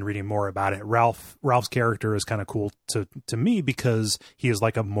 and just in reading more about it, Ralph's character is kind of cool to me because he is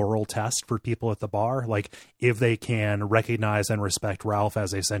like a moral test for people at the bar. Like if they can recognize and respect Ralph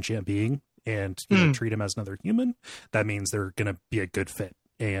as a sentient being and treat him as another human, that means they're going to be a good fit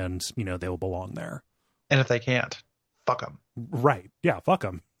and they will belong there. And if they can't, fuck them. Right. Yeah. Fuck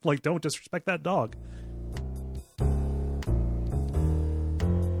them. Like don't disrespect that dog.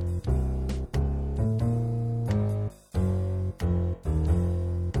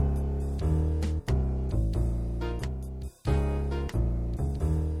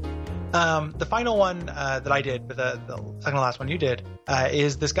 The final one that I did, but the second to last one you did,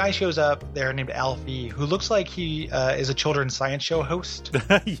 is this guy shows up there named Alfie, who looks like he is a children's science show host.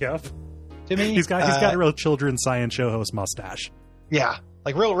 Yep. To me, he's got a real children's science show host mustache. Yeah,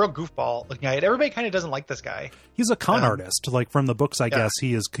 like real goofball looking at it. Everybody kind of doesn't like this guy. He's a con artist. Like from the books, I guess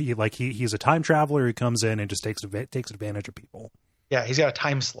he's a time traveler who comes in and just takes advantage of people. Yeah, he's got a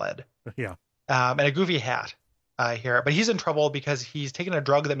time sled. Yeah, and a goofy hat. Here, but he's in trouble because he's taken a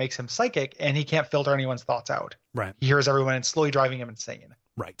drug that makes him psychic and he can't filter anyone's thoughts out. Right. He hears everyone and slowly driving him insane.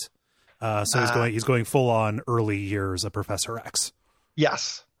 Right. So he's going full on early years of Professor X.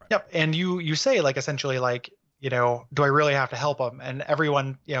 Yes. Right. Yep. And you say like essentially like, do I really have to help him? And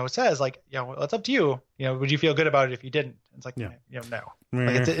everyone, says like, it's up to you. Would you feel good about it if you didn't? It's like, no.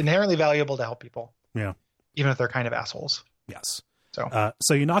 Like it's inherently valuable to help people. Yeah. Even if they're kind of assholes. Yes.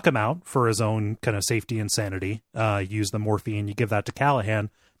 So you knock him out for his own kind of safety and sanity. Use the morphine. You give that to Callahan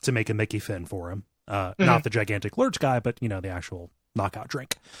to make a Mickey Finn for him. Not the gigantic lurch guy, but, the actual knockout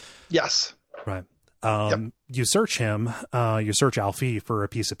drink. Yes. Right. You search him. You search Alfie for a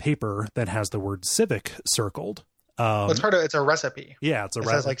piece of paper that has the word civic circled. It's a recipe. Yeah, it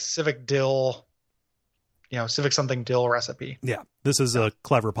says like civic dill, civic something dill recipe. Yeah, this is a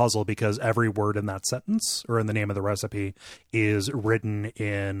clever puzzle because every word in that sentence or in the name of the recipe is written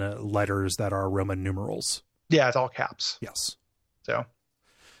in letters that are Roman numerals. Yeah, it's all caps. Yes. So.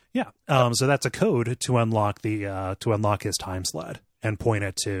 Yeah. So that's a code to unlock his time sled and point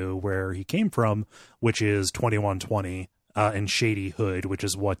it to where he came from, which is 2120 in Shady Hood, which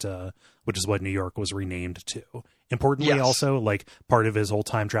is what New York was renamed to. Importantly, also, like, part of his whole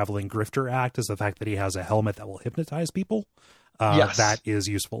time traveling grifter act is the fact that he has a helmet that will hypnotize people. That is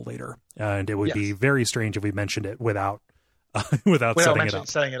useful later, and it would be very strange if we mentioned it without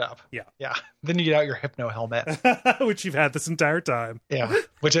setting it up. Yeah. Then you get out your hypno helmet, which you've had this entire time. Yeah,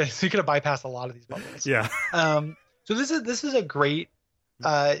 which you could have bypassed a lot of these bubbles. Yeah. So this is a great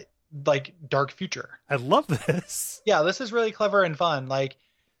like dark future. I love this. Yeah, this is really clever and fun. Like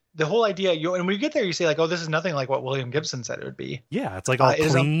the whole idea, and when you get there, you say like, "Oh, this is nothing like what William Gibson said it would be." Yeah, it's like all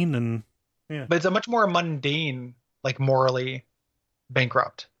clean but it's a much more mundane, like morally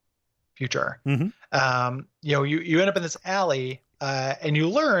bankrupt future. Mm-hmm. You end up in this alley, and you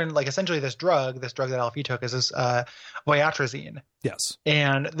learn like essentially this drug that Alfie took is this voyatrazine. Yes,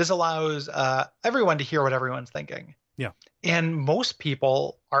 and this allows everyone to hear what everyone's thinking. Yeah, and most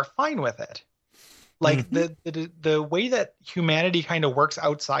people are fine with it. Like the way that humanity kind of works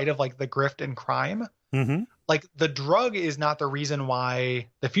outside of like the grift and crime. Mm-hmm. Like the drug is not the reason why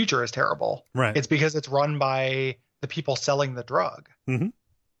the future is terrible. Right. It's because it's run by the people selling the drug. Mm-hmm.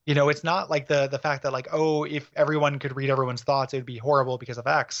 It's not like the fact that like, oh, if everyone could read everyone's thoughts, it would be horrible because of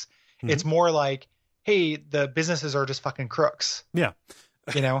X. Mm-hmm. It's more like, hey, the businesses are just fucking crooks. Yeah.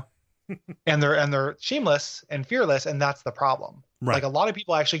 And they're shameless and fearless, and that's the problem. Right. Like a lot of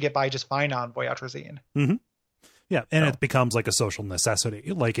people actually get by just fine on voyatrazine. Mm-hmm. Yeah, and it becomes like a social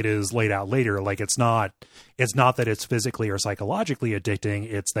necessity, like it is laid out later. Like it's not that it's physically or psychologically addicting;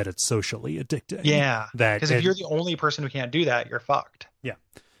 it's that it's socially addicting. Yeah, because if you're the only person who can't do that, you're fucked. Yeah,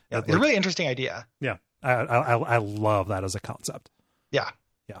 it's a really interesting idea. Yeah, I love that as a concept. Yeah,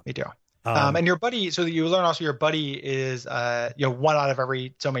 me too. And your buddy, so you learn also your buddy is, one out of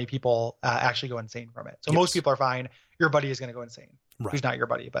every so many people actually go insane from it. So most people are fine. Your buddy is going to go insane. Right. Who's not your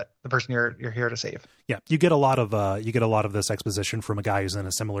buddy, but the person you're here to save. Yeah, you get a lot of this exposition from a guy who's in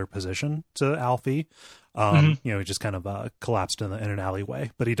a similar position to Alfie. He just kind of collapsed in an alleyway,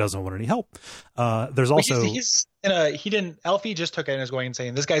 but he doesn't want any help. There's also Alfie just took it and is going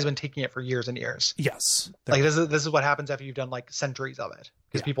insane. This guy's been taking it for years and years. Yes, like this is what happens after you've done like centuries of it,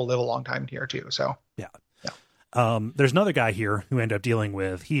 because people live a long time here too. So yeah. There's another guy here who end up dealing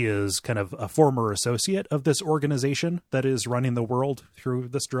with, he is kind of a former associate of this organization that is running the world through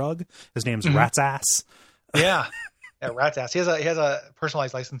this drug. His name's Rat's Ass. Yeah. Yeah, Rat's Ass. He has a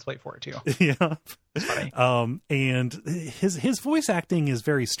personalized license plate for it too. Yeah. It's funny. And his voice acting is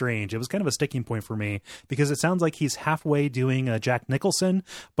very strange. It was kind of a sticking point for me because it sounds like he's halfway doing a Jack Nicholson,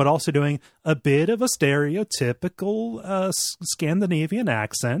 but also doing a bit of a stereotypical Scandinavian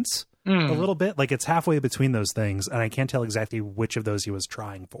accent. A little bit, like it's halfway between those things, and I can't tell exactly which of those he was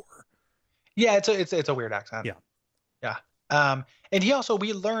trying for. Yeah, it's a weird accent. Yeah. And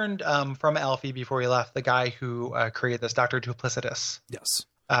we learned from Alfie before we left, the guy who created this, Dr. Duplicitous. Yes.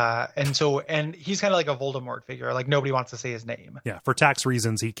 And he's kind of like a Voldemort figure. Like nobody wants to say his name. Yeah, for tax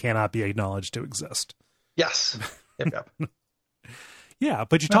reasons, he cannot be acknowledged to exist. Yes. Yep. Yeah,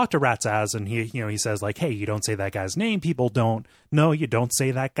 but you talk to Rat's Ass, and he says like, "Hey, you don't say that guy's name. People don't. No, you don't say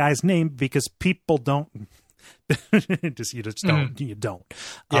that guy's name because people don't. You just don't. You don't.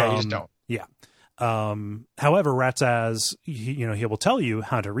 Yeah, you just don't. Yeah. However, Rat's Ass, he will tell you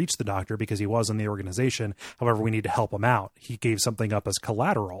how to reach the doctor because he was in the organization. However, we need to help him out. He gave something up as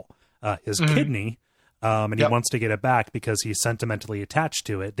collateral, his kidney. And he wants to get it back because he's sentimentally attached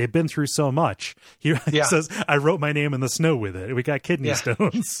to it. They've been through so much. He says, I wrote my name in the snow with it. We got kidney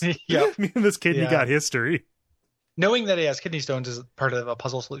stones. Yep. Me and this kidney got history. Knowing that he has kidney stones is part of a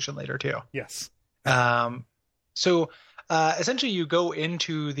puzzle solution later, too. Yes. So essentially, you go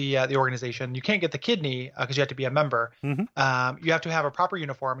into the organization. You can't get the kidney because you have to be a member. Mm-hmm. You have to have a proper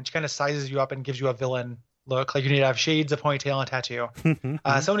uniform, and she kind of sizes you up and gives you a villain look. Like you need to have shades, a ponytail, and a tattoo.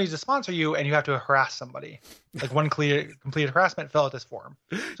 Someone needs to sponsor you, and you have to harass somebody. Like one completed harassment, fill out this form.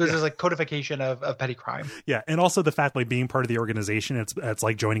 So there's like codification of petty crime. Yeah, and also the fact like being part of the organization, it's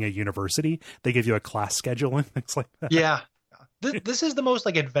like joining a university. They give you a class schedule and things like that. Yeah. This is the most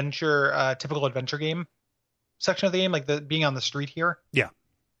like adventure, typical adventure game section of the game, like the being on the street here. Yeah.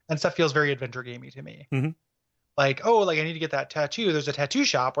 And stuff feels very adventure gamey to me. Mm-hmm. Like, oh, like I need to get that tattoo. There's a tattoo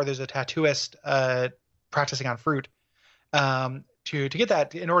shop or there's a tattooist practicing on fruit. To get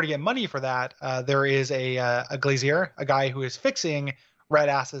that, in order to get money for that, there is a glazier, a guy who is fixing Red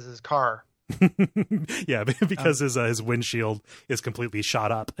Ass's car. Yeah, because his windshield is completely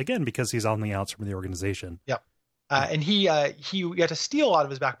shot up again because he's on the outs from the organization. Yep. And he got to steal out of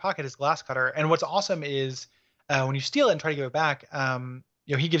his back pocket his glass cutter. And what's awesome is when you steal it and try to give it back,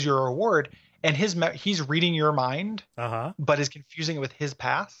 he gives you a reward, and he's reading your mind, but is confusing it with his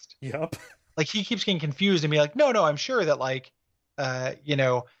past. Yep. Like he keeps getting confused and be like, no, I'm sure that like,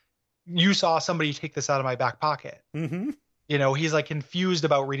 you saw somebody take this out of my back pocket. Mm-hmm. He's like confused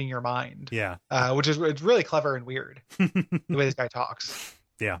about reading your mind. Yeah. It's really clever and weird the way this guy talks.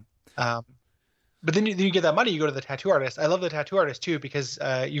 Yeah. But then you get that money, you go to the tattoo artist. I love the tattoo artist too, because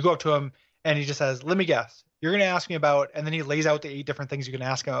you go up to him and he just says, let me guess, you're going to ask me about, and then he lays out the 8 different things you can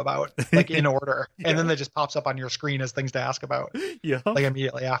ask him about, like in order. Yeah. And then that just pops up on your screen as things to ask about. Yeah. Like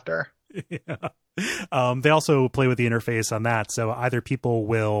immediately after. Yeah. They also play with the interface on that. So either people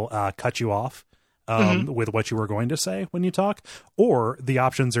will cut you off with what you were going to say when you talk, or the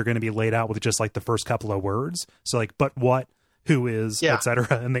options are going to be laid out with just like the first couple of words. So like, but what, who is,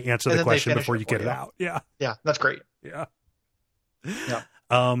 etc. And they answer the question before you get it out. Yeah. Yeah. That's great. Yeah. Yeah.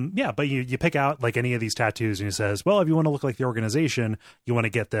 But you pick out like any of these tattoos and he says, well, if you want to look like the organization, you want to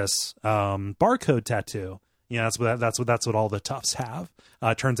get this barcode tattoo. Yeah, that's what all the toughs have.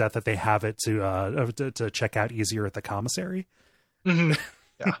 Turns out that they have it to check out easier at the commissary. Mm-hmm.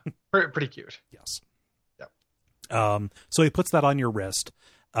 Yeah, pretty cute. Yes. Yeah. So he puts that on your wrist.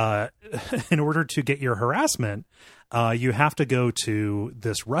 In order to get your harassment, you have to go to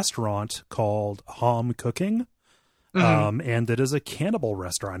this restaurant called Home Cooking. Mm-hmm. And it is a cannibal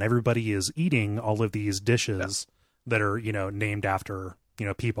restaurant. Everybody is eating all of these dishes that are, named after,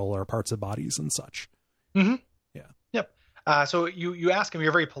 people or parts of bodies and such. Mm-hmm. Yeah. Yep. So you ask him,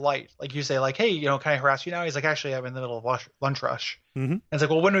 you're very polite. Like you say like, hey, can I harass you now? He's like, actually, I'm in the middle of lunch rush. Mm-hmm. And it's like,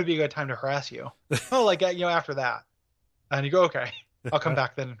 well, when would be a good time to harass you? Oh, like, after that. And you go, okay, I'll come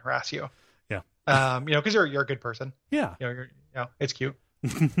back then and harass you. Yeah. Cause you're a good person. Yeah. It's cute.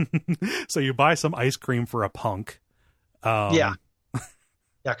 So you buy some ice cream for a punk. Yeah.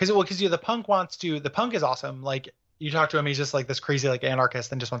 Cause the punk is awesome. Like you talk to him, he's just like this crazy, like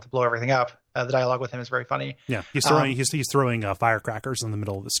anarchist and just wants to blow everything up. The dialogue with him is very funny. Yeah. He's throwing firecrackers in the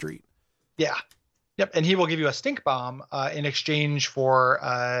middle of the street. Yeah. Yep. And he will give you a stink bomb, in exchange for,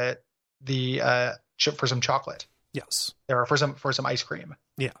 for some chocolate. Yes. Or for some ice cream.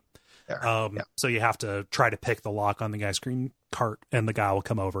 Yeah. So you have to try to pick the lock on the ice cream cart and the guy will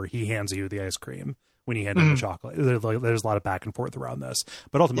come over. He hands you the ice cream when you hand him the chocolate. There's a lot of back and forth around this,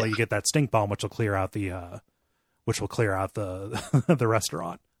 but ultimately you get that stink bomb, which will clear out the the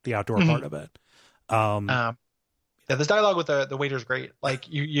restaurant, the outdoor part of it. This dialogue with the waiter's great. Like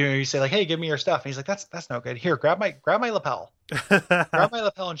you say like, hey, give me your stuff. And he's like, that's no good. Here, grab my lapel, grab my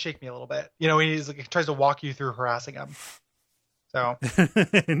lapel and shake me a little bit. He's like, he tries to walk you through harassing him. So,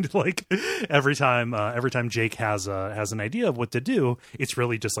 and like every time Jake has an idea of what to do, it's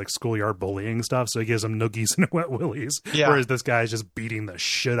really just like schoolyard bullying stuff. So he gives him noogies and wet willies, whereas this guy's just beating the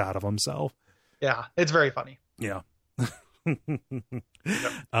shit out of himself. Yeah, it's very funny. Yeah.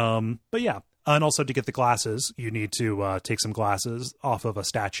 But yeah, and also to get the glasses, you need to take some glasses off of a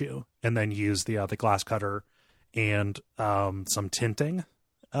statue and then use the glass cutter and some tinting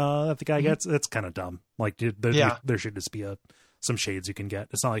that the guy gets. It's kind of dumb. Like there should just be some shades you can get.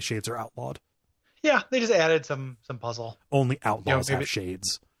 It's not like shades are outlawed. Yeah, they just added some puzzle. Only outlaws have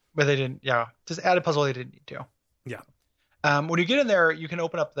shades. But they didn't. Yeah, just added puzzle they didn't need to. Yeah. When you get in there, you can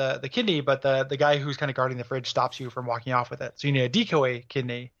open up the kidney, but the guy who's kind of guarding the fridge stops you from walking off with it. So you need a decoy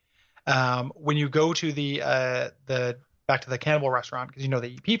kidney. When you go to the back to the cannibal restaurant, because they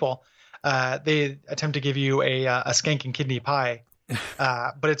eat people, they attempt to give you a skank and kidney pie,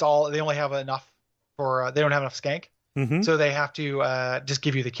 but they only have enough they don't have enough skank. Mm-hmm. So they have to just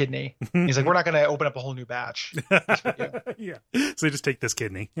give you the kidney. He's like, we're not going to open up a whole new batch. Yeah. So you just take this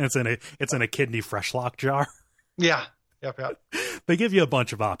kidney. It's in a kidney fresh lock jar. Yeah. Yep. They give you a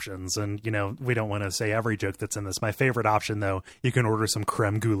bunch of options, and we don't want to say every joke that's in this. My favorite option, though, you can order some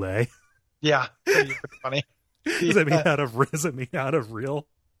creme brulee. Yeah, pretty funny. Is it made out of real?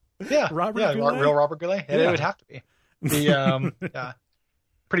 Yeah, Robert Goulet? Real Robert Goulet. Yeah. It would have to be. Yeah,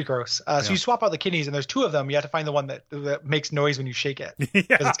 pretty gross. So you swap out the kidneys, and there's 2 of them. You have to find the one that makes noise when you shake it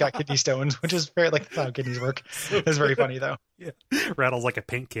because it's got kidney stones, which is that's how kidneys work. It's very funny though. Yeah, rattles like a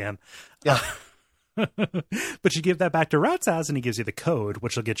paint can. Yeah. But you give that back to Ratzaz, and he gives you the code,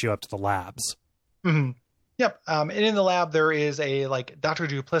 which will get you up to the labs. Mm-hmm. Yep. And in the lab, there is a Dr.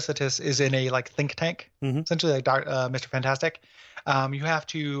 Duplicitus is in a think tank, essentially like Mr. Fantastic. You have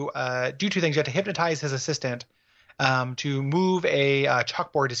to do two things. You have to hypnotize his assistant to move a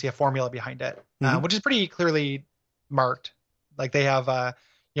chalkboard to see a formula behind it, which is pretty clearly marked. Like they have, that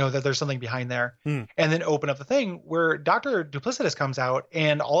there's something behind there. And then open up the thing where Dr. Duplicitus comes out,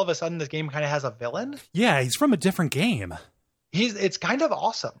 and all of a sudden this game kind of has a villain. Yeah, he's from a different game. It's kind of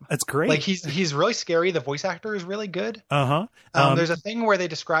awesome. It's great. Like he's really scary. The voice actor is really good. There's a thing where they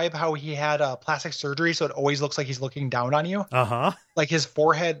describe how he had plastic surgery, so it always looks like he's looking down on you. Like his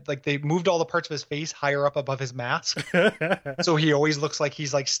forehead, like they moved all the parts of his face higher up above his mask, so he always looks like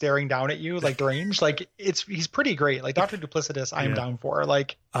he's like staring down at you, like deranged. Like he's pretty great. Like Dr. Duplicitus, I am down for.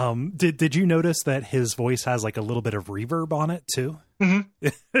 Like, did you notice that his voice has like a little bit of reverb on it too?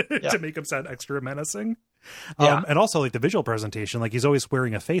 To make him sound extra menacing. And also like the visual presentation, like he's always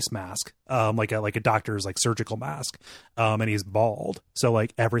wearing a face mask, like a doctor's like surgical mask, and he's bald, so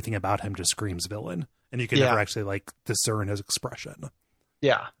like everything about him just screams villain, and you can never actually like discern his expression.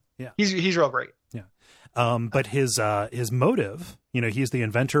 He's real great. But his motive, he's the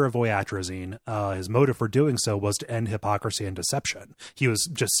inventor of voyatrazine. His motive for doing so was to end hypocrisy and deception. He was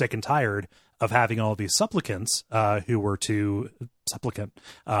just sick and tired of having all these supplicants who were too supplicant.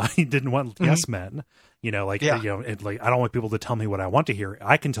 He didn't want yes men. I don't want people to tell me what I want to hear.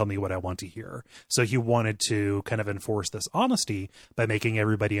 I can tell me what I want to hear. So he wanted to kind of enforce this honesty by making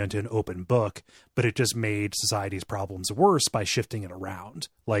everybody into an open book, but it just made society's problems worse by shifting it around.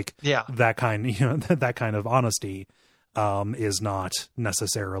 Like that kind, that kind of honesty is not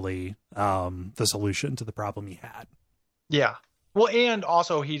necessarily the solution to the problem he had. Yeah. Well, and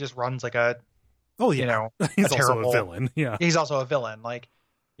also he just runs like a, he's also terrible, a villain. Yeah. He's also a villain. Like,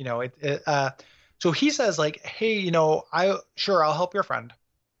 so he says like, hey, I'll help your friend.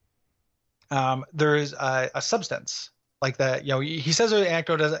 There's a substance like that. He says an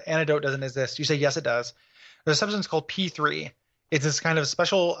antidote doesn't exist. You say, yes, it does. There's a substance called P3. It's this kind of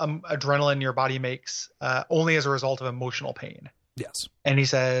special adrenaline your body makes only as a result of emotional pain. Yes. And he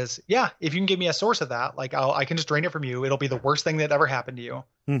says, yeah, if you can give me a source of that, like I can just drain it from you. It'll be the worst thing that ever happened to you.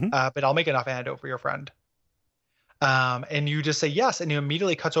 But I'll make enough antidote for your friend. And you just say yes, and he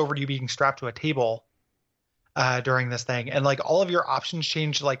immediately cuts over to you being strapped to a table during this thing, and like all of your options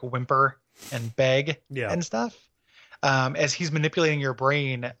change to like whimper and beg and stuff as he's manipulating your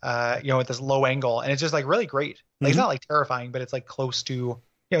brain at this low angle, and it's just like really great. Like it's not like terrifying, but it's like close to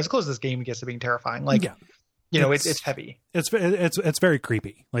as close as this game gets to being terrifying. Like it's heavy. It's very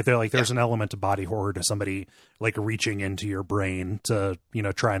creepy. Like there's an element of body horror to somebody like reaching into your brain to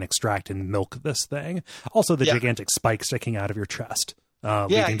try and extract and milk this thing. Also, the gigantic spike sticking out of your chest,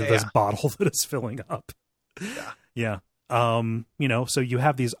 leading to this bottle that is filling up. So you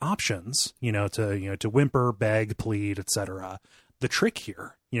have these options, to whimper, beg, plead, etc. The trick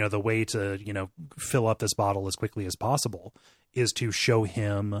here, the way to fill up this bottle as quickly as possible is to show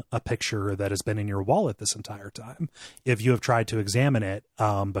him a picture that has been in your wallet this entire time. If you have tried to examine it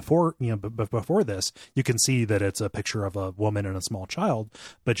before this, you can see that it's a picture of a woman and a small child.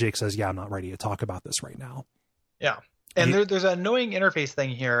 But Jake says, I'm not ready to talk about this right now. Yeah. And there's an annoying interface thing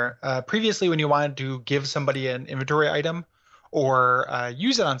here. Previously, when you wanted to give somebody an inventory item or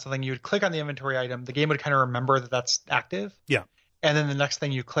use it on something, you would click on the inventory item. The game would kind of remember that that's active. Yeah. And then the next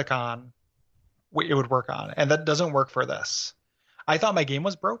thing you click on, it would work on. And that doesn't work for this. I thought my game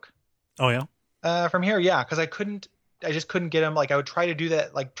was broke. Oh, yeah? From here, yeah, because I just couldn't get him. Like, I would try to do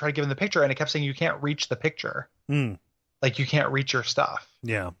that, like, try to give him the picture, and it kept saying you can't reach the picture. Like, you can't reach your stuff.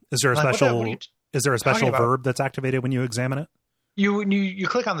 Yeah. Is there a special verb that's activated when you examine it? You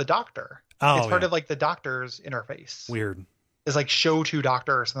click on the doctor. It's part of, like, the doctor's interface. Weird. It's like show to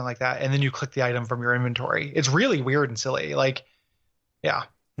doctor or something like that, and then you click the item from your inventory. It's really weird and silly. Like, yeah.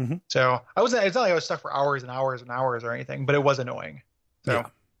 So it's not like I was stuck for hours and hours and hours or anything, but it was annoying. So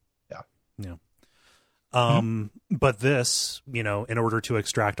yeah. But this, in order to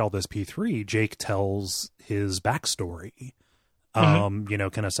extract all this P3, Jake tells his backstory. Kind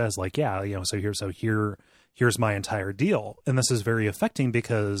of says like, here's my entire deal. And this is very affecting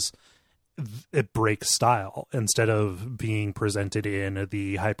because it breaks style. Instead of being presented in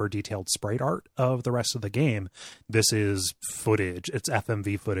the hyper detailed sprite art of the rest of the game, this is footage. It's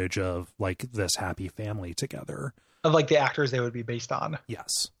FMV footage of like this happy family together, of like the actors they would be based on.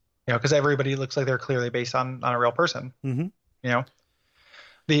 Yes. Because everybody looks like they're clearly based on a real person. And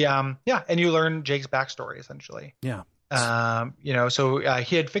you learn Jake's backstory essentially. So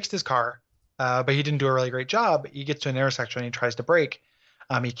he had fixed his car, but he didn't do a really great job. He gets to an intersection and he tries to brake.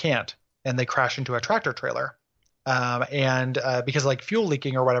 He can't. and they crash into a tractor trailer. And because like fuel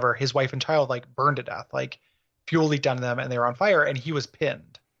leaking or whatever, his wife and child like burned to death. Like fuel leaked on them and they were on fire, and he was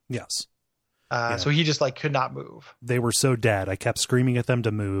pinned. Yes. So he just like could not move. They were so dead. I kept screaming at them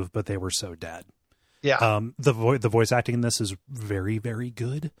to move, but they were so dead. Yeah. The voice acting in this is very, very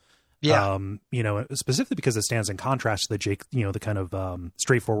good. Yeah. Specifically because it stands in contrast to the Jake, the kind of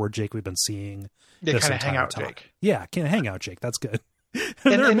straightforward Jake we've been seeing. Yeah, kind of hang out Jake. Yeah, kind of hang out Jake. That's good.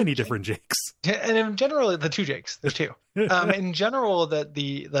 There are many different Jakes. And in general, the two Jakes, there's two. In general,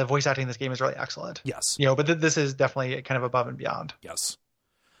 the voice acting in this game is really excellent. Yes. But this is definitely kind of above and beyond. Yes.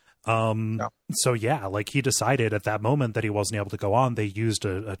 So yeah, like he decided at that moment that he wasn't able to go on. They used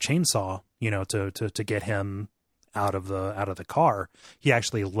a chainsaw, to get him out of the car. He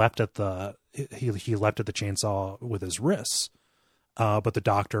actually leapt at the chainsaw with his wrists. But the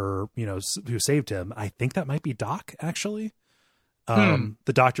doctor, who saved him, I think that might be Doc actually.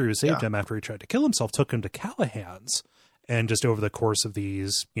 The doctor who saved him after he tried to kill himself took him to Callahan's, and just over the course of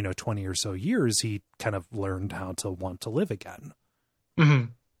these, 20 or so years, he kind of learned how to want to live again. Mm-hmm.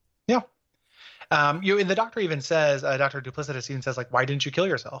 Yeah. And the doctor even says, Dr. Duplicitous even says, like, why didn't you kill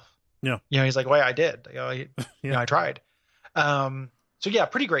yourself? Yeah. He's like, well, I did. I tried. So yeah,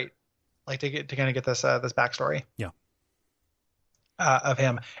 pretty great. Like to kind of get this backstory. Yeah. Of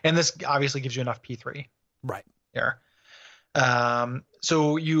him. And this obviously gives you enough P3. Right. Here.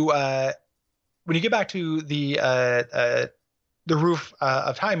 So you, when you get back to the roof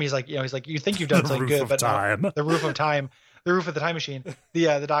of time, he's like, you think you've done something good, but no, the roof of time. The roof of the time machine.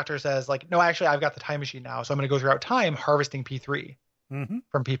 The doctor says, like, no, actually, I've got the time machine now, so I'm going to go throughout time harvesting P3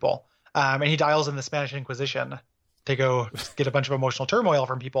 from people. And he dials in the Spanish Inquisition to go get a bunch of emotional turmoil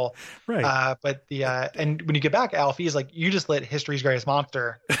from people. Right. But and when you get back, Alfie is like, you just let history's greatest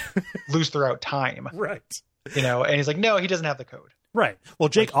monster loose throughout time. Right. And he's like, no, he doesn't have the code. Right. Well,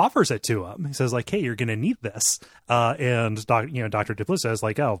 Jake offers it to him. He says, like, hey, you're going to need this. And Dr. Duplicitous is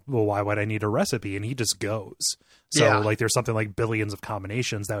like, oh, well, why would I need a recipe? And he just goes. So like there's something like billions of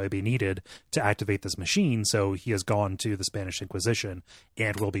combinations that would be needed to activate this machine. So he has gone to the Spanish Inquisition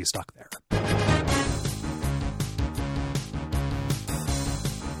and will be stuck there.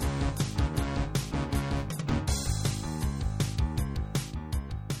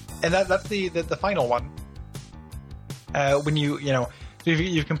 And that's the final one. When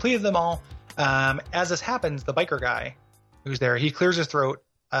you've completed them all, as this happens, the biker guy who's there, he clears his throat,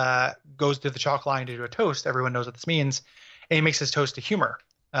 goes to the chalk line to do a toast. Everyone knows what this means. And he makes his toast to humor.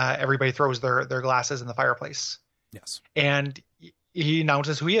 Everybody throws their glasses in the fireplace. Yes. And he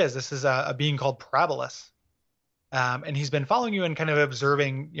announces who he is. This is a being called Parabolus. And he's been following you and kind of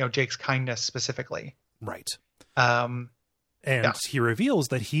observing, Jake's kindness specifically. Right. And he reveals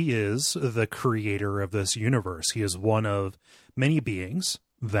that he is the creator of this universe. He is one of many beings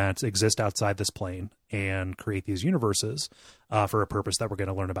that exist outside this plane and create these universes for a purpose that we're going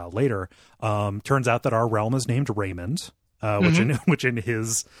to learn about later. Turns out that our realm is named Raymond, which in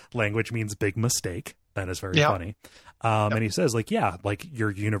his language means big mistake. That is very funny. And he says, like,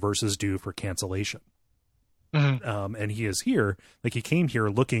 your universe is due for cancellation. And he is here, like he came here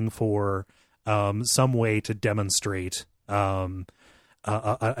looking for some way to demonstrate an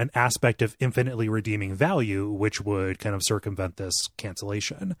aspect of infinitely redeeming value, which would kind of circumvent this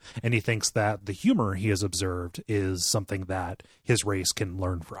cancellation. And he thinks that the humor he has observed is something that his race can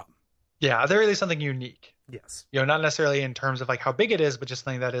learn from. Yeah, there is something unique. Yes. Not necessarily in terms of like how big it is, but just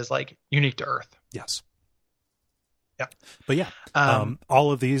something that is like unique to Earth. Yes. Yeah. But yeah,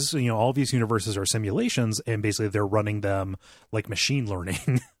 all of these universes are simulations, and basically they're running them like machine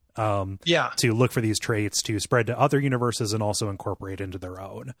learning. To look for these traits to spread to other universes and also incorporate into their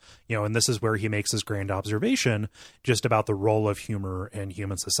own, and this is where he makes his grand observation just about the role of humor in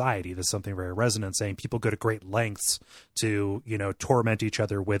human society. There's something very resonant, saying people go to great lengths to, torment each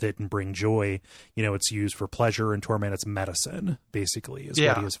other with it and bring joy. It's used for pleasure, and torment, it's medicine, basically, is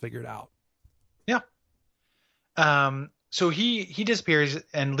what he has figured out. Yeah. So he disappears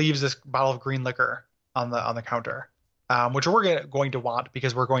and leaves this bottle of green liquor on the counter. Which we're going to want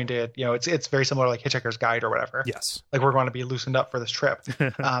because we're going to, it's very similar to like Hitchhiker's Guide or whatever. Yes. Like we're going to be loosened up for this trip.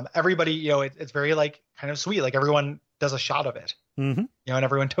 Everybody, it's very like kind of sweet. Like everyone does a shot of it, and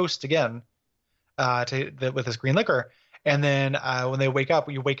everyone toasts again with this green liquor. And then when they wake up,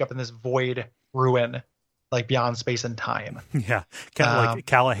 you wake up in this void ruin, like beyond space and time. Yeah. Kind of like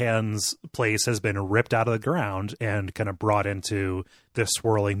Callahan's place has been ripped out of the ground and kind of brought into this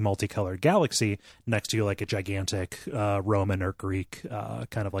swirling multicolored galaxy next to like a gigantic Roman or Greek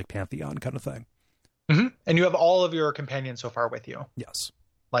kind of like pantheon kind of thing. And you have all of your companions so far with you. Yes.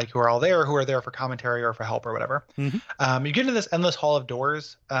 like who are all there, who are there for commentary or for help or whatever. Mm-hmm. You get into this endless hall of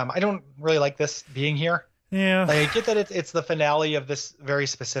doors. I don't really like this being here. Yeah. Like, I get that it's the finale of this very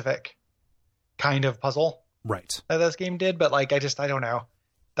specific kind of puzzle Right. that this game did, but like I don't know.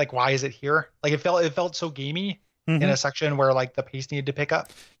 Like, why is it here? Like, it felt so gamey in a section where like the pace needed to pick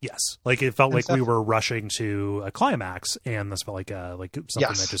up. Yes. Like it felt like stuff. we were rushing to a climax, and this felt like something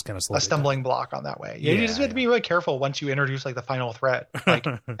that just kind of slowed a stumbling block on that way. Yeah, you just have to be really careful once you introduce like the final threat. Like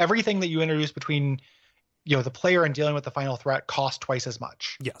everything that you introduce between the player and dealing with the final threat costs twice as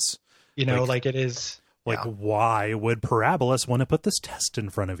much. Yes. Like it is. Like, why would Parabolus want to put this test in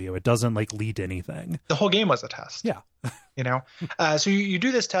front of you? It doesn't like lead to anything. The whole game was a test. Yeah. So you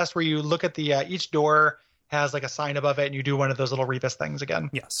do this test where you look at the each door has like a sign above it, and you do one of those little Rebus things again.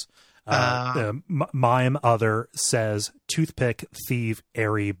 Yes. Mime other says toothpick, thief,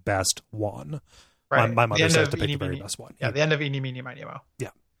 airy, best one. Right. My mother says to pick the very best one. Yeah, the end of Eeny, Meeny, Miny, Mo.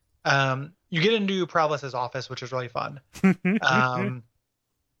 Yeah. You get into Parabolus's office, which is really fun.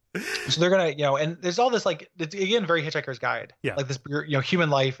 So they're gonna, and there's all this like, it's, again, very Hitchhiker's Guide. Yeah. Like this, human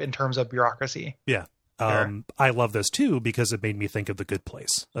life in terms of bureaucracy. Yeah. I love this too because it made me think of The Good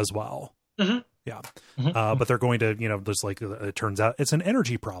Place as well. Mm-hmm. Yeah. But they're going to, there's like, it turns out it's an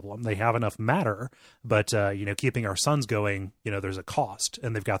energy problem. They have enough matter, but, keeping our suns going, there's a cost,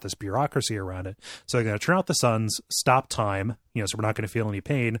 and they've got this bureaucracy around it. So they're going to turn out the suns, stop time, so we're not going to feel any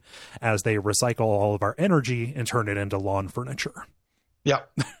pain as they recycle all of our energy and turn it into lawn furniture. Yeah.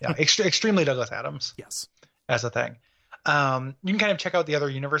 Extremely Douglas Adams. Yes. As a thing. You can kind of check out the other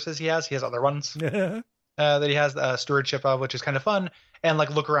universes he has. He has other ones that he has stewardship of, which is kind of fun. And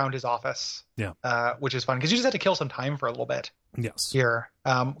like look around his office. Yeah. Which is fun because you just have to kill some time for a little bit. Yes. Here.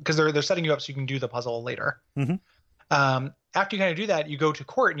 Because they're setting you up so you can do the puzzle later. Mm-hmm. After you kind of do that, you go to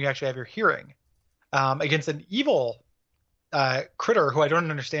court and you actually have your hearing against an evil critter who I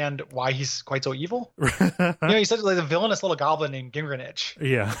don't understand why he's quite so evil. He's such like a villainous little goblin named Gingrinich.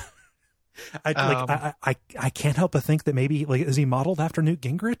 Yeah. I can't help but think that maybe like, is he modeled after Newt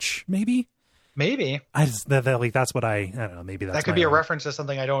Gingrich? Maybe. That's what I don't know. Maybe that could be a reference to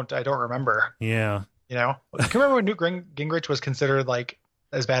something I don't remember. Yeah. Can you remember when Newt Gingrich was considered like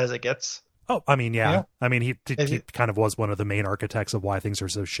as bad as it gets? Oh, I mean, yeah. I mean, he kind of was one of the main architects of why things are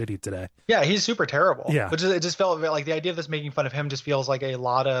so shitty today. Yeah, he's super terrible. Yeah. But it just felt like the idea of this making fun of him just feels like a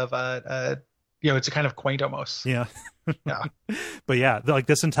lot of, it's a kind of quaint almost. Yeah. Yeah. But yeah, like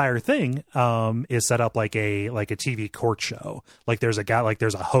this entire thing is set up like a TV court show. Like there's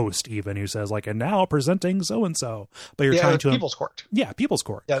a host even who says like, and now presenting so-and-so. But you're trying to... People's Court. Yeah, People's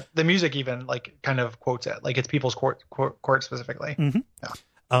Court. Yeah, the music even like kind of quotes it. Like it's People's Court specifically. Mm-hmm.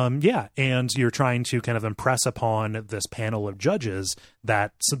 Yeah. And you're trying to kind of impress upon this panel of judges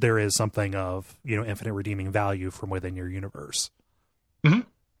that there is something of, infinite redeeming value from within your universe. Mm-hmm.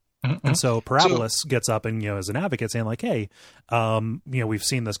 Mm-hmm. And so Parabolus gets up and, as an advocate saying like, hey, we've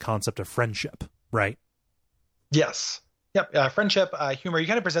seen this concept of friendship, right? Yes. Yep. Friendship, humor, you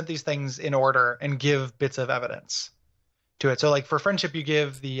kind of present these things in order and give bits of evidence to it. So like for friendship, you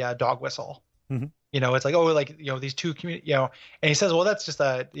give the dog whistle. Mm-hmm. It's like, these two and he says, well, that's just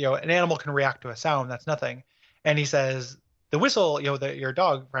an animal can react to a sound. That's nothing. And he says the whistle, your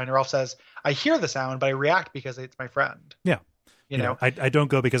dog friend, Ralph says, I hear the sound, but I react because it's my friend. Yeah. I don't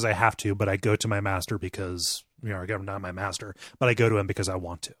go because I have to, but I go to my master because, I'm not my master, but I go to him because I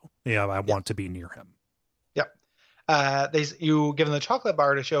want to. I want to be near him. Yep. You give them the chocolate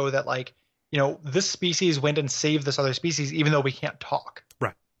bar to show that like, this species went and saved this other species, even though we can't talk.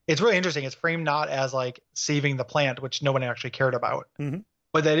 Right. It's really interesting. It's framed not as like saving the plant, which no one actually cared about,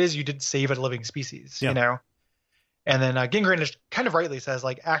 but that is, you did save a living species, And then Gingrich kind of rightly says,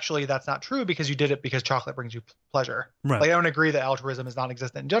 like, actually, that's not true because you did it because chocolate brings you pleasure. Right. Like, I don't agree that altruism is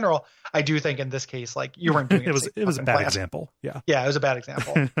non-existent in general. I do think in this case, like, you weren't doing it. It was a bad example. Yeah. Yeah, it was a bad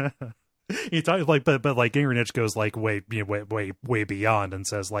example. He talks like, but like Gingrich goes like way beyond and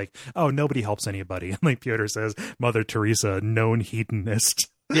says like, oh, nobody helps anybody. And like Piotr says, Mother Teresa, known hedonist.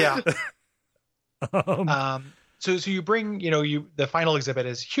 Yeah. So you bring, the final exhibit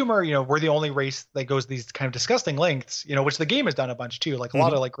is humor. We're the only race that goes these kind of disgusting lengths, which the game has done a bunch too, like a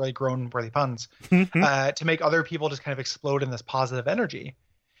lot of like really grown-worthy puns, to make other people just kind of explode in this positive energy.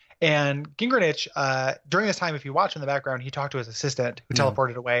 And Gingrich, during this time, if you watch in the background, he talked to his assistant who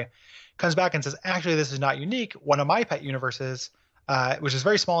teleported away, comes back and says, actually, this is not unique. One of my pet universes, which is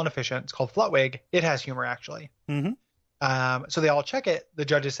very small and efficient, it's called Flutwig. It has humor, actually. So they all check it. The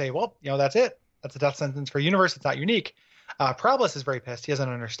judges say, well, that's it. That's a death sentence for a universe. It's not unique. Parabolus is very pissed. He doesn't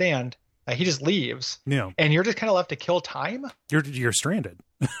understand. He just leaves. Yeah. And you're just kind of left to kill time. You're stranded.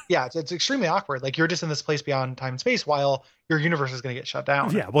 Yeah, it's extremely awkward. Like, you're just in this place beyond time and space while your universe is going to get shut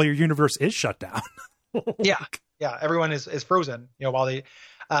down. Yeah, well, your universe is shut down. Yeah, everyone is frozen, while they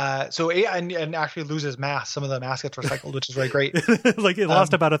and actually loses mass. Some of the mass gets recycled, which is really great. Like, it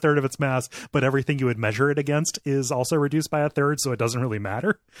lost about a third of its mass, but everything you would measure it against is also reduced by a third, so it doesn't really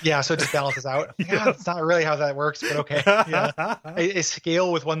matter. Yeah, so it just balances out. Yeah, that's not really how that works, but okay. Yeah. A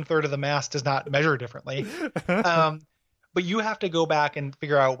scale with 1/3 of the mass does not measure differently. But you have to go back and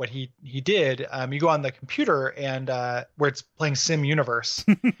figure out what he did. You go on the computer and where it's playing Sim Universe,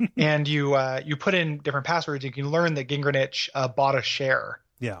 and you put in different passwords. You can learn that Gingranich bought a share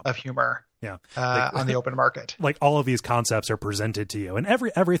of humor on the open market. Like, all of these concepts are presented to you, and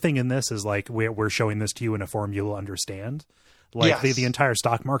everything in this is like, we're showing this to you in a form you'll understand. Like, the entire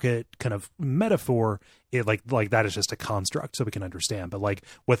stock market kind of metaphor, it like that is just a construct so we can understand. But like,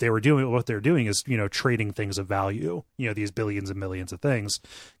 what they're doing is, trading things of value, these billions and millions of things.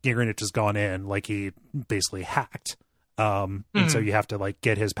 Gingranich has gone in, like, he basically hacked. And so you have to, like,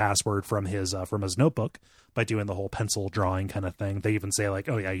 get his password from his notebook by doing the whole pencil drawing kind of thing. They even say, like,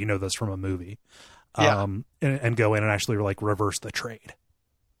 oh yeah, this from a movie. And go in and actually, like, reverse the trade.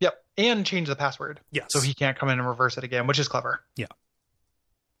 Yep, and change the password. Yes. So he can't come in and reverse it again, which is clever. Yeah.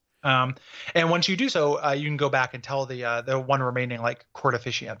 And once you do so, you can go back and tell the one remaining, like, court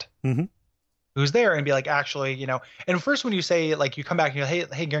officiant who's there and be like, actually, And first, when you say, like, you come back and you're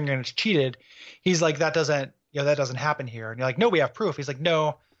like, hey, Gingranich cheated, he's like, that doesn't happen here. And you're like, no, we have proof. He's like,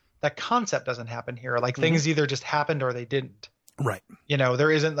 no, that concept doesn't happen here. Like, things either just happened or they didn't. Right.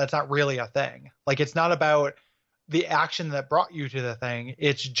 That's not really a thing. Like, it's not about the action that brought you to the thing.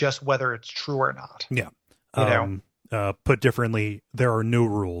 It's just whether it's true or not. Yeah. Put differently, there are no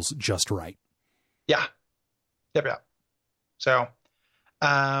rules, just right. Yeah. Yep. So,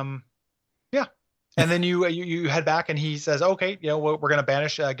 yeah. And then you head back and he says, okay, we're going to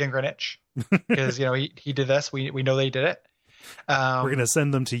banish Gingranich because, he did this. We know they did it. We're going to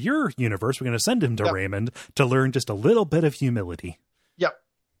send them to your universe. We're going to send him to Raymond to learn just a little bit of humility.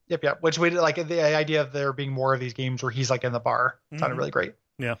 Yep. Which we like the idea of there being more of these games where he's, like, in the bar. Sounded really great.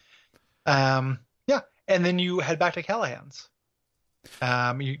 Yeah. And then you head back to Callahan's.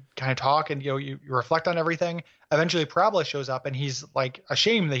 You kind of talk and you reflect on everything. Eventually, Parabola shows up and he's, like,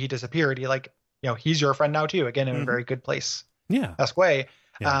 ashamed that he disappeared. He, like, he's your friend now too. Again, in a very good place. Yeah. That's way.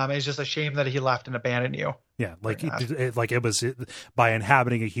 It's just a shame that he left and abandoned you. Yeah, like it was by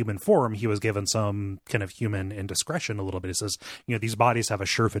inhabiting a human form, he was given some kind of human indiscretion a little bit. It says, these bodies have a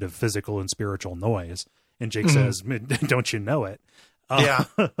surfeit of physical and spiritual noise. And Jake says, don't you know it? Yeah.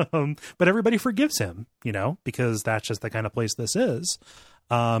 But everybody forgives him, because that's just the kind of place this is.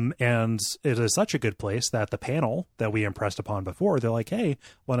 And it is such a good place that the panel that we impressed upon before, they're like, hey,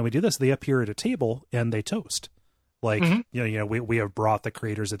 why don't we do this? They appear at a table and they toast. Like, we have brought the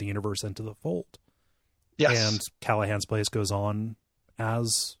creators of the universe into the fold. Yes. And Callahan's place goes on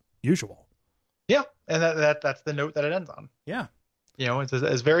as usual. Yeah. And that's the note that it ends on. Yeah.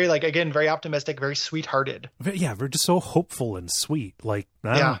 It's very, like, again, very optimistic, very sweethearted. Yeah. We're just so hopeful and sweet. Like,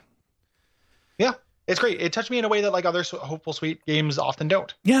 yeah. It's great. It touched me in a way that, like, other hopeful, sweet games often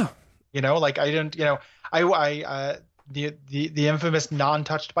don't. Yeah. Like, I didn't, the infamous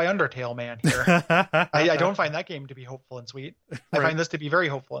non-touched by Undertale man here. I don't find that game to be hopeful and sweet. I find this to be very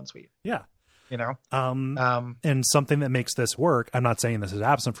hopeful and sweet. Yeah. And something that makes this work, I'm not saying this is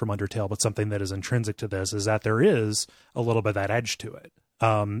absent from Undertale, but something that is intrinsic to this is that there is a little bit of that edge to it.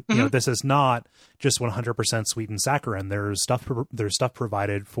 This is not just 100% sweet and saccharine. There's stuff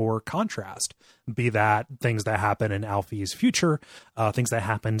provided for contrast, be that things that happen in Alfie's future, things that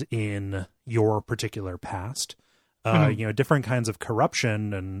happened in your particular past, different kinds of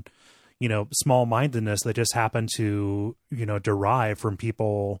corruption and, small-mindedness that just happen to, derive from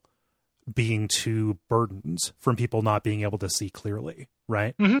people being too burdened, from people not being able to see clearly.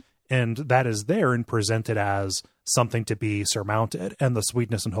 Right. Mm-hmm. And that is there and presented as something to be surmounted. And the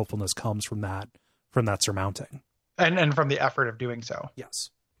sweetness and hopefulness comes from that surmounting. And from the effort of doing so. Yes.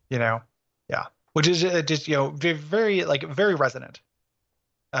 Yeah. Which is just, very, like, very resonant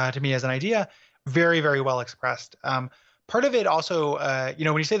to me as an idea. Very, very well expressed. Part of it also,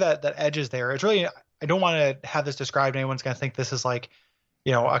 when you say that edge is there, it's really, I don't want to have this described. Anyone's going to think this is like,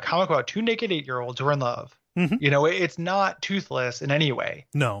 a comic about two naked 8-year-olds who are in love. Mm-hmm. It's not toothless in any way.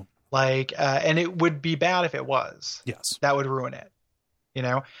 No. Like, and it would be bad if it was. Yes. That would ruin it.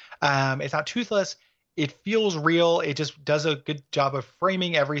 It's not toothless. It feels real. It just does a good job of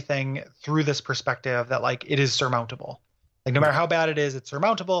framing everything through this perspective that, like, it is surmountable. Like, no matter how bad it is, it's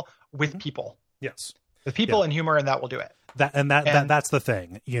surmountable with people. Yes. With people and humor, and that will do it. That's the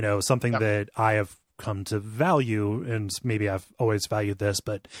thing, something that I have come to value, and maybe I've always valued this,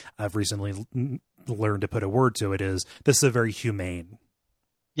 but I've recently learned to put a word to it, is this is a very humane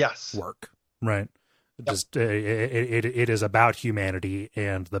work, right? Yep. Just it is about humanity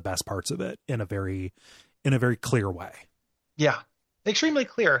and the best parts of it in a very clear way. Yeah, extremely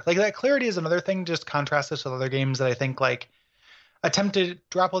clear. Like, that clarity is another thing. Just contrast this with other games that I think like attempt to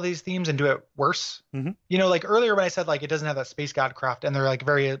grapple these themes and do it worse. Mm-hmm. Like earlier when I said like it doesn't have that space god craft, and they're like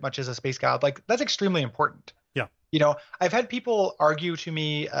very much as a space god, like that's extremely important. Yeah. I've had people argue to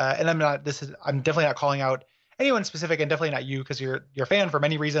me, and I'm definitely not calling out anyone specific, and definitely not you, because you're a fan for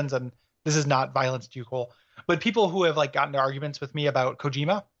many reasons, and this is not violence to you, Cole. But people who have like gotten to arguments with me about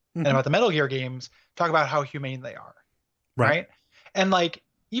Kojima and about the Metal Gear games talk about how humane they are. Right. And like,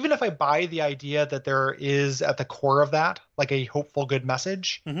 even if I buy the idea that there is at the core of that, like a hopeful, good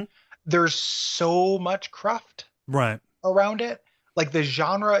message, there's so much cruft around it. Like, the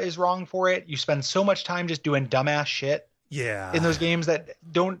genre is wrong for it. You spend so much time just doing dumbass shit in those games that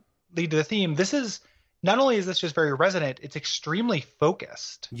don't lead to the theme. Not only is this just very resonant, it's extremely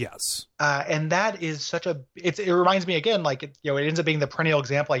focused. Yes. And that is it reminds me again, like, it ends up being the perennial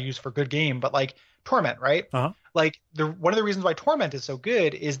example I use for good game, but like Torment, right? Uh-huh. Like, one of the reasons why Torment is so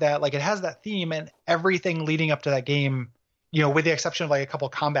good is that like it has that theme, and everything leading up to that game, with the exception of like a couple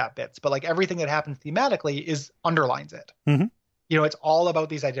combat bits, but like everything that happens thematically underlines it. Mm-hmm. It's all about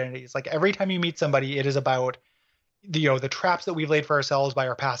these identities. Like, every time you meet somebody, it is about the traps that we've laid for ourselves by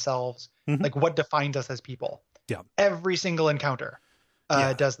our past selves, like what defines us as people. Yeah. Every single encounter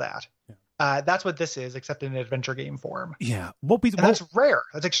does that. Yeah. That's what this is, except in an adventure game form. Yeah. That's rare.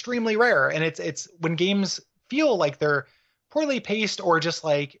 That's extremely rare. And it's when games feel like they're poorly paced or just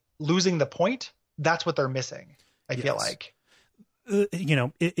like losing the point, that's what they're missing. I feel like.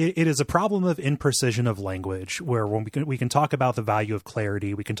 It is a problem of imprecision of language, where when we can talk about the value of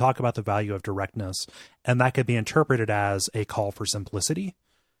clarity, we can talk about the value of directness, and that could be interpreted as a call for simplicity.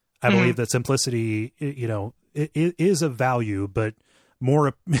 I believe that simplicity, it is of value, but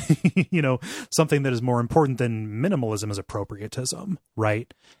more, something that is more important than minimalism is appropriatism,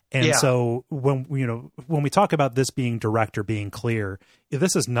 right? And so when we talk about this being direct or being clear,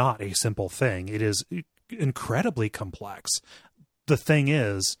 this is not a simple thing. It is incredibly complex. The thing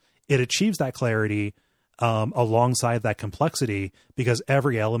is, it achieves that clarity alongside that complexity, because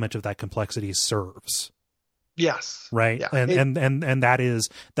every element of that complexity serves. Yes. Right. Yeah. And that is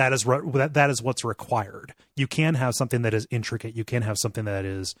what's required. You can have something that is intricate. You can have something that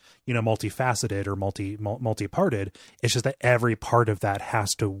is, multifaceted or multi-parted. It's just that every part of that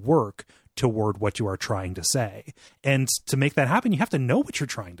has to work toward what you are trying to say. And to make that happen, you have to know what you're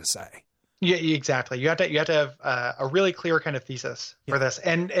trying to say. Yeah, exactly. You have to have a really clear kind of thesis for this,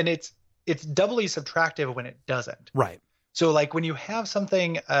 and it's doubly subtractive when it doesn't. Right. So like when you have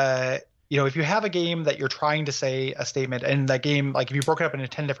something, if you have a game that you're trying to say a statement, and that game, like if you broke it up into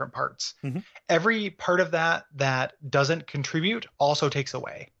 10 different parts, every part of that doesn't contribute also takes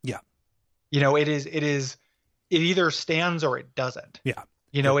away. Yeah. It either stands or it doesn't. Yeah.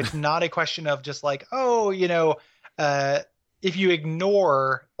 It's not a question of just like, if you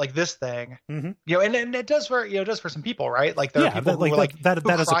ignore like this thing, and it does for some people, right? Like there are people who are like that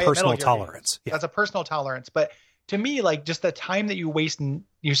is a personal tolerance. Yeah. That's a personal tolerance. But to me, like just the time that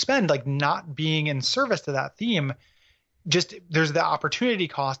you spend like not being in service to that theme, just there's the opportunity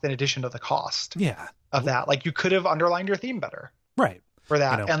cost in addition to the cost. Yeah. Of that. Like you could have underlined your theme better. Right. For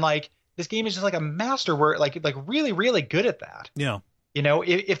that. And like this game is just like a master work, like really, really good at that. Yeah.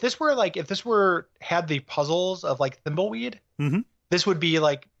 If this had the puzzles of like Thimbleweed, this would be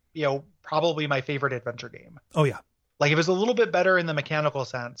like, probably my favorite adventure game. Oh yeah. Like if it was a little bit better in the mechanical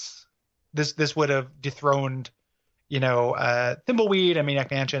sense, this would have dethroned, Thimbleweed and Maniac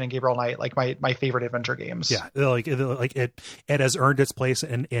Mansion and Gabriel Knight, like my favorite adventure games. Yeah. Like it has earned its place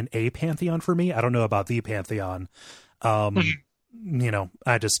in a pantheon for me. I don't know about the pantheon.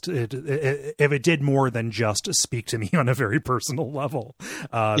 I just if it did more than just speak to me on a very personal level,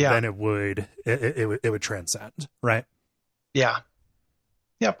 then it would transcend, right? Yeah.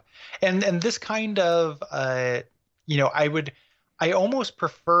 Yep. And this kind of I almost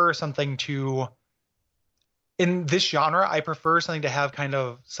prefer something to, in this genre, I prefer something to have kind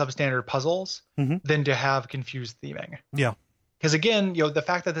of substandard puzzles than to have confused theming. Yeah. Because again, the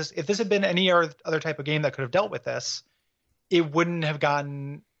fact that if this had been any other type of game that could have dealt with this, it wouldn't have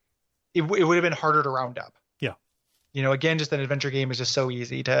gotten, it would have been harder to round up. Yeah. Again, just an adventure game is just so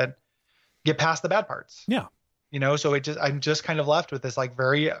easy to get past the bad parts. Yeah. So I'm just kind of left with this like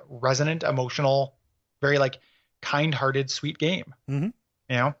very resonant, emotional, very like kind-hearted, sweet game.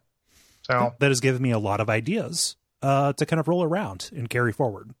 So that has given me a lot of ideas to kind of roll around and carry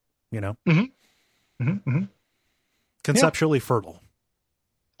forward, conceptually fertile.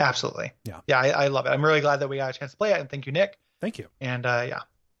 Absolutely. Yeah. I love it. I'm really glad that we got a chance to play it, and thank you, Nick. Thank you. And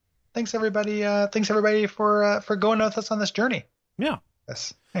thanks everybody. Thanks everybody for going with us on this journey. Yeah.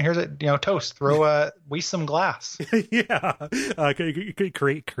 Yes. And here's a toast. Throw waste some glass. Yeah.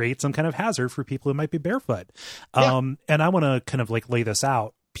 Create some kind of hazard for people who might be barefoot. And I want to kind of like lay this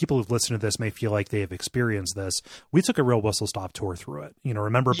out. People who've listened to this may feel like they have experienced this. We took a real whistle stop tour through it.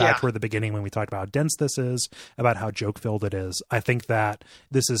 Remember back toward the beginning when we talked about how dense this is, about how joke filled it is. I think that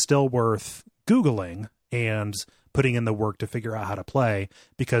this is still worth Googling and putting in the work to figure out how to play,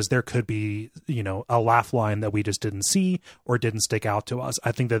 because there could be, a laugh line that we just didn't see or didn't stick out to us.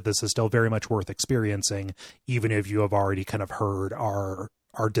 I think that this is still very much worth experiencing, even if you have already kind of heard our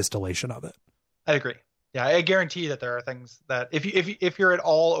distillation of it. I agree. Yeah, I guarantee that there are things that if you're at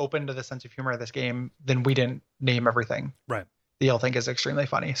all open to the sense of humor of this game, then we didn't name everything. Right. That you'll think is extremely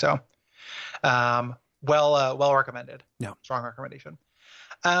funny. So, well recommended. Yeah. Strong recommendation.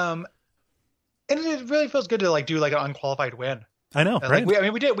 And it really feels good to do like an unqualified win. I know, right?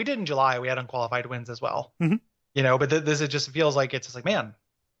 We did in July. We had unqualified wins as well. Mm-hmm. But this it just feels like it's just like, man,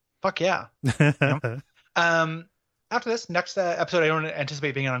 fuck yeah. After this next episode, I don't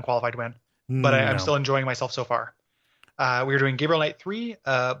anticipate being an unqualified win, but I'm still enjoying myself so far. We are doing Gabriel Knight 3,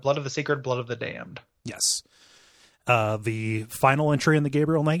 Blood of the Sacred, Blood of the Damned. Yes. The final entry in the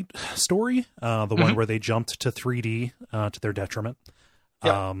Gabriel Knight story, the one where they jumped to 3D to their detriment.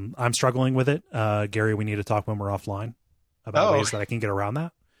 Yep. I'm struggling with it. Gary, we need to talk when we're offline about ways that I can get around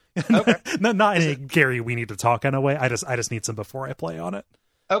that. Okay. not in a Gary, we need to talk in a way. I just need some before I play on it.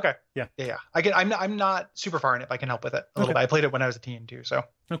 Okay. Yeah. I'm not super far in it, but I can help with it a little bit. I played it when I was a teen too. So.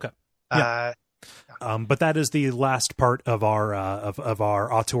 Okay. Yeah. But that is the last part of our of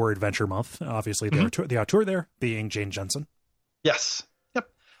our auteur adventure month. Obviously, the auteur there being Jane Jensen. Yes. Yep.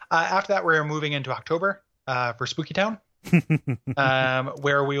 After that, we're moving into October for Spooky Town.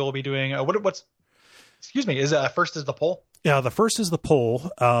 Where we will be doing first is the poll. Yeah, the first is the poll,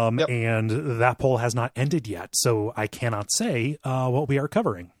 and that poll has not ended yet, so I cannot say what we are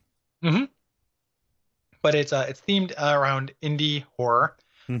covering. But it's themed around indie horror.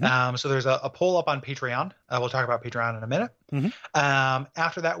 So there's a poll up on Patreon. We'll talk about Patreon in a minute.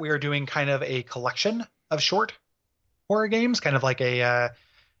 After that, we are doing kind of a collection of short horror games, kind of like a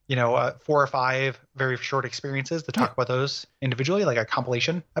 4 or 5 very short experiences to talk about those individually, like a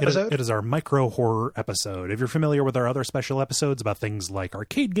compilation episode. It is our micro horror episode. If you're familiar with our other special episodes about things like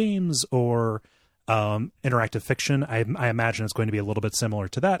arcade games or interactive fiction, I imagine it's going to be a little bit similar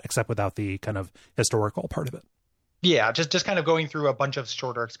to that, except without the kind of historical part of it. Yeah, just kind of going through a bunch of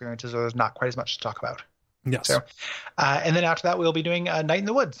shorter experiences where there's not quite as much to talk about. Yes. So, and then after that, we'll be doing Night in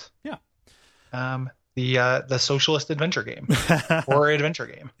the Woods. Yeah. The socialist adventure game or adventure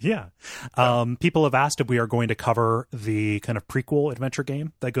game. Yeah. People have asked if we are going to cover the kind of prequel adventure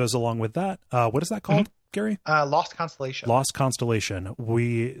game that goes along with that. What is that called, Gary? Lost Constellation. Lost Constellation.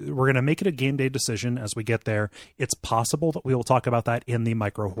 We're going to make it a game day decision as we get there. It's possible that we will talk about that in the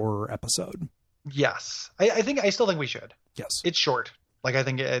micro horror episode. Yes. I still think we should. Yes. It's short. I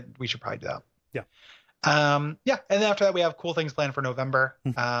think we should probably do that. Yeah. And then after that, we have cool things planned for November.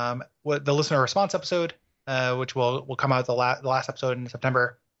 The listener response episode, which will come out the last episode in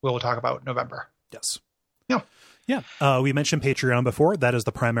September. We will talk about November. Yes. Yeah. We mentioned Patreon before. That is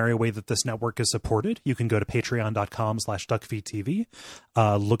the primary way that this network is supported. You can go to patreon.com/duckfeedtv,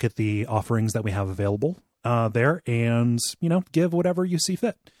 look at the offerings that we have available there, and give whatever you see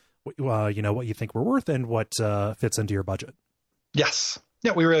fit. What you think we're worth and what fits into your budget. Yes.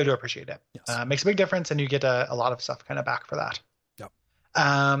 Yeah, we really do appreciate it. Yes. Makes a big difference, and you get a lot of stuff kind of back for that. Yep.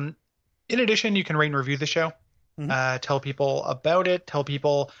 In addition, you can rate and review the show. Tell people about it. Tell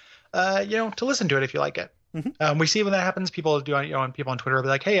people, to listen to it if you like it. We see when that happens, people do, and people on Twitter will be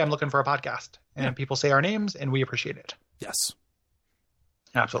like, "Hey, I'm looking for a podcast," and people say our names, and we appreciate it. Yes.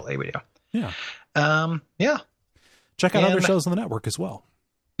 Absolutely, we do. Yeah. Yeah. Check out other shows on the network as well.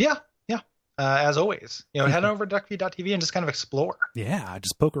 Yeah. As always, head over to duckfeed.tv and just kind of explore. Yeah,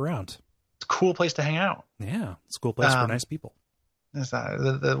 just poke around. It's a cool place to hang out. Yeah, it's a cool place for nice people. It's not,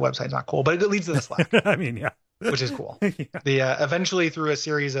 the website's not cool, but it leads to the Slack. I mean, yeah. Which is cool. Yeah. Eventually, through a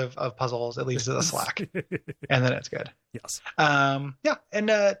series of puzzles, it leads to the Slack, and then it's good. Yes. Yeah,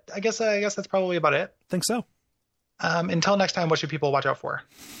 and I guess that's probably about it. Think so. Until next time, what should people watch out for?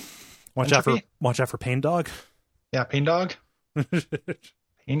 Watch out for Pain Dog. Yeah, Pain Dog.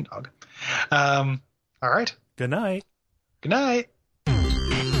 Pain Dog. All right. Good night. Good night.